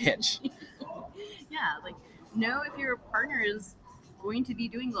 I am Hitch. Yeah, know if your partner is going to be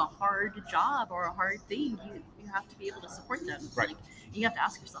doing a hard job or a hard thing, you have to be able to support them. Right. You have to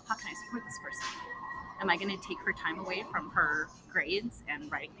ask yourself, how can I support this person? Am I going to take her time away from her grades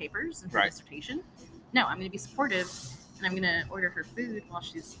and writing papers and her dissertation? No, I'm going to be supportive, and I'm going to order her food while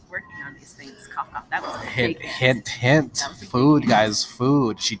she's working on these things. Cough, cough. That was a hint. Food, guys,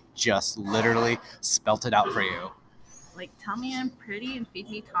 food. She just literally spelt it out for you. Like, tell me I'm pretty and feed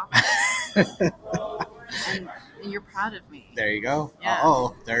me toppings. and you're proud of me. There you go. Yeah.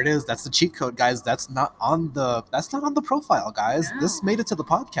 There it is. That's the cheat code, guys. That's not on the profile, guys. No. This made it to the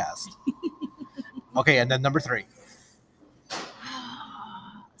podcast. Okay, and then number 3.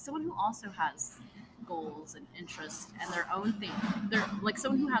 Someone who also has goals and interests and their own thing. They're like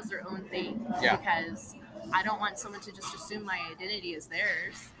someone who has their own thing. Yeah. Because I don't want someone to just assume my identity is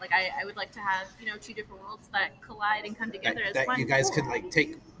theirs. Like, I would like to have, 2 different worlds that collide and come together as that one. you guys can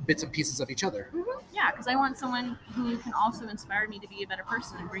take bits and pieces of each other. Mm-hmm. Yeah, because I want someone who can also inspire me to be a better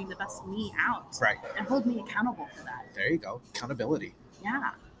person and bring the best me out. Right. And hold me accountable for that. There you go. Accountability.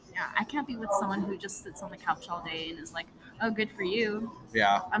 Yeah. I can't be with someone who just sits on the couch all day and is like, oh, good for you.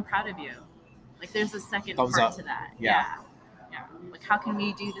 Yeah. I'm proud of you. Like, there's a second Thumbs part up. to that. Yeah. Like, how can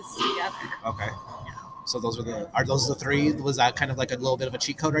we do this together? Okay. Yeah. So are those the 3? Was that kind of like a little bit of a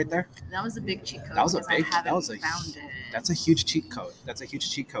cheat code right there? That was a big cheat code. That's a huge cheat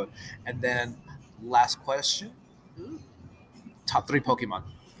code. And then last question. Ooh. Top 3 Pokemon.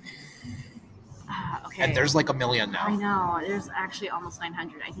 Okay. And there's like a million now. I know. There's actually almost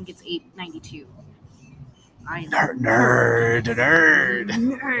 900. I think it's 892. Nerd.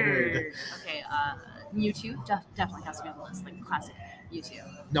 Okay. Mewtwo definitely has to be on the list. Like, classic Mewtwo.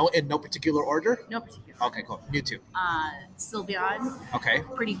 No, in no particular order? No particular. Okay, cool. Mewtwo. Sylveon. Okay.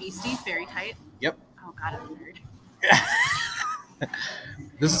 Pretty beastie, fairy type. Yep. Oh god, I'm a nerd.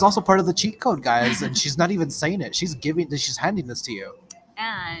 This is also part of the cheat code, guys, and she's not even saying it. She's handing this to you.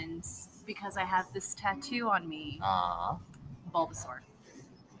 And because I have this tattoo on me, Bulbasaur.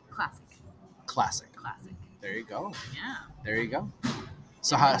 Classic. There you go. Yeah. There you go.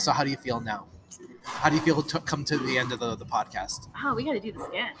 So how do you feel now? How do you feel to come to the end of the podcast? Oh, we got to do this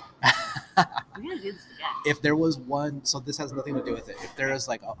again. We got to do this again. If there was one, so this has nothing to do with it. If there is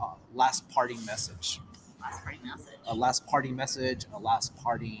like a last parting message. Last parting message. A last parting message, a last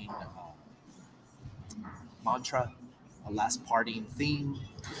parting mantra, a last parting theme.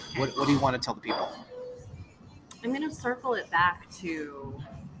 What do you want to tell the people? I'm going to circle it back to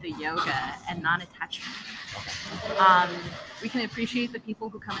the yoga and non-attachment. Okay. We can appreciate the people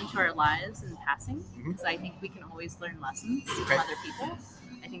who come into our lives in passing, because I think we can always learn lessons from other people.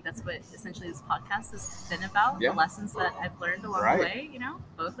 I think that's what essentially this podcast has been about, the lessons that I've learned along the way, you know,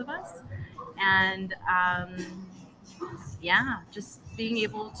 both of us. And just being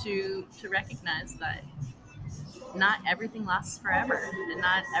able to recognize that not everything lasts forever, and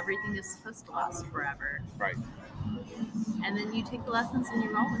not everything is supposed to last forever. Right. And then you take the lessons and you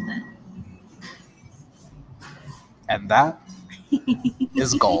roll with it. And that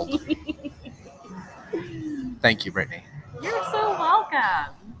is gold. Thank you, Brittany. You're so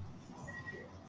welcome.